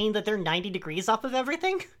 doesn't that mean that they're 90 degrees off of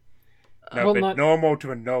everything? No, Well, but not- normal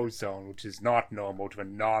to a No Zone, which is not normal to a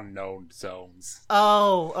non-known zones.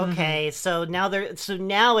 Oh, okay. So now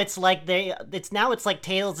it's like it's like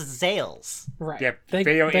Tails is Zales. Right. Yep, They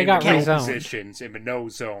in got the no rezoned. positions in the No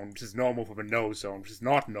Zone, which is normal for the No Zone, which is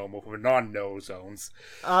not normal for the non-No zones.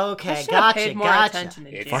 Okay, I should have gotcha, paid more gotcha. attention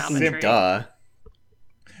in It's geometry. Duh.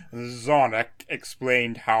 Sonic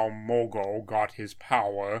explained how Mogul got his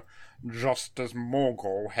power, just as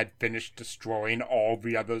Mogul had finished destroying all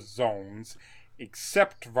the other zones,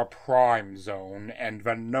 except the Prime Zone and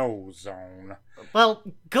the No Zone. Well,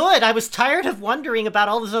 good. I was tired of wondering about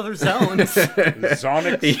all those other zones.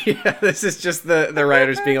 Sonic... Yeah, this is just the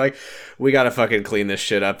writers being like, we gotta fucking clean this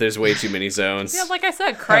shit up. There's way too many zones. Yeah, like I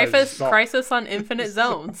said, Crisis on Infinite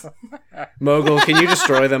Zones. Mogul, can you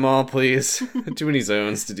destroy them all, please? Too many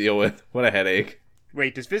zones to deal with. What a headache.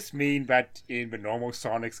 Wait, does this mean that in the normal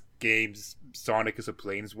Sonic's games, Sonic is a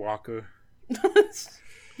planeswalker? Yes.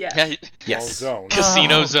 Yeah, All Yes. zones.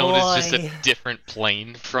 Casino Oh, Zone is just boy. a different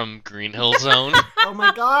plane from Green Hill Zone. Oh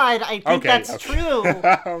my god, I think Okay, that's okay. true.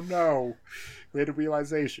 Oh no. Later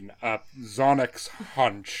realization. Sonic's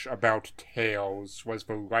hunch about Tails was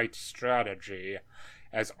the right strategy,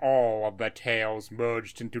 as all of the Tails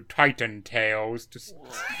merged into Titan Tails to...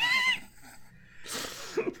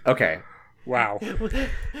 Okay. Wow.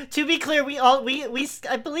 To be clear,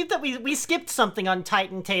 I believe that we skipped something on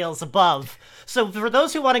Titan Tales above. So for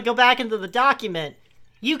those who want to go back into the document,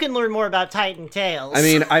 you can learn more about Titan Tales. I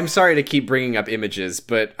mean, I'm sorry to keep bringing up images,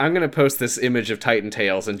 but I'm gonna post this image of Titan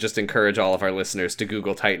Tails and just encourage all of our listeners to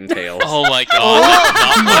Google Titan Tails. Oh my god,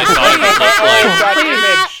 that's not what I thought it would look like.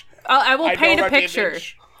 That image. I will I paint know a that picture.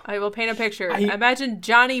 image. I will paint a picture. Imagine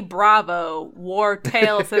Johnny Bravo wore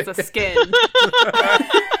Tails as a skin.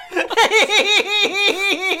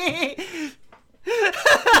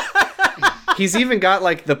 He's even got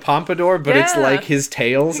like the pompadour, but it's Yeah. like his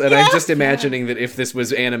tails, and I'm just imagining that if this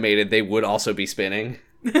was animated, they would also be spinning.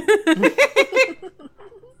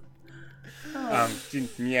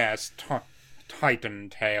 Yes, Titan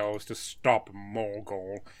Tails to stop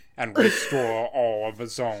Mogul and restore all of the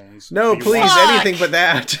zones. No, Do you please, want- anything but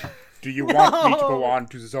that. Do you want me to go on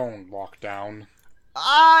to zone lockdown?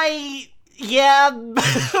 Yeah,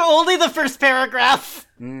 only the first paragraph.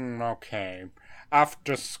 Okay.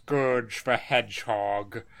 After Scourge the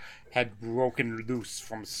Hedgehog had broken loose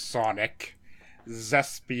from Sonic,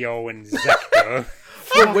 Zespio and Zector...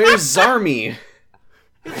 But where's Zarmy?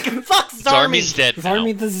 Fuck Zarmy. Zarmy's dead now.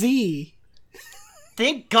 Zarmy the Z.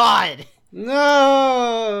 Thank God.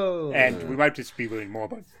 No. and we might just be learning more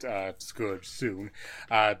about Scourge soon.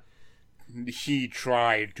 He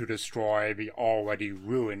tried to destroy the already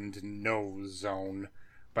ruined No Zone,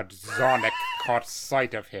 but Sonic caught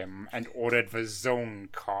sight of him and ordered the Zone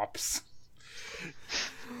Cops.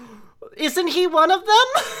 Isn't he one of them?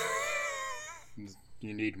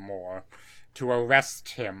 You need more. To arrest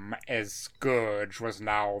him, as Scourge was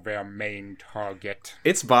now their main target.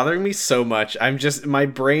 It's bothering me so much. My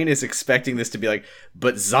brain is expecting this to be like,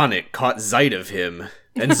 but Sonic caught sight of him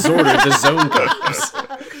and Zorder the Zone Cops.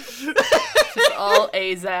 It's all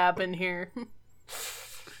AZAP in here.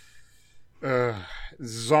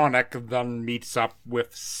 Sonic then meets up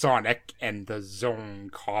with Sonic and the Zone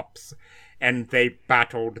Cops, and they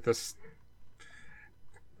battled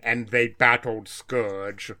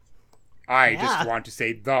Scourge. I just Yeah. want to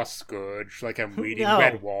say the Scourge, like I'm reading No.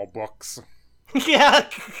 Redwall books. Yeah.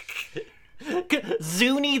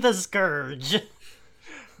 Zuni the Scourge.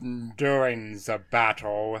 During the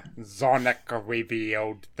battle, Sonic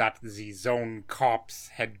revealed that the Zone Cops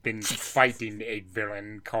had been fighting a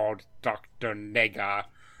villain called Dr. Nega,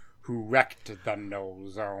 who wrecked the No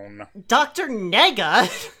Zone. Dr. Nega?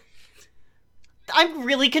 I'm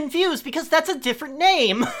really confused because that's a different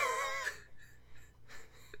name.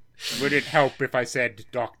 Would it help if I said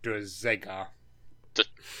Dr. Zega?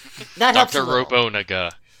 That helps a Dr. little.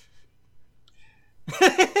 Robonaga.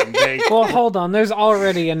 They, Well, hold on. There's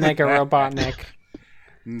already a Nega Robotnik,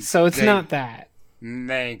 so it's They- not that.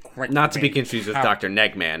 they quickly Not to be confused with have- Dr.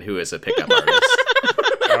 Negman, who is a pickup artist.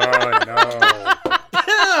 Oh no.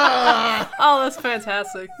 Oh, that's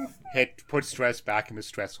fantastic. Put stress back in the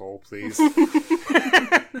stress hole, please.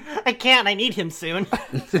 I can't. I need him soon.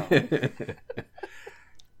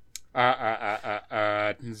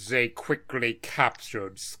 They quickly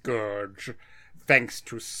captured Scourge, thanks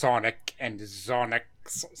to Sonic and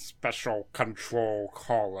Sonic's special control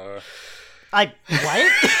collar. What?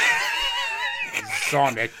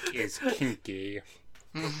 Sonic is kinky.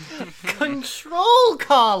 Control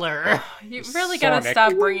collar. You really gotta Sonic.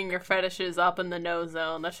 stop bringing your fetishes up in the no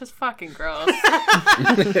zone. That's just fucking gross.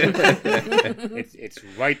 It's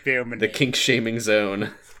right there in the The name. kink shaming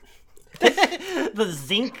zone. The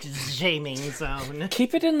zinc shaming zone.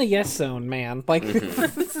 Keep it in the yes zone, man. Like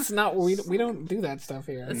this is not we don't do that stuff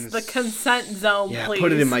here. It's the consent zone, Yeah, please.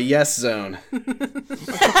 put it in my yes zone.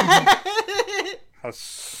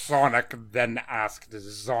 Sonic then asked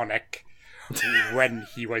Sonic, when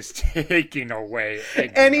he was taking away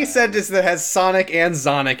Eggman. Any sentence that has Sonic and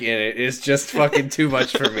Sonic in it is just fucking too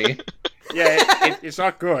much for me. Yeah, it's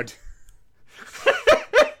not good.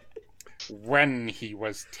 When he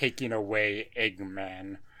was taking away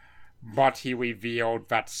Eggman, but he revealed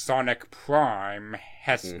that Sonic Prime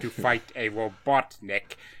has to fight a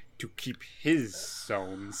Robotnik to keep his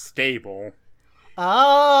zone stable.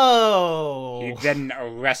 Oh. He then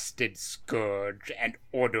arrested Scourge and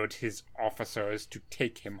ordered his officers to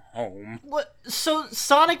take him home. What? So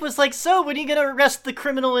Sonic was like, so when are you gonna arrest the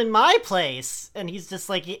criminal in my place? And he's just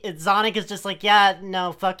like, Sonic is just like, yeah,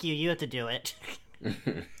 no, fuck you, you have to do it.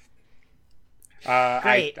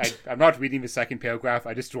 Great. I'm not reading the second paragraph.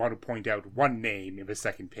 I just want to point out one name in the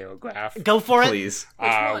second paragraph. Go for it. Please.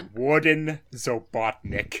 Warden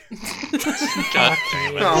Zobotnik. God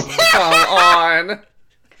damn it. Oh, come on.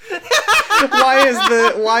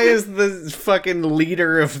 Why is the fucking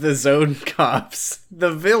leader of the Zone Cops the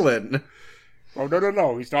villain? Oh,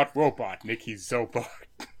 no. He's not Robotnik. He's Zobot.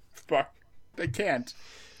 Fuck. They can't.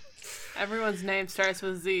 Everyone's name starts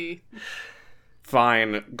with Z.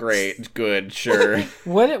 Fine, great, good, sure.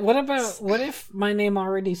 What if my name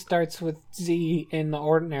already starts with Z in the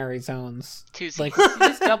ordinary zones? Tuesday. Like,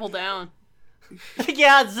 Just double down.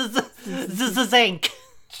 Yeah, Zank.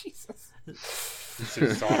 Jesus.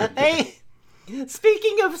 Hey,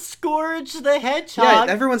 speaking of Scourge the Yeah, Hedgehog,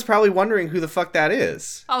 everyone's probably wondering who the fuck that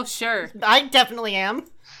is. Oh, sure. I definitely am.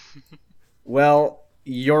 Well,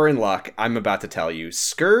 you're in luck. I'm about to tell you.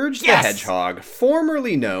 Scourge the Yes! Hedgehog,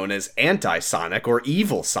 formerly known as Anti-Sonic or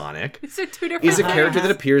Evil Sonic, These are two different is a things. character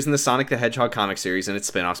that appears in the Sonic the Hedgehog comic series and its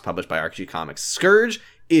spin-offs published by Archie Comics. Scourge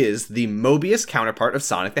is the Mobius counterpart of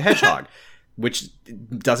Sonic the Hedgehog, which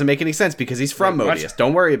doesn't make any sense because he's from Wait, what? Mobius.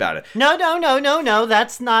 Don't worry about it. No,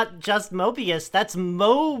 that's not just Mobius. That's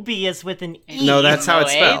Mobius with an E. No, that's how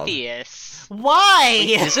it's spelled. Moebius. Why?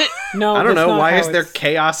 Is it? No, I don't that's know. not Why how is there it's-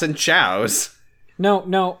 chaos and chows?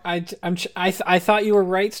 No. I thought you were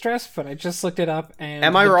right, Stress, but I just looked it up and.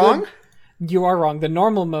 Am I wrong? You are wrong. The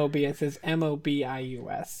normal Mobius is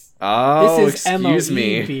Mobius. Oh, This is excuse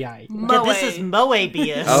me. Moebius. Yeah, this is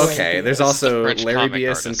Moebius. Okay, there's This is also the French comic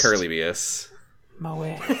Larrybius and artist. Curlybius. Moe.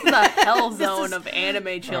 The hell zone of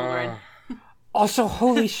anime children. Also,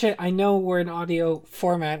 holy shit, I know we're in audio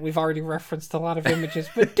format. We've already referenced a lot of images,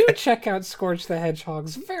 but do check out Scourge the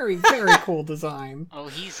Hedgehog's very, very cool design. Oh,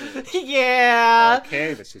 he's a... Yeah.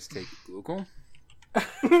 Okay, let's just take Google.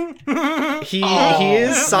 He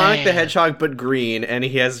is Sonic the Hedgehog, but green, and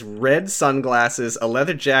he has red sunglasses, a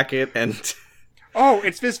leather jacket, and Oh,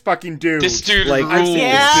 it's this fucking dude. This dude like rules.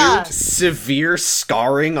 Yeah. severe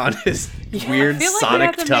scarring on his weird I feel like Sonic we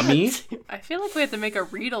have to tummy. I feel like we have to make a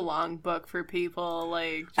read-along book for people,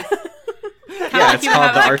 like, just... Yeah, it's you would called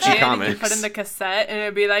have the a Archie kid, you Comics. put in the cassette, and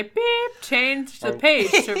it'd be like, beep, change the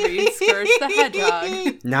page to read Scourge the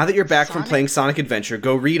Hedgehog. Now that you're back from playing Sonic Adventure,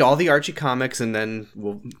 go read all the Archie comics, and then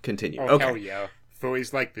we'll continue. Oh, Okay. hell yeah.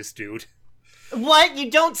 Furries like this dude. What? You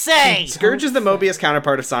don't say. Scourge is the Mobius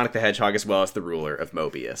counterpart of Sonic the Hedgehog as well as the ruler of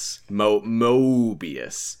Mobius.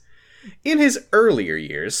 Mobius. In his earlier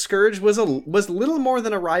years, Scourge was little more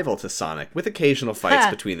than a rival to Sonic, with occasional fights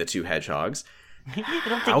Ha. between the two hedgehogs. It'll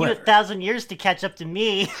take you 1,000 years to catch up to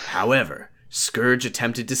me. However, Scourge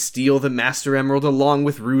attempted to steal the Master Emerald along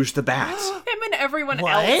with Rouge the Bat. Him and everyone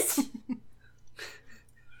What? else.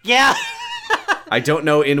 Yeah. I don't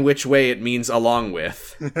know in which way it means along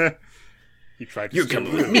with. He tried to You're steal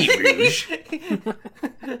coming with me, Rouge.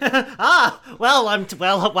 While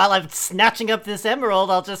I'm snatching up this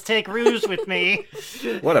emerald, I'll just take Rouge with me.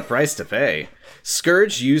 What a price to pay.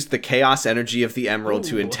 Scourge used the chaos energy of the emerald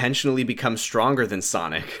to intentionally become stronger than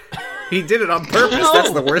Sonic. He did it on purpose,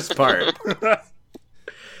 that's the worst part.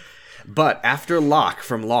 But after Locke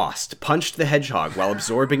from Lost punched the hedgehog while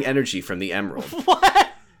absorbing energy from the emerald,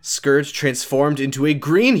 Scourge transformed into a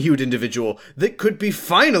green-hued individual that could be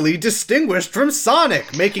finally distinguished from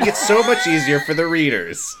Sonic, making it so much easier for the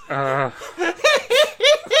readers.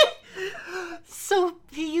 So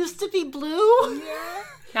he used to be blue?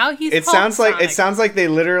 Now he's It called sounds Sonic. like they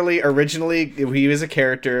literally originally he was a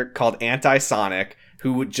character called Anti-Sonic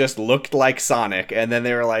who just looked like Sonic, and then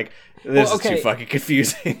they were like, "This Well, is too okay. fucking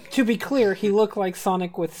confusing." To be clear, he looked like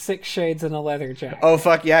Sonic with 6 shades and a leather jacket. Oh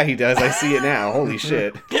fuck yeah, he does. I see it now. Holy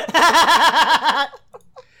shit.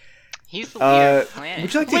 He's the leader of the Would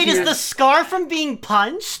planet. you like to Wait, hear? is the scar from being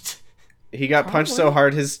punched? He got punched so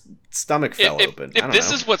hard his stomach fell open. I If don't this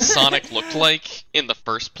know. is what Sonic looked like in the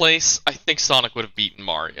first place, I think Sonic would have beaten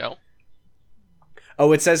Mario.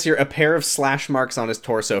 Oh, it says here a pair of slash marks on his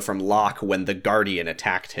torso from Locke when the Guardian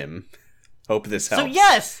attacked him. Hope this helps. So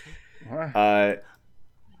yes, Uh,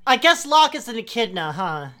 I guess Locke is an echidna,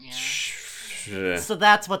 huh? Yeah. So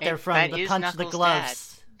that's what they're from. That The is punch of the Knuckles'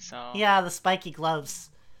 gloves. dad, so Yeah, the spiky gloves.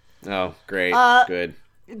 Oh, great. Good.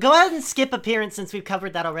 Go ahead and skip appearance since we've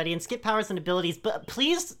covered that already, and skip powers and abilities, but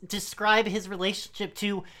please describe his relationship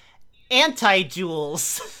to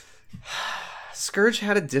Anti-Jules. Scourge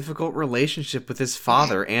had a difficult relationship with his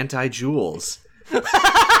father, Anti-Jules.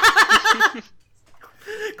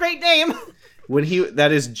 Great name.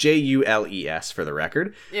 That is Jules for the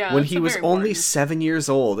record. Yeah, when that's he a was very only important. 7 years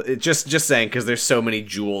old. Just saying, because there's so many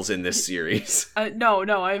Jules in this series. No,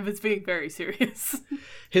 I was being very serious.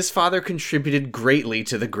 His father contributed greatly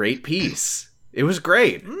to the Great Peace. It was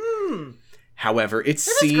great. However, it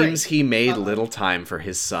seems he made little time for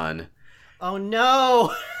his son. Oh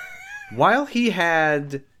no. While he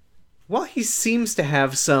seems to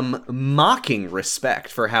have some mocking respect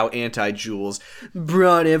for how Anti-Jules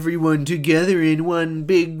brought everyone together in one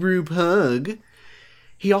big group hug,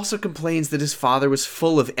 he also complains that his father was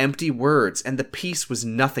full of empty words and the peace was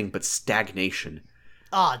nothing but stagnation.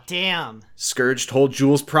 Aw, damn. Scourge told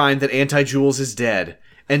Jules Prime that Anti-Jules is dead,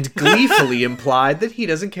 and gleefully implied that he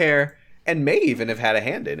doesn't care, and may even have had a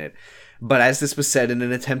hand in it. But as this was said in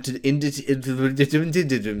an attempt to...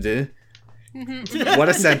 What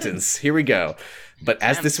a sentence. Here we go. But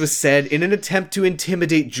as this was said in an attempt to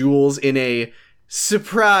intimidate Jules in a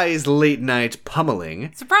surprise late-night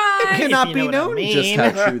pummeling, Surprise! it cannot You be know what I known mean. just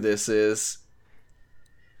how true this is.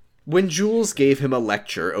 When Jules gave him a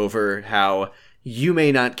lecture over how you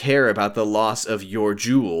may not care about the loss of your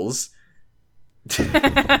jewels...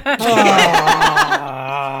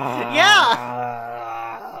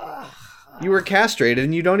 Yeah. You were castrated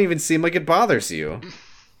and you don't even seem like it bothers you.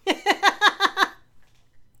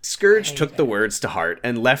 Scourge took the words to heart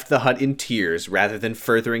and left the hut in tears rather than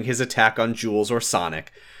furthering his attack on Jules or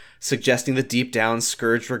Sonic, suggesting that deep down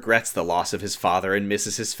Scourge regrets the loss of his father and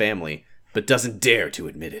misses his family, but doesn't dare to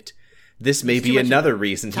admit it. This may be another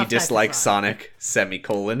reason he tough guy for dislikes Sonic,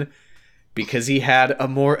 because he had a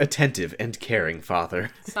more attentive and caring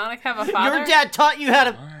father. Sonic have a father? Your dad taught you how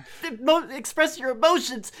to express your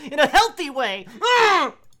emotions in a healthy way.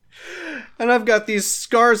 And I've got these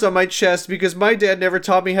scars on my chest because my dad never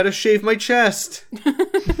taught me how to shave my chest.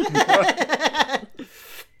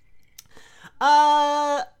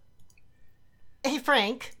 Hey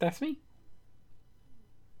Frank, That's me.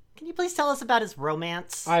 can you please tell us about his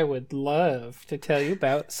romance? I would love to tell you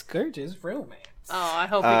about Scourge's romance. Oh, I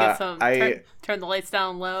hope we get some. I- Turn the lights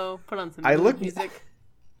down low. Put on some music.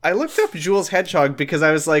 I looked up Jules Hedgehog because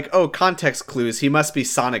I was like, oh, context clues. He must be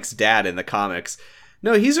Sonic's dad in the comics.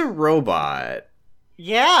 No, he's a robot.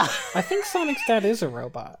 Yeah. I think Sonic's dad is a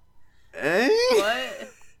robot. Eh? What?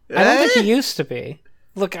 I don't think he used to be.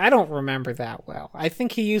 Look, I don't remember that well. I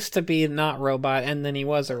think he used to be not robot, and then he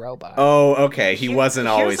was a robot. Oh, okay. He wasn't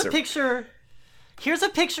always Here's a picture. Here's a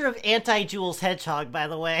picture of Anti-Jules Hedgehog, by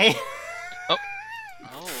the way.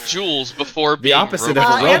 Jules before The being opposite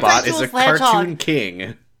robot. of a robot is a Anti-Jules Hedgehog. cartoon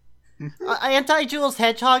king. Anti-Jules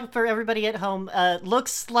Hedgehog, for everybody at home,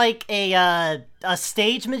 looks like a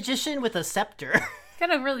stage magician with a scepter.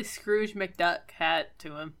 Got a really Scrooge McDuck hat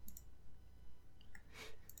to him.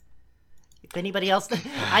 If anybody else,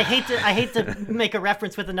 I hate to make a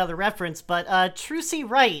reference with another reference, but Trucy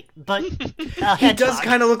Wright, but He does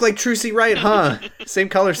kind of look like Trucy Wright, huh? Same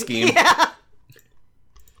color scheme. Yeah.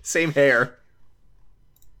 Same hair.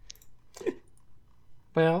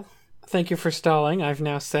 Well, thank you for stalling. I've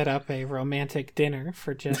now set up a romantic dinner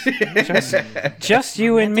for just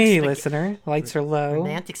you and me, listener. Lights are low.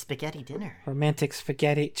 Romantic spaghetti dinner. Romantic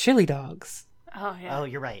spaghetti chili dogs. Oh, yeah. Oh,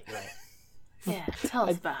 you're right. You're right. Yeah, tell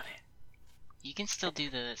us about it. You can still do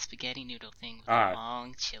the spaghetti noodle thing with Ah. a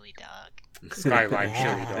long chili dog. Skyline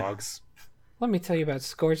chili dogs. Let me tell you about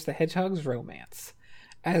Scourge the Hedgehog's romance.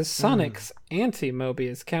 As Sonic's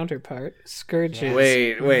anti-Mobius counterpart, Scourge is...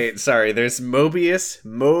 Wait, sorry. There's Mobius,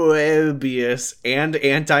 and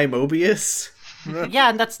Anti-Mobius? Yeah,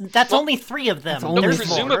 and that's only 3 of them. only There's three.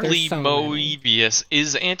 more. Presumably, There's so many. Moebius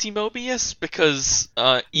is anti-Mobius because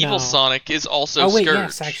Evil No. Sonic is also Oh, wait, Scourge,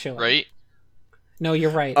 yes, actually. right? No,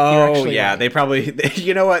 you're right. You're Oh, actually yeah. right. They probably...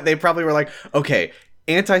 You know what? They probably were like, okay,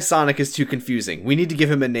 Anti-Sonic is too confusing. We need to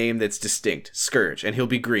give him a name that's distinct. Scourge, and he'll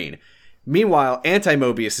be green. Meanwhile,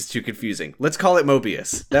 Anti-Mobius is too confusing. Let's call it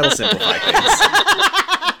Mobius. That'll simplify things.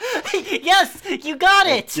 Yes, you got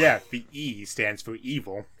it. Yeah, the E stands for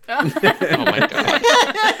evil. Oh my god.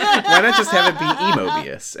 Why not just have it be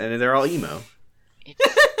Emobius? And they're all emo.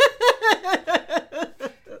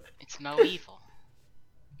 It's Mo Evil.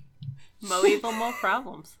 Mo evil, mo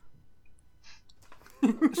problems.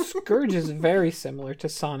 Scourge is very similar to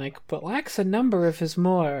Sonic, but lacks a number of his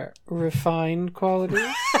more refined qualities.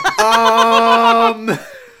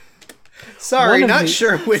 Sorry, One of not the-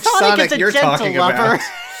 sure which Sonic Sonic is a you're gentle talking lover.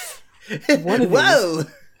 about. One of Whoa!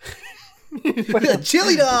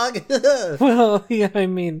 Chili dog! Well, yeah, I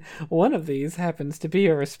mean, one of these happens to be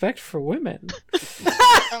a respect for women.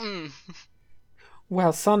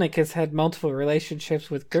 While Sonic has had multiple relationships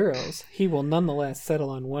with girls, he will nonetheless settle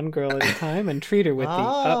on one girl at a time and treat her with the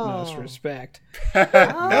utmost respect.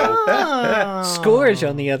 Scourge,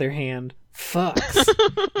 on the other hand, fucks.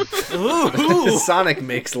 Sonic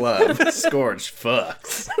makes love. Scourge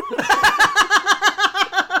fucks.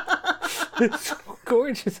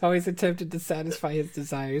 Scourge has always attempted to satisfy his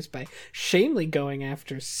desires by shamefully going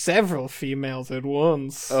after several females at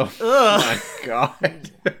once. Oh my god.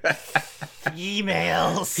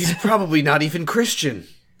 Emails. He's probably not even Christian.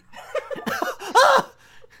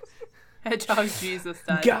 Hedgehog Jesus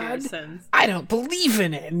died God, for your sins. I don't believe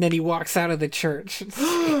in it. And then he walks out of the church.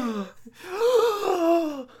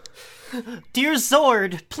 Dear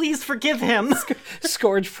Zord, please forgive him.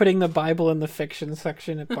 Scourge putting the Bible in the fiction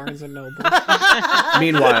section at Barnes & Noble.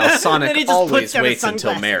 Meanwhile, Then he Sonic just always puts down his waits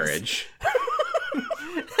until sunglasses. marriage.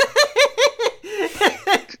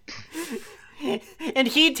 And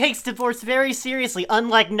he takes divorce very seriously,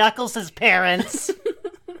 unlike Knuckles' parents.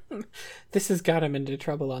 This has got him into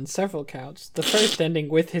trouble on several counts. The first ending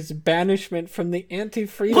with his banishment from the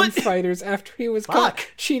anti-freedom What? fighters after he was caught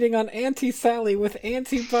Fuck. cheating on Auntie Sally with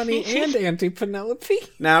Auntie Bunny and Auntie Penelope.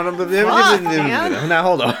 Now, man. now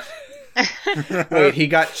hold on. Wait, he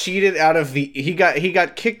got cheated out of the he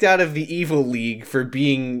got kicked out of the Evil League for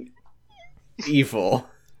being evil.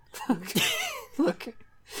 Look,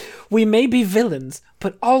 we may be villains,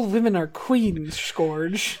 but all women are queens,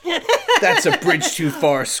 Scourge. That's a bridge too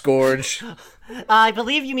far, Scourge. I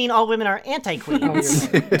believe you mean all women are anti-queens.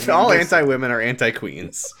 All anti-women are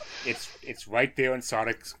anti-queens. It's right there in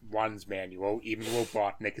Sonic 1's manual. Even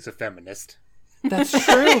Robotnik is a feminist. That's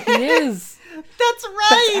true, he is. That's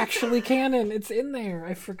right. That's actually canon. It's in there.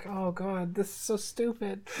 I forgot. Oh god, this is so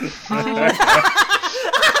stupid.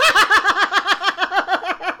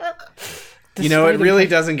 You know, it Despite really imper-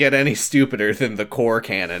 doesn't get any stupider than the core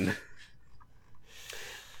canon.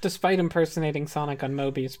 Despite impersonating Sonic on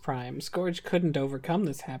Mobius Prime, Scourge couldn't overcome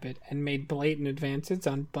this habit and made blatant advances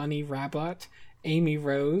on Bunny Rabbit, Amy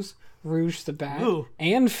Rose, Rouge the Bat, Ooh.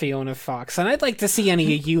 and Fiona Fox. And I'd like to see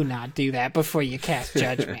any of you not do that before you cast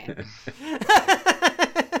judgment.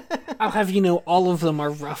 I'll have you know all of them are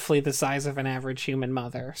roughly the size of an average human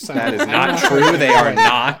mother. So That is not true. They are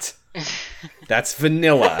not. That's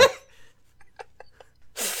vanilla.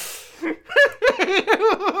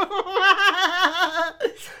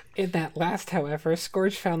 In that last, however,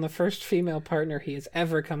 Scourge found the first female partner he has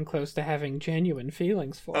ever come close to having genuine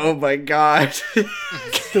feelings for. Oh my god.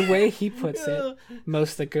 The way he puts it,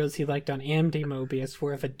 most of the girls he liked on Amity Mobius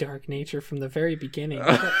were of a dark nature from the very beginning.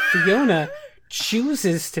 But Fiona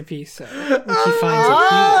chooses to be so, which he finds appealing.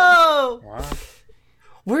 Oh,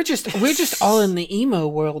 We're just all in the emo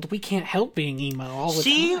world. We can't help being emo all the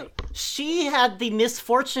time. she had the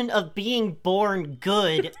misfortune of being born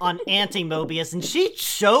good on Anti-Mobius, and she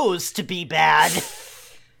chose to be bad.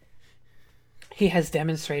 He has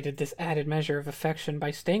demonstrated this added measure of affection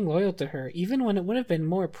by staying loyal to her, even when it would have been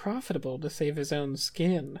more profitable to save his own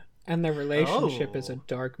skin. And their relationship is a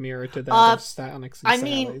dark mirror to that of Sonic's and I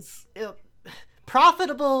mean, Sally's.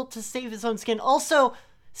 profitable to save his own skin, also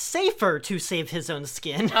safer to save his own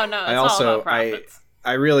skin. Oh no, it's I all also about profits.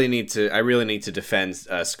 I really need to defend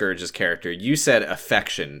Scourge's character. You said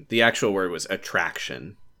affection. The actual word was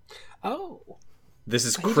attraction. Oh, This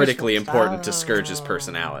is He just critically wants- important to Scourge's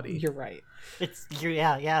personality. you're right.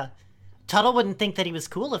 Yeah. Tuttle wouldn't think that he was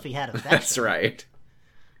cool if he had affection. That's right.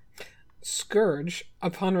 Scourge,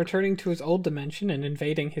 upon returning to his old dimension and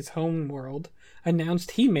invading his home world,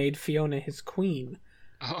 announced he made Fiona his queen.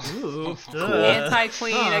 Ooh,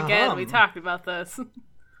 Anti-queen again. We talked about this.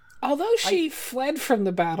 Although she fled from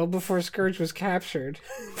the battle before Scourge was captured,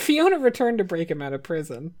 Fiona returned to break him out of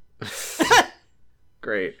prison.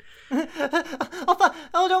 Great.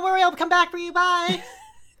 Oh, don't worry, I'll come back for you. Bye.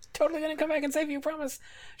 Totally gonna come back and save you, promise.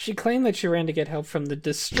 She claimed that she ran to get help from the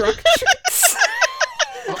Destructrix.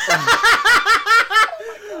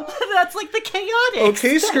 That's like the chaotic.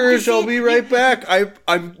 Okay, Scourge, I'll be right back.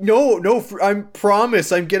 I'm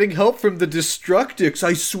promise. I'm getting help from the Destructix.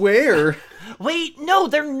 I swear. Wait, no,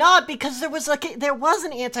 they're not, because there was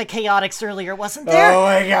an anti-chaotix earlier, wasn't there? Oh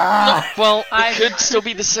my god. Well, it could still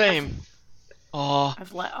be the same. Oh,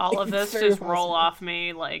 I've let all of this very just roll possible. off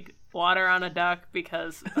me like water on a duck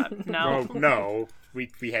because no. No, we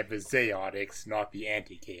have the Zeotics, not the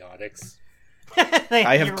anti-chaotics.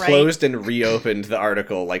 I have You're right. closed and reopened the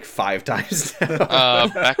article like 5 times now.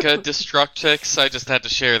 Mecha Destructix. I just had to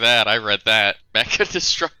share that. I read that. Mecha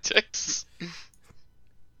Destructix.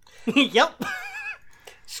 Yep.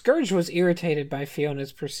 Scourge was irritated by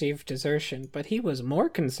Fiona's perceived desertion, but he was more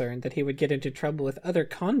concerned that he would get into trouble with other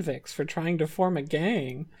convicts for trying to form a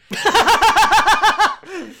gang.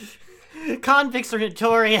 Convicts are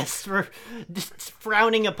notorious for just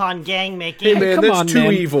frowning upon gang making. Hey man, come that's on, too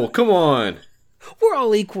man. evil. Come on. We're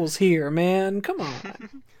all equals here, man. Come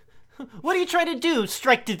on. What are you trying to do?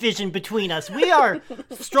 Strike division between us. We are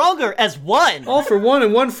stronger as one. All for one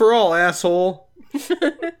and one for all, asshole.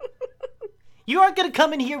 You aren't gonna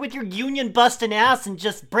come in here with your union busting ass and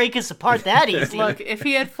just break us apart that easy. Look, if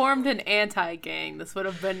he had formed an anti-gang, this would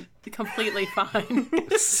have been completely fine.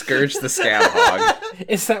 Scourge the scab hog.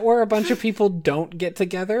 Is that where a bunch of people don't get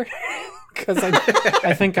together? Because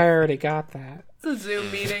I think I already got that. It's a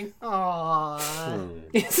Zoom meeting.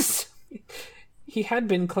 Aww. He had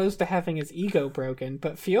been close to having his ego broken,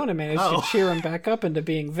 but Fiona managed to cheer him back up into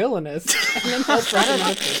being villainous and then help bring him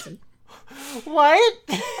out of prison. What?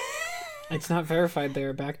 It's not verified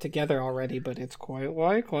they're back together already, but it's quite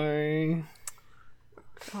likely.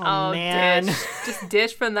 Oh, man. Dish. Just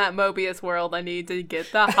dish from that Mobius world. I need to get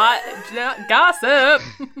the hot gossip.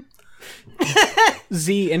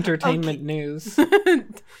 Z Entertainment News. All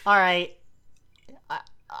right.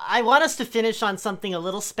 I want us to finish on something a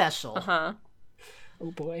little special. Huh?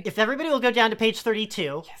 Oh boy. If everybody will go down to page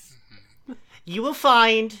 32, you will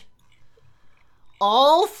find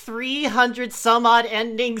all 300 some odd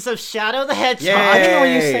endings of Shadow the Hedgehog. I know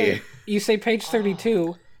when Yay! you say page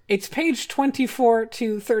 32. It's page 24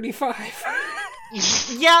 to 35.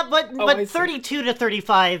 Yeah, but I see. 32 to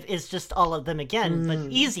 35 is just all of them again, but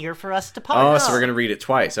easier for us to Oh, parse. so we're gonna read it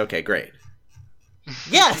twice. Okay, great.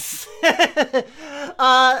 Yes.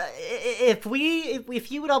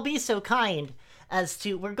 If you would all be so kind as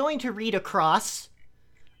to, we're going to read across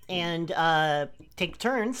and take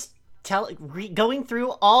turns going through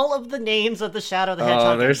all of the names of the Shadow the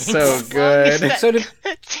Hedgehog. Oh, they're endings. so good. So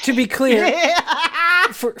to be clear,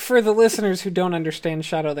 for the listeners who don't understand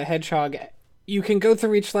Shadow the Hedgehog, you can go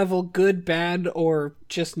through each level good, bad, or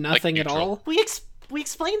just nothing at neutral. all. We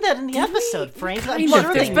explained that in the episode, Frank. I'm kind of sure did.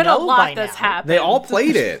 they There's been a know by lot that's now. happened. They all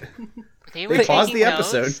played it. They They paused the taking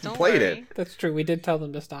notes, episode, don't played worry. it. That's true. We did tell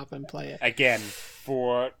them to stop and play it. Again,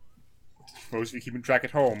 for those of you keeping track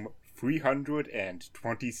at home,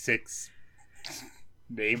 326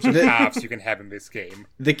 names of paths you can have in this game.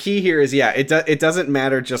 The key here is, it doesn't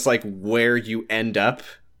matter just like where you end up.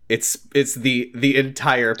 It's the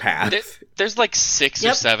entire path. There's like 6 or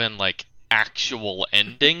Yep. 7 like actual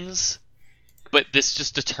endings, but this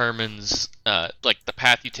just determines like the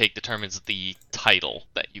path you take determines the title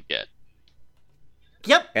that you get.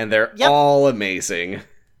 Yep. And they're Yep. all amazing.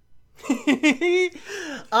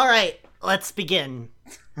 All right, let's begin.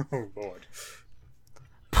 Oh lord.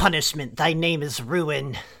 Punishment, thy name is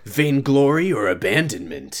ruin. Vainglory or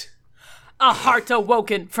abandonment? A heart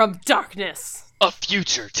awoken from darkness. A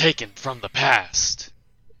future taken from the past.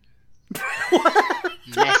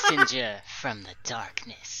 Messenger from the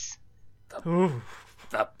darkness.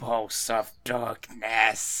 The pulse of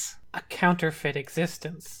darkness. A counterfeit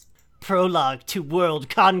existence. Prologue to world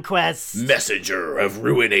conquest. Messenger of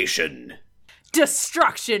ruination.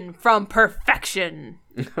 Destruction from perfection.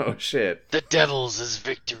 Oh shit. The Devil's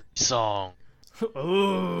victory song.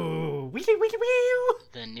 Ooh. Wee, wee, wee.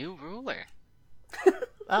 The new ruler.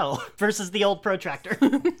 Oh, versus the old protractor.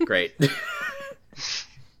 Great.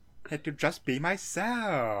 Had to just be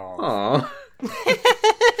myself. Aw.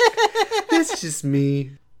 It's just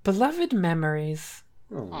me. Beloved memories.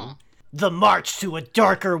 The march to a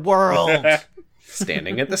darker world.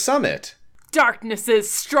 Standing at the summit. Darkness's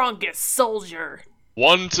strongest soldier.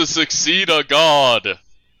 One to succeed a god.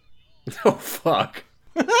 Oh fuck.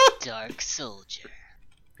 Dark soldier.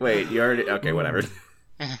 Wait, you already okay, whatever.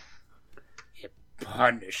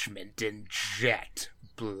 Punishment in jet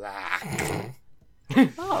black.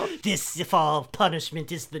 This fall of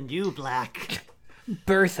punishment is the new black.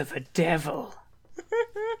 Birth of a devil.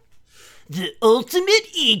 The ultimate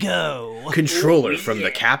ego. Controller from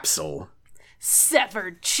the capsule.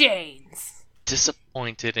 Severed chains.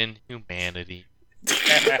 Disappointed in humanity.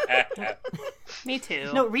 Me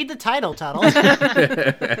too. No, read the title, Tuttle.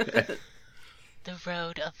 The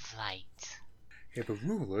road of light. Hear the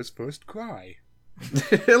ruler's first cry.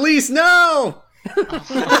 At least no!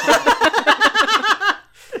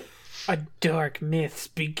 A dark myth's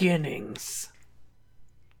beginnings.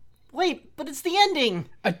 Wait, but it's the ending.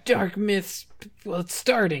 A dark myth's... Well, it's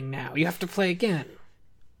starting now. You have to play again.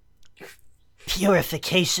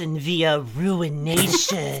 Purification via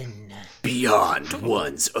ruination. Beyond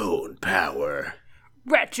one's own power.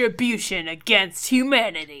 Retribution against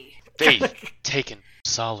humanity. Faith taken from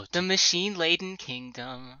solitude. The machine-laden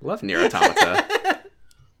kingdom. Love Nier Automata.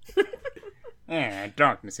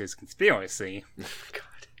 Darkness is conspiracy.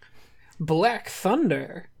 Black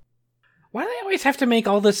Thunder. Why do they always have to make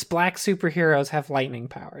all the black superheroes have lightning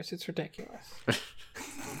powers? It's ridiculous.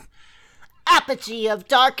 Apogee of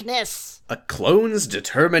darkness. A clone's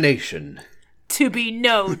determination. To be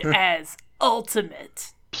known as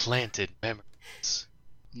Ultimate. Planted memories.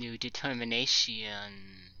 New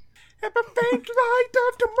determination. Have a faint light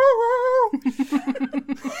of tomorrow.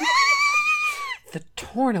 The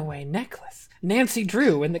torn away necklace. Nancy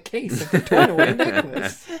Drew in the case of the torn away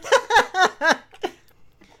necklace.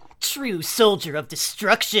 True soldier of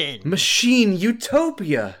destruction. Machine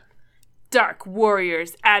utopia. Dark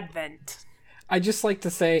Warriors Advent. I just like to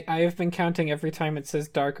say I have been counting every time it says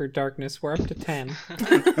dark or darkness. We're up to 10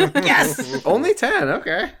 Yes! Only 10,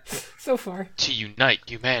 okay. so far. To unite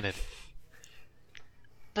humanity.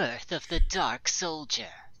 Birth of the Dark Soldier.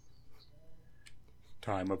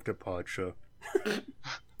 Time of departure.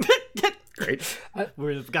 Great.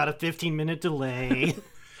 We've got a 15-minute delay.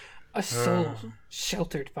 A soul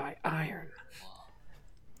sheltered by iron.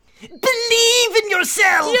 Believe in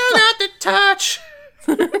yourself! You're not the touch!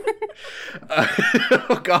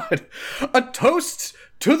 Oh god. A toast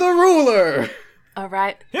to the ruler!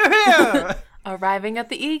 Arriving at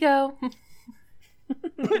the ego.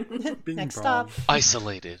 Next stop.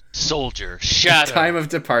 Isolated. Soldier. Shadow. Time of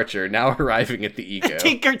departure, now arriving at the ego.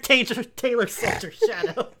 Tinker Taylor Soldier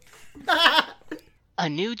Shadow. A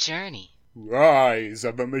new journey. Rise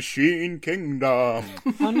of the Machine Kingdom.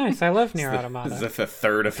 Oh, nice. I love Nier This Automata. is the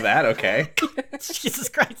third of that, okay. Jesus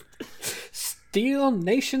Christ. Steel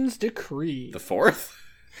Nation's Decree. The fourth?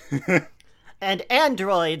 And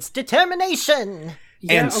androids determination.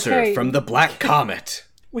 Yeah, Answer okay, from the Black Comet.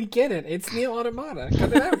 We get it. It's Nier Automata.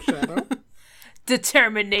 Cut it out, Shadow.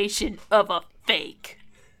 Determination of a fake.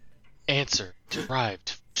 Answer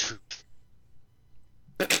derived from truth.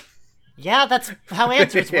 Yeah, that's how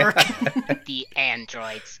answers work. The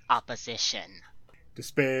android's opposition.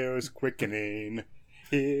 Despair's quickening.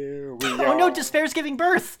 Here we are. Oh no, despair's giving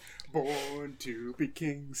birth. Born to be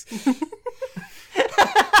kings.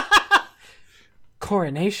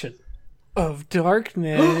 Coronation of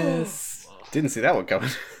Darkness. Didn't see that one coming.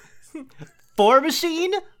 For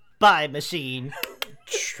machine, by machine.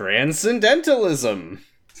 Transcendentalism.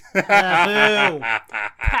 Boo.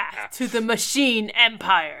 Path to the Machine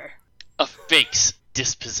Empire. A fake's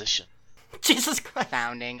disposition. Jesus Christ.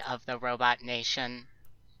 Founding of the Robot Nation.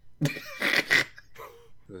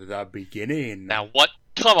 The beginning. Now what?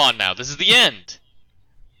 Come on now, this is the end.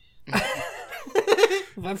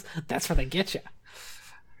 That's where they get you.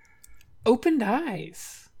 Opened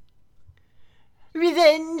Eyes.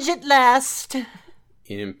 Revenge at last.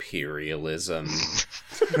 Imperialism.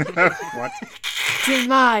 What?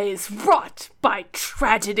 Demise wrought by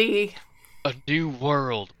tragedy. A new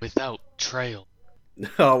world without trail.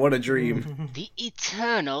 Oh, what a dream. The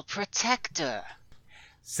Eternal Protector.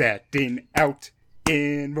 Setting out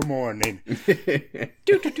in the morning.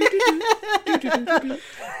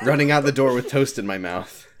 Running out the door with toast in my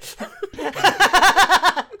mouth.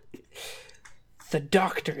 The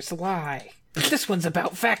Doctor's Lie. This one's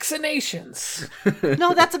about vaccinations.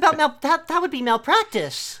 No, that's about that would be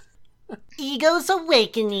malpractice. Ego's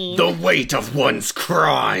awakening. The weight of one's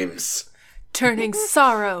crimes. Turning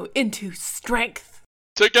sorrow into strength.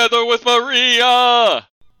 Together with Maria!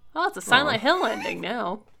 Oh, it's a Silent Hill ending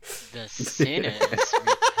now. The Sinner's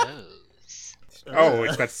Repose. Oh,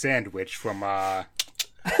 it's that sandwich from, Oh,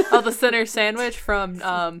 the Sinner Sandwich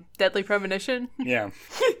from Deadly Premonition. yeah.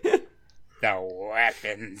 The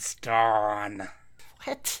Weapon's Dawn.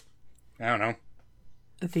 What? I don't know.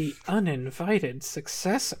 The Uninvited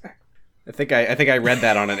Successor. I think I read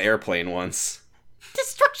that on an airplane once.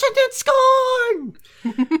 Destruction and scorn.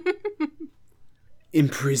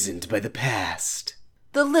 Imprisoned by the past.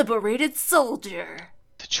 The Liberated Soldier.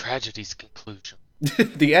 The tragedy's conclusion.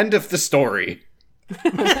 The end of the story.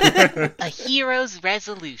 A Hero's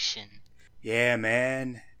Resolution. Yeah,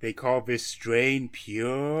 man. They call this strain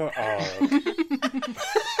pure og.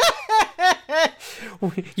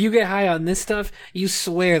 You get high on this stuff, you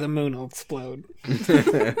swear the moon will explode.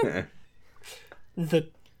 The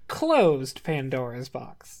closed Pandora's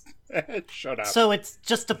box. Shut up. So it's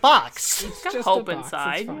just a box. It's got Just hope a box,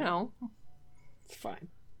 inside, it's fine. you know. It's fine.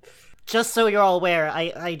 Just so you're all aware,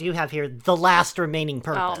 I do have here the last remaining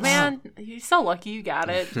purpose. Oh, man. You're so lucky you got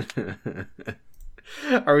it.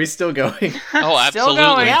 Are we still going? Oh, Still absolutely.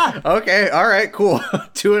 going. Yeah. Okay, all right, cool.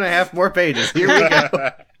 2.5 more pages. Here we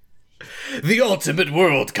go. The ultimate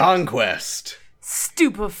world conquest.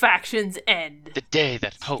 Stupefaction's end. The day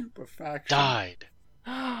that Pope died.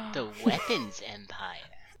 The weapons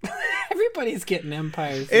empire. Everybody's getting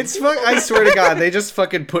empires. It's I swear to God, they just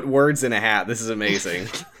fucking put words in a hat. This is amazing.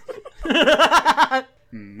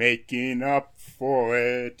 Making up for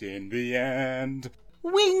it in the end.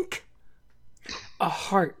 Wink. A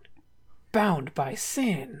heart bound by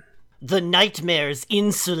sin. The nightmare's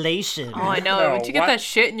insulation. Oh, I know. No, Once you get what? that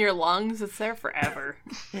shit in your lungs, it's there forever.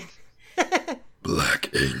 Black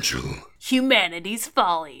Angel. Humanity's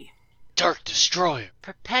folly. Dark Destroyer.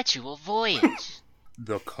 Perpetual voyage.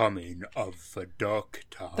 The coming of the dark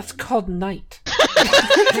time. That's called night. The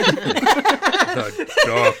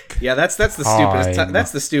dark. Yeah, that's the stupidest. Fine.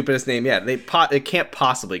 That's the stupidest name yet. It can't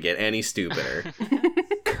possibly get any stupider.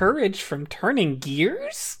 Courage from turning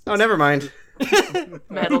gears? Oh, never mind.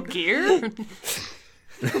 Metal Gear?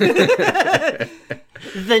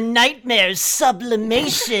 The nightmare's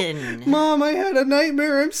sublimation. Mom, I had a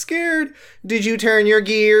nightmare. I'm scared. Did you turn your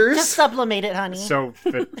gears? Just sublimate it, honey. So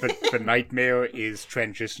the nightmare is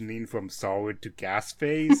transitioning from solid to gas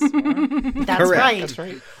phase? What? That's Correct. right. That's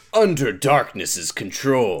right. Under darkness's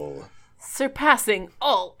control. Surpassing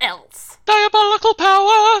all else. Diabolical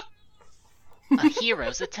power. A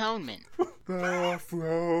hero's atonement. The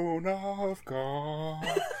throne of God.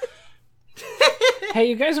 Hey,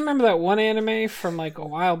 you guys remember that one anime from like a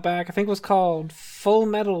while back? I think it was called Full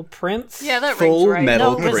Metal Prince. Yeah, that Full rings right.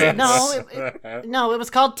 Metal No, it was, Prince. no, it was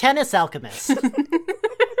called Tennis Alchemist.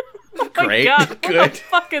 Great. God, what a Good.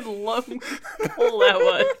 fucking long pull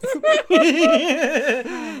that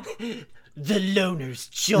was. The loner's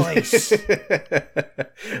choice.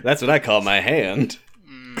 That's what I call my hand.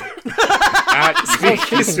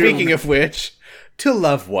 Speaking Speaking of which, to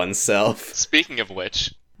love oneself. Speaking of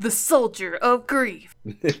which, The soldier of grief.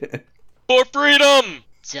 for freedom.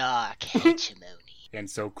 Dark hegemony. And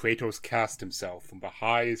so Kratos cast himself from the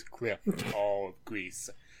highest cliff in all of Greece.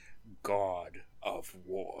 God of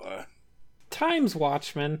war. Times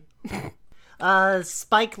Watchmen.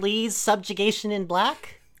 Spike Lee's Subjugation in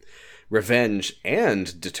Black. Revenge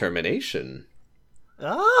and determination.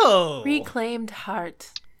 Oh. Reclaimed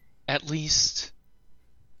heart. At least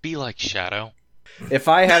be like Shadow. If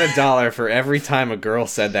I had $1 for every time a girl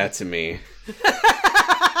said that to me,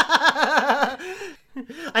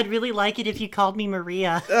 I'd really like it if you called me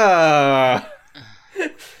Maria.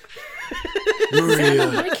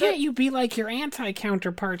 Why can't you be like your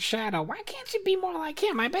anti-counterpart Shadow? Why can't you be more like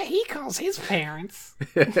him? I bet he calls his parents.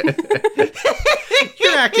 you're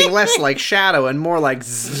acting less like Shadow and more like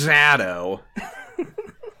Zato.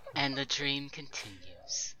 And the dream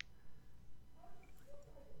continues.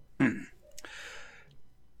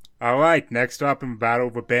 Alright, next up in Battle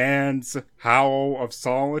of the Bands, Howl of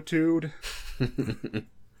Solitude.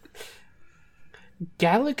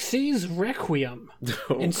 Galaxy's Requiem.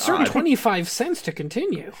 Oh, Insert God. 25 cents to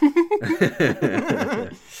continue.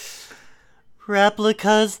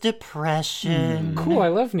 Replica's depression. Cool, I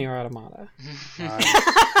love Nier Automata.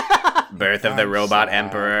 Birth of the Robot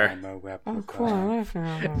Emperor. I'm a replica. Oh, cool, I love Nier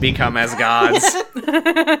Automata. Become as gods.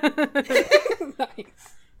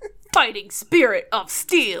 Nice. Fighting spirit of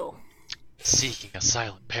steel. Seeking a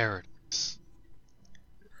silent paradise.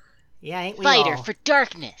 Yeah, ain't we Fighter all? for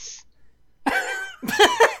darkness.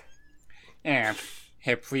 And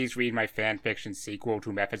hey, please read my fanfiction sequel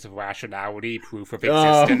to Methods of Rationality, Proof of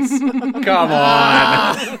Oh. Existence. Come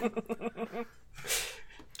on.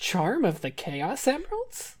 Charm of the Chaos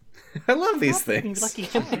Emeralds? I love these things. Lucky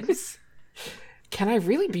charms. Can I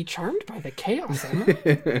really be charmed by the Chaos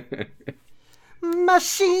Emerald?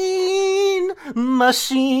 Machine.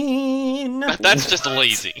 That's just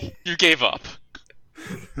lazy. You gave up.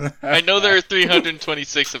 I know there are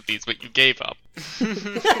 326 of these, but you gave up.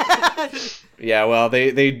 Yeah, well,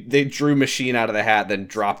 they drew Machine out of the hat, then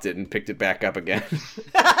dropped it and picked it back up again.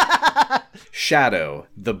 Shadow,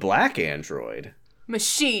 the black android.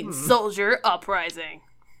 Machine soldier uprising.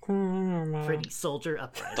 Pretty soldier The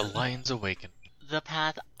uprising. Lions Awaken. The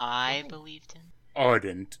path I believed in.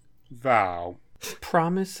 Ardent Vow.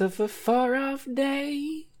 Promise of a far-off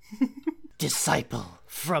day. Disciple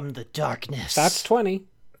from the darkness. That's 20.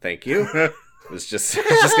 Thank you. was just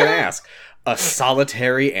gonna ask. A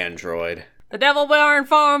solitary android. The devil born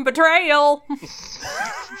from betrayal.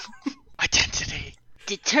 Identity.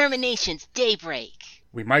 Determination's daybreak.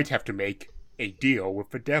 We might have to make a deal with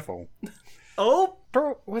the devil. Oh,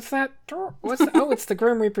 What's that? What's the, oh, it's the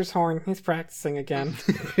Grim Reaper's horn. He's practicing again.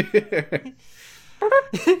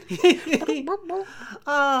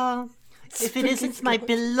 If it isn't my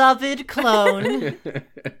beloved clone.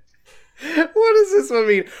 What does this one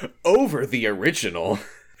mean? Over the original.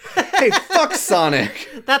 Hey, fuck Sonic.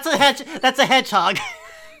 That's a hedgehog.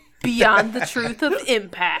 Beyond the truth of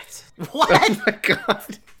impact. What? Oh my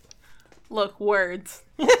god. Look, words.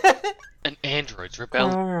 An android's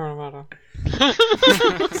rebellion.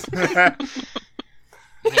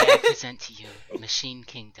 May I present to you Machine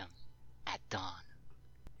Kingdom at dawn.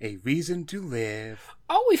 A reason to live.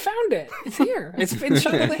 Oh, we found it. It's here. It's been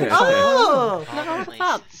Shadow the Hedgehog. Oh! All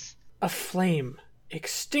places. A flame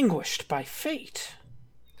extinguished by fate.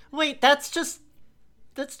 Wait, that's just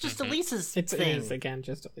Elise's It thing. is, again,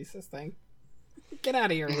 just Elisa's thing. Get out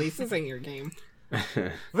of here, Elise. This ain't your game.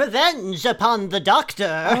 Revenge upon the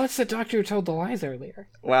Doctor. Oh, it's the doctor who told the lies earlier.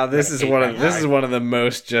 Wow, this is one of the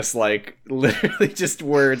most just like literally just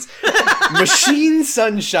words. Machine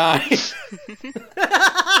Sunshine.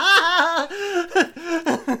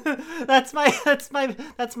 That's my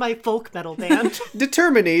folk metal band.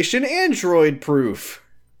 Determination android proof.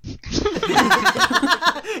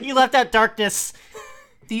 You left out darkness.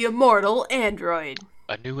 The immortal android.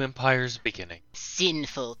 A new empire's beginning.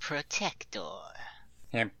 Sinful protector.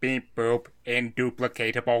 And beep boop,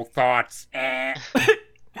 induplicatable thoughts.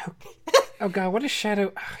 Oh god, what a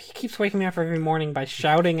shadow. Oh, he keeps waking me up every morning by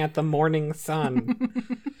shouting at the morning sun.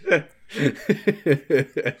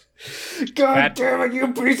 God damn it,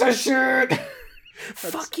 you piece of shit!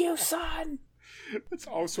 Fuck you, son! It's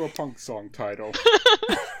also a punk song title.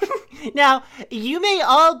 Now, you may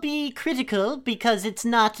all be critical because it's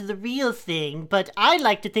not the real thing, but I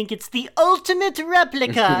like to think it's the ultimate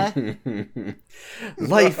replica.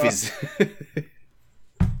 Life is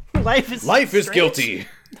Life is guilty.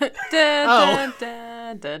 The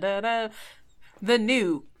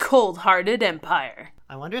new cold-hearted empire.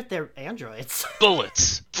 I wonder if they're androids.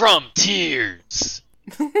 Bullets from tears.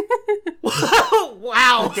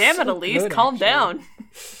 Wow. Damn it, Elise, good, calm actually. down.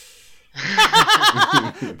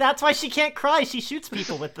 That's why she can't cry. She shoots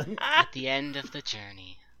people with them. At the end of the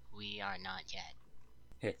journey, we are not yet.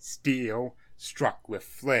 It's steel struck with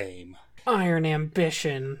flame. Iron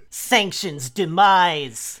ambition. Sanctions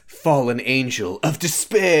demise. Fallen angel of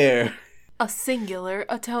despair. A singular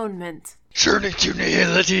atonement. Turning to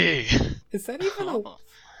nihility. Is that even a... Oh,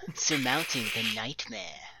 surmounting the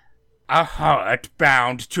nightmare. A heart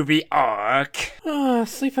bound to the ark.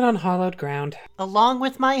 Sleeping on hollowed ground. Along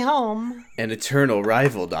with my home. An eternal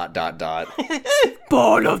rival. ...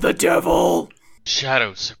 Born of the devil.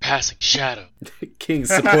 Shadow surpassing shadow.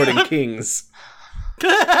 Kings supporting kings.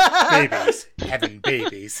 Babies. Having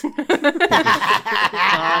babies. Dawn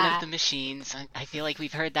of the Machines. I feel like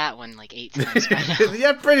we've heard that one like 8 times by now.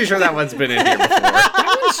 Yeah, pretty sure that one's been in here before.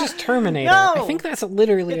 That one's just Terminator. No. I think that's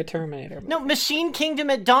literally a Terminator movie. No, Machine Kingdom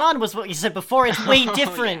at Dawn was what you said before. It's way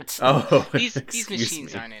different. Oh, These excuse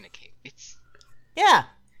machines me. aren't in a cave. It's Yeah.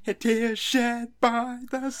 A tear shed by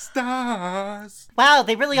the stars. Wow,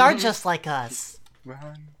 they really are just like us.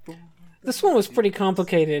 Run for... This one was pretty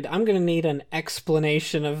complicated. I'm gonna need an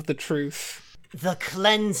explanation of the truth. The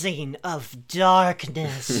cleansing of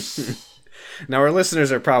darkness. Now, our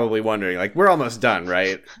listeners are probably wondering, like, we're almost done,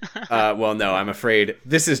 right? Well, no, I'm afraid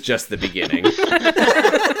this is just the beginning.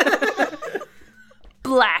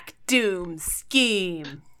 Black Doom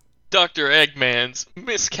scheme. Dr. Eggman's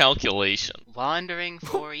miscalculation. wandering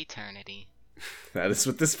for eternity. That is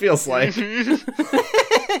what this feels like.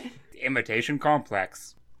 Imitation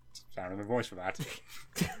complex. Sound of the voice for that.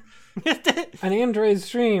 An android's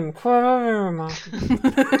dream.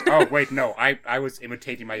 Oh, wait, no. I was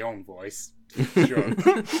imitating my own voice. Sure.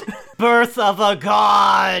 Birth of a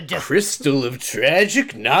god. Crystal of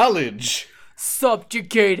tragic knowledge.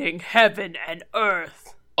 Subjugating heaven and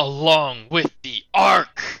earth. Along with the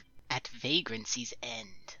Ark. At vagrancy's end.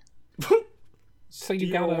 So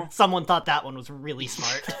you gotta... Someone thought that one was really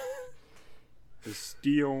smart. The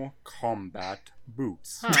steel combat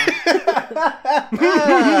boots.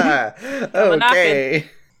 Okay.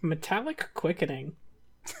 Metallic quickening.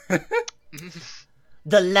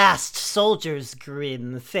 The last soldier's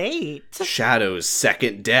grim fate. Shadow's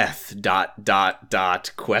second death. ...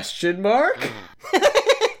 Question mark?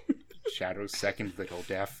 Shadow's second little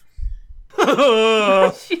death.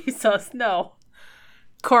 Jesus, no.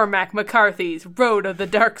 Cormac McCarthy's Road of the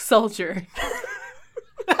Dark Soldier.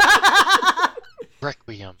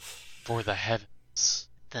 Requiem for the heavens.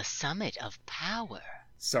 The summit of power.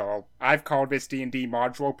 So, I've called this D&D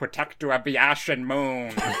module Protector of the Ashen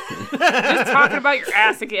Moon. Just talking about your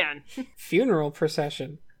ass again. Funeral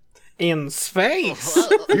procession. in space.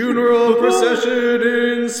 Funeral procession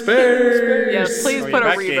in space. Yes, please put a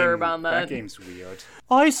reverb on That that. game's weird.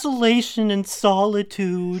 Isolation and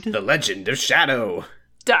solitude. The Legend of Shadow.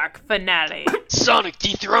 Dark finale. Sonic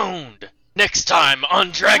dethroned! Next time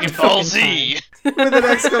on Dragon Ball Z! With an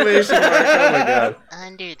exclamation mark. Oh my god.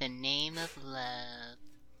 Under the name of love.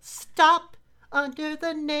 Stop under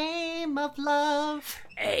the name of love.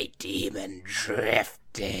 A demon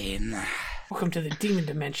drifting. Welcome to the demon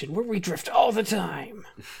dimension where we drift all the time.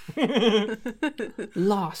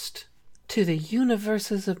 Lost to the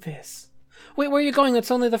universe's abyss. Wait, where are you going?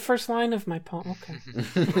 That's only the first line of my poem.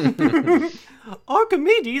 Okay.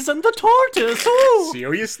 Archimedes and the tortoise. Ooh.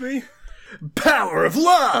 Seriously? Power of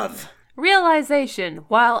love! Realization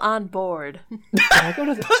while on board. Did I go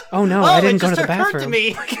to the... Oh no, I didn't go to the It just occurred bathroom. to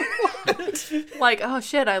me. Like, oh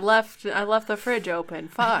shit, I left the fridge open.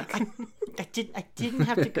 Fuck. I didn't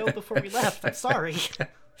have to go before we left. I'm sorry.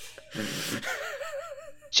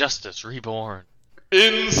 Justice Reborn.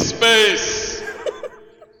 In space!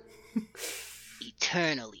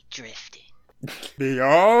 Eternally drifting. The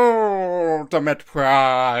ultimate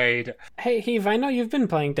pride. Hey, Heave, I know you've been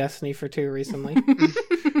playing Destiny for 2 recently.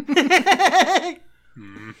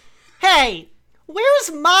 Hey,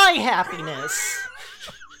 where's my happiness?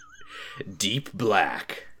 Deep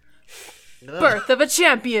black. Birth of a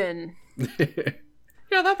champion.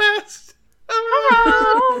 You're the best.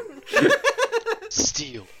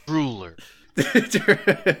 Steel Ruler.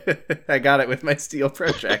 I got it with my steel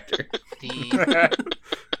protractor. The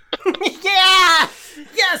Yeah!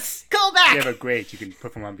 Yes! Go back! Yeah, but great. You can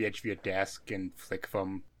put them on the edge of your desk and flick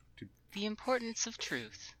them. the importance of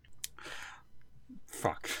truth.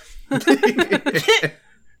 Fuck.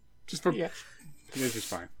 Just for... Yeah. This is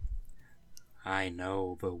fine. I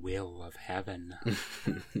know the will of heaven.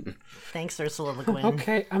 Thanks, Ursula Le Guin.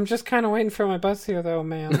 Okay, I'm just kind of waiting for my bus here, though,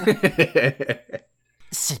 man.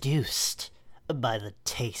 Seduced by the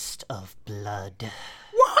taste of blood.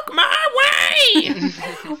 Walk my way!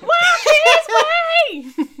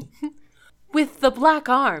 With the black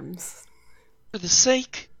arms. For the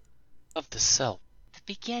sake of the self. The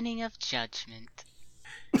beginning of judgment.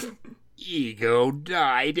 Ego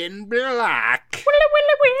died in black.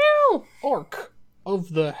 Orc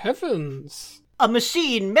of the heavens. A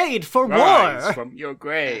machine made for Rise war! from your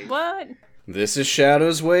grave. What? This is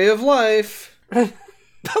Shadow's way of life. What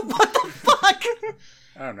the fuck?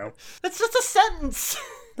 I don't know. That's just a sentence.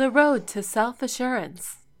 The road to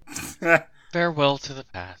self-assurance. Farewell to the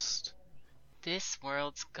past. This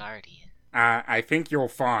world's guardian. I think you'll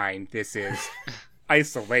find this is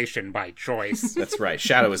isolation by choice. That's right.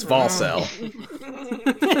 Shadow is Volcel.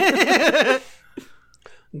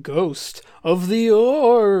 Ghost of the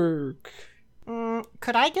Orc.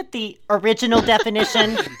 Could I get the original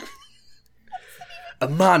definition? A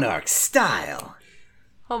monarch's style.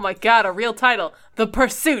 Oh my god, a real title. The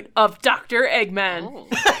Pursuit of Dr. Eggman.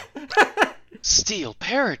 Steel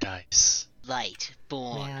Paradise. Light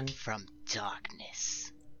born Man. from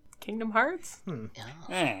darkness. Kingdom Hearts?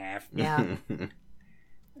 Yeah.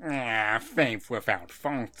 Faith without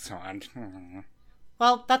falsehood.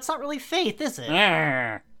 Well, that's not really faith, is it?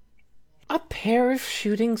 A pair of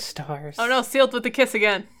shooting stars. Oh no, sealed with a kiss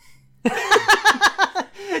again.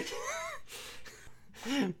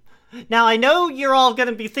 Now, I know you're all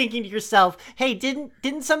gonna be thinking to yourself, hey,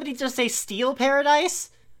 didn't somebody just say Steel Paradise?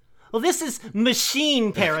 Well, this is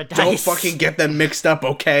Machine Paradise. Don't fucking get them mixed up,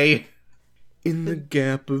 okay? In the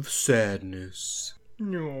gap of sadness.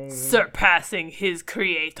 Surpassing his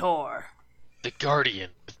creator. The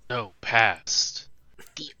Guardian with no past.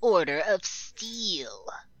 The Order of Steel.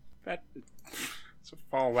 It's a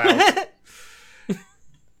Fallout.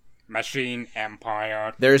 Machine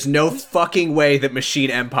Empire. There's no fucking way that Machine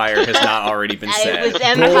Empire has not already been said. It was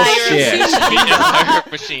Empire Bullshit. Machine. The Empire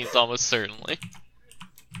of Machines, almost certainly.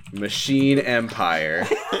 Machine Empire.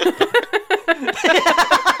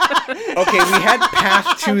 Okay, we had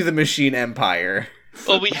Path to the Machine Empire.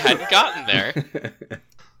 Well, we hadn't gotten there.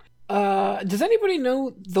 Does anybody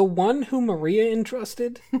know the one who Maria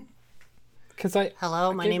entrusted? Because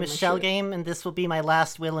Hello, my gave name him is a Shell shit. Game, and this will be my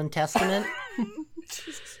last will and testament.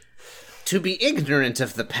 To be ignorant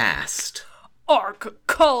of the past. Arc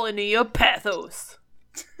Colony of Pathos.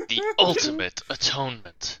 The ultimate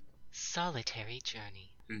atonement. Solitary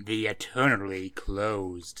journey. The eternally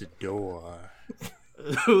closed door.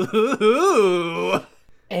 Ooh.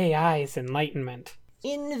 AI's enlightenment.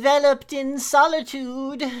 Enveloped in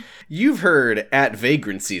solitude. You've heard At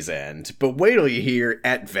Vagrancy's End, but wait till you hear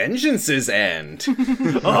At Vengeance's End.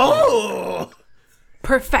 Oh!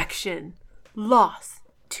 Perfection. Loss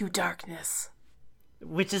to darkness.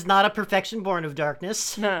 Which is not a perfection born of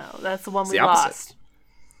darkness. No, that's the one It's we the opposite. lost.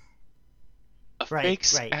 A Right,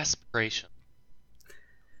 fake's right. aspiration.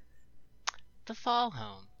 The fall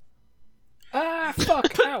home. Ah,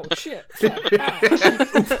 fuck. Ow, shit. Fuck,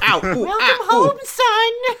 ow. Welcome home,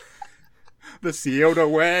 son! The sealed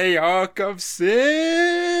away Ark of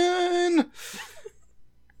Sin!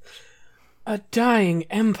 A dying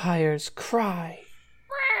empire's cry.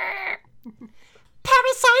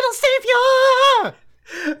 Parricidal savior!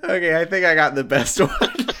 Okay, I think I got the best one.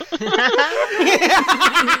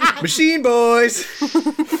 Machine boys.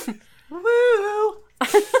 Woo!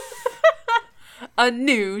 A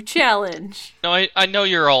new challenge. Now, I know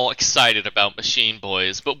you're all excited about Machine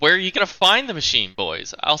Boys, but where are you going to find the Machine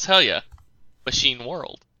Boys? I'll tell you. Machine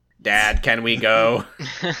World. Dad, can we go?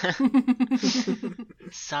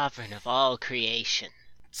 Sovereign of all creation.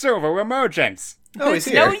 Silver Emergence! Oh, he's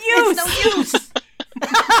No here. use! No use!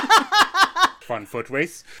 Fun foot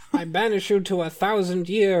race. I banish you to 1,000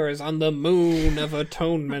 years on the moon of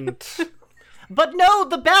atonement. But no,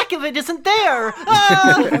 the back of it isn't there!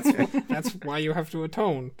 Ah! That's why you have to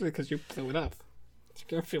atone, because you blew it up. You're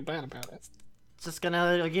gonna feel bad about it. Just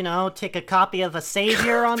gonna, take a copy of a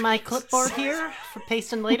savior on my clipboard here for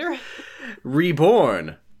pasting later.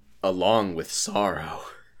 Reborn, along with sorrow.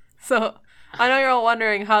 So, I know you're all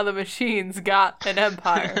wondering how the machines got an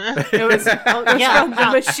empire. It was from the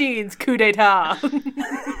Yeah. machines' coup d'etat.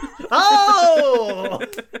 Oh!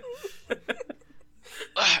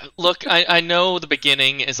 Look, I know the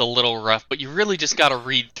beginning is a little rough, but you really just got to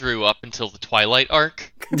read through up until the Twilight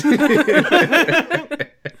arc.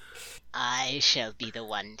 I shall be the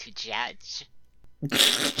one to judge.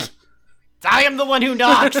 I am the one who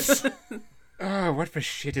knocks! Oh, what for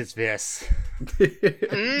shit is this?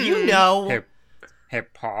 You know. Hey,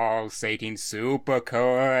 pulsating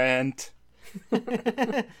supercurrent.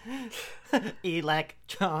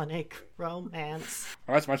 Electronic romance.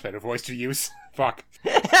 Oh, that's a much better voice to use. Fuck.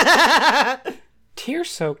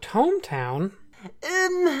 Tear-soaked hometown?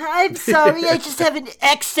 I'm sorry, I just have an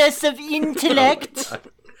excess of intellect.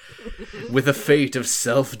 With a fate of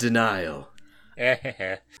self-denial.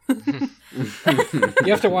 Eh. You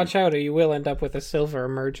have to watch out or you will end up with a silver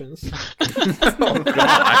emergence.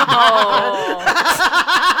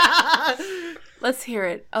 Let's hear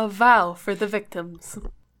it. A vow for the victims.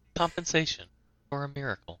 Compensation for a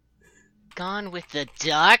miracle. Gone with the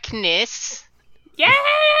darkness. Yeah!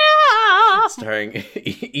 Starring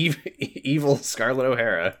evil Scarlett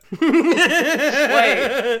O'Hara.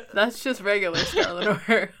 Wait, that's just regular Scarlet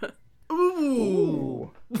O'Hara.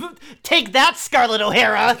 Ooh. Take that, Scarlett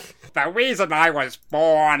O'Hara! The reason I was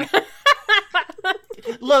born.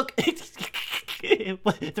 Look, there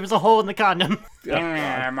was a hole in the condom.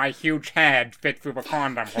 My huge head fit through the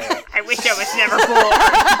condom hole. I wish I was never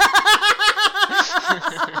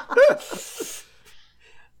born.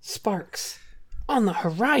 Sparks. On the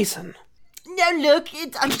horizon. Now look,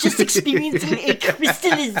 I'm just experiencing a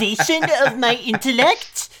crystallization of my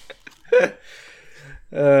intellect.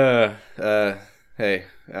 Hey,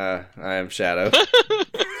 I am Shadow.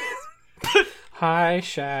 Hi,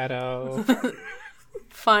 Shadow.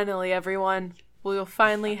 Finally, everyone, we will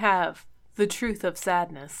finally have the truth of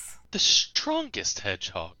sadness. The strongest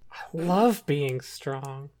hedgehog. Love being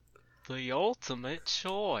strong. The ultimate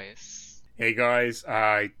choice. Hey guys,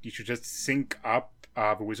 you should just sync up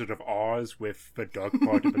The Wizard of Oz with the dark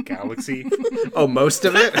part of the galaxy. Oh, most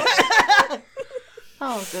of it?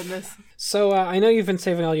 Oh, goodness. So, I know you've been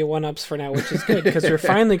saving all your one-ups for now, which is good, because we're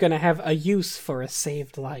finally going to have a use for a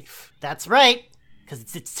saved life. That's right,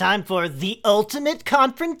 because it's time for the ultimate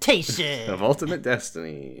confrontation. Of ultimate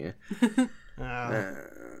destiny.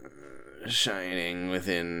 Shining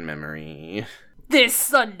within memory. This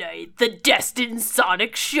Sunday, the Destined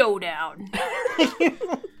Sonic Showdown.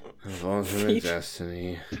 Of ultimate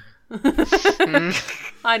destiny.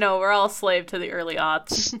 I know, we're all slave to the early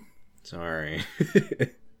aughts. Sorry.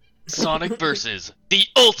 Sonic versus the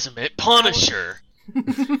Ultimate Punisher.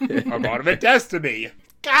 Of ultimate destiny.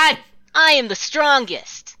 God! I am the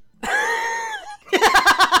strongest.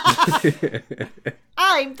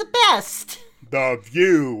 I'm the best! The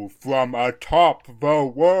view from atop the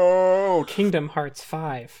world. Kingdom Hearts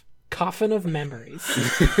 5. Coffin of Memories.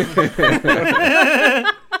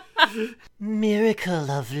 Miracle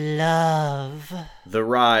of love. The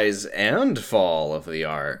rise and fall of the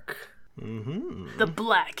Ark. The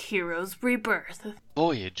Black Hero's Rebirth.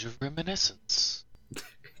 Voyage of Reminiscence.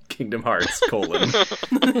 Kingdom Hearts, :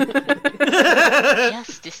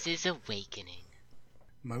 Justice's awakening.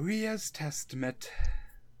 Maria's Testament.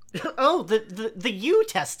 Oh, the U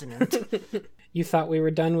Testament. You thought we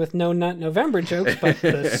were done with No Nut November jokes, but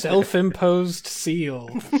the self-imposed seal.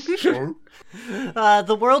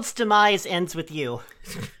 The world's demise ends with you.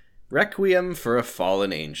 Requiem for a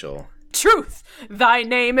Fallen Angel. Truth! Thy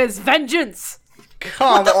name is Vengeance!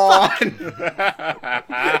 Come on!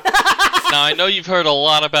 Now, I know you've heard a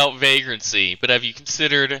lot about Vagrancy, but have you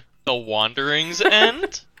considered The Wandering's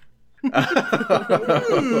End? Oh,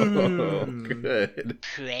 good.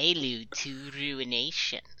 Prelude to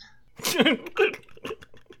Ruination.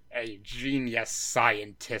 A genius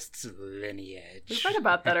scientist's lineage. We read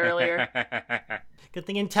about that earlier. Good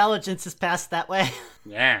thing intelligence is passed that way.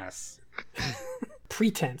 Yes.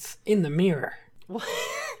 Pretense in the mirror.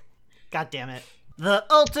 God damn it. The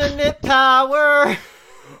ultimate power!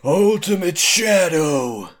 Ultimate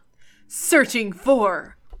Shadow! Searching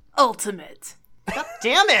for ultimate. God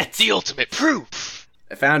damn it! The ultimate proof!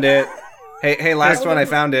 I found it. Hey, last one, I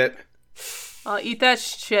found it. I'll eat that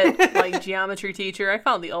shit, like geometry teacher. I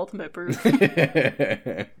found the ultimate proof.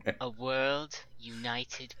 A world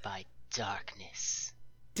united by darkness.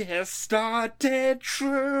 Distorted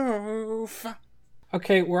truth.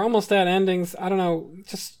 Okay, we're almost at endings. I don't know.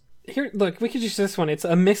 Just here, look, we could use this one. It's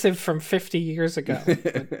a missive from 50 years ago.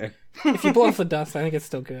 But if you blow off the dust, I think it's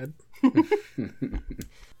still good.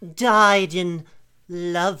 Died in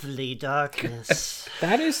lovely darkness.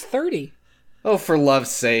 That is 30. Oh, for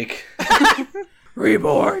love's sake.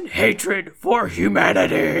 Reborn hatred for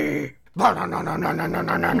humanity. They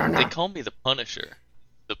call me the Punisher.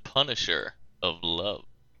 The Punisher of love.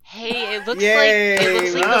 Hey, it looks Yay!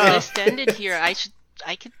 like the Wow. list ended here. I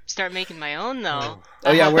could start making my own though.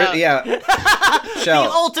 Oh, yeah, How about The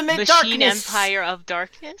Shell. ultimate Machine darkness! Empire of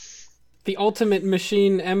Darkness? The ultimate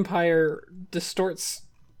machine empire distorts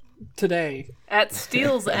today. At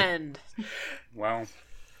Steel's End. Well,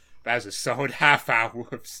 that was a solid half hour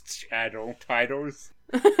of shadow titles.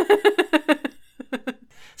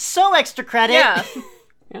 So extra credit!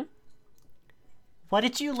 Yeah. What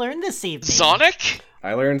did you learn this evening? Sonic?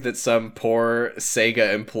 I learned that some poor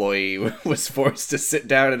Sega employee was forced to sit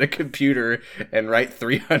down at a computer and write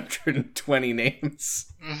 320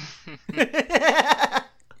 names.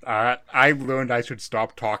 I learned I should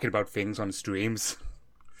stop talking about things on streams.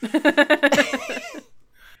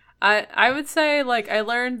 I would say, like, I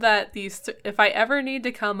learned that if I ever need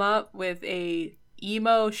to come up with a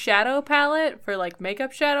emo shadow palette for, like,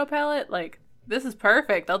 makeup shadow palette, like, this is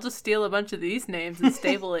perfect. I'll just steal a bunch of these names and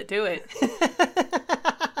stable it to it.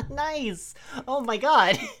 Nice. Oh my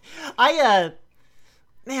god. I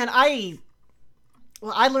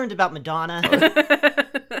learned about Madonna.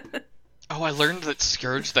 Oh, I learned that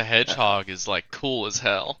Scourge the Hedgehog is, like, cool as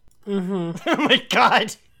hell. Oh my god.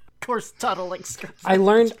 Of course, Tuttle like Scourge. I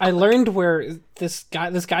learned where this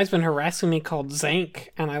guy's been harassing me called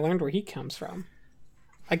Zank, and I learned where he comes from.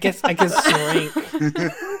 I guess Zank.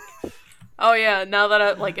 Oh yeah, now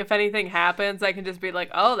that if anything happens, I can just be like,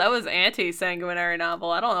 oh, that was anti-sanguinary novel.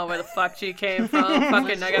 I don't know where the fuck she came from.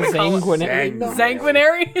 Fucking, I gotta call it Sanguinary.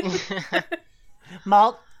 sanguinary.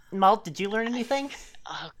 Malt, did you learn anything?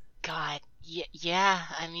 Oh God, yeah.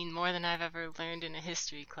 I mean, more than I've ever learned in a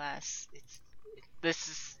history class. This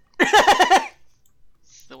is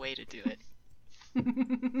the way to do it.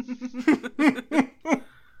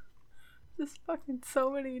 Just fucking so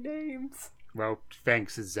many names. Well,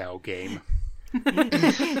 thanks, Zell Game. And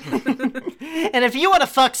if you want to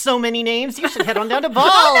fuck so many names, you should head on down to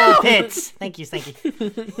Ball Pits. Thank you.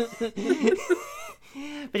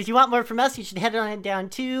 But if you want more from us, you should head on down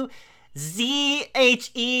to ZHEZMIN.uz.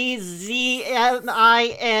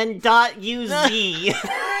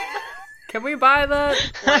 Can we buy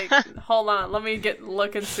that? Like, hold on, let me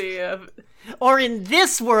look and see if... Or in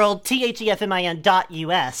this world, THEFMIN.us.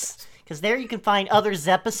 Because there you can find other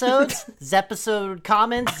Zepisodes, Zepisode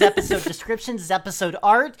comments, Zepisode descriptions, Zepisode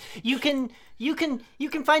art. You can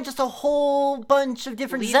find just a whole bunch of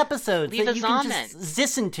different Zepisodes that you can just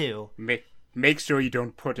listen to. Make sure you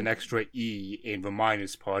don't put an extra E in the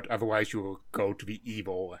minus part, otherwise you will go to the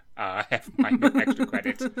evil minus extra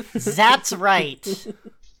credits. That's right.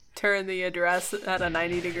 Turn the address at a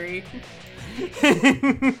 90 degree.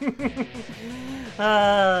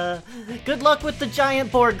 Good luck with the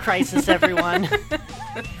giant board crisis, everyone.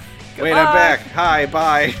 Wait, I'm back. Hi,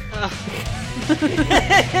 bye.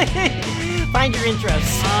 Find your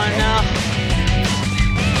intros. Oh no.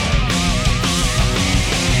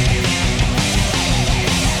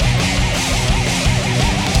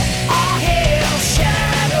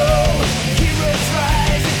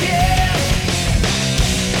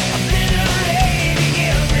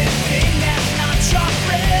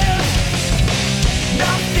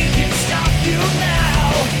 Nothing can stop you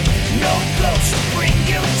now. No ghost to bring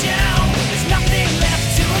you down. There's nothing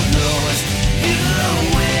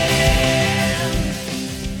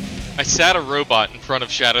I sat a robot in front of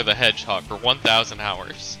Shadow the Hedgehog for 1,000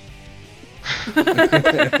 hours.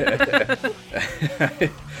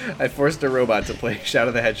 I forced a robot to play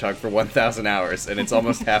Shadow the Hedgehog for 1,000 hours, and it's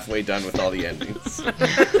almost halfway done with all the endings.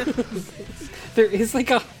 There is like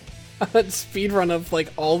a speed run of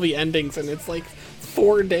like all the endings, and it's like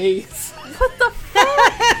 4 days. What the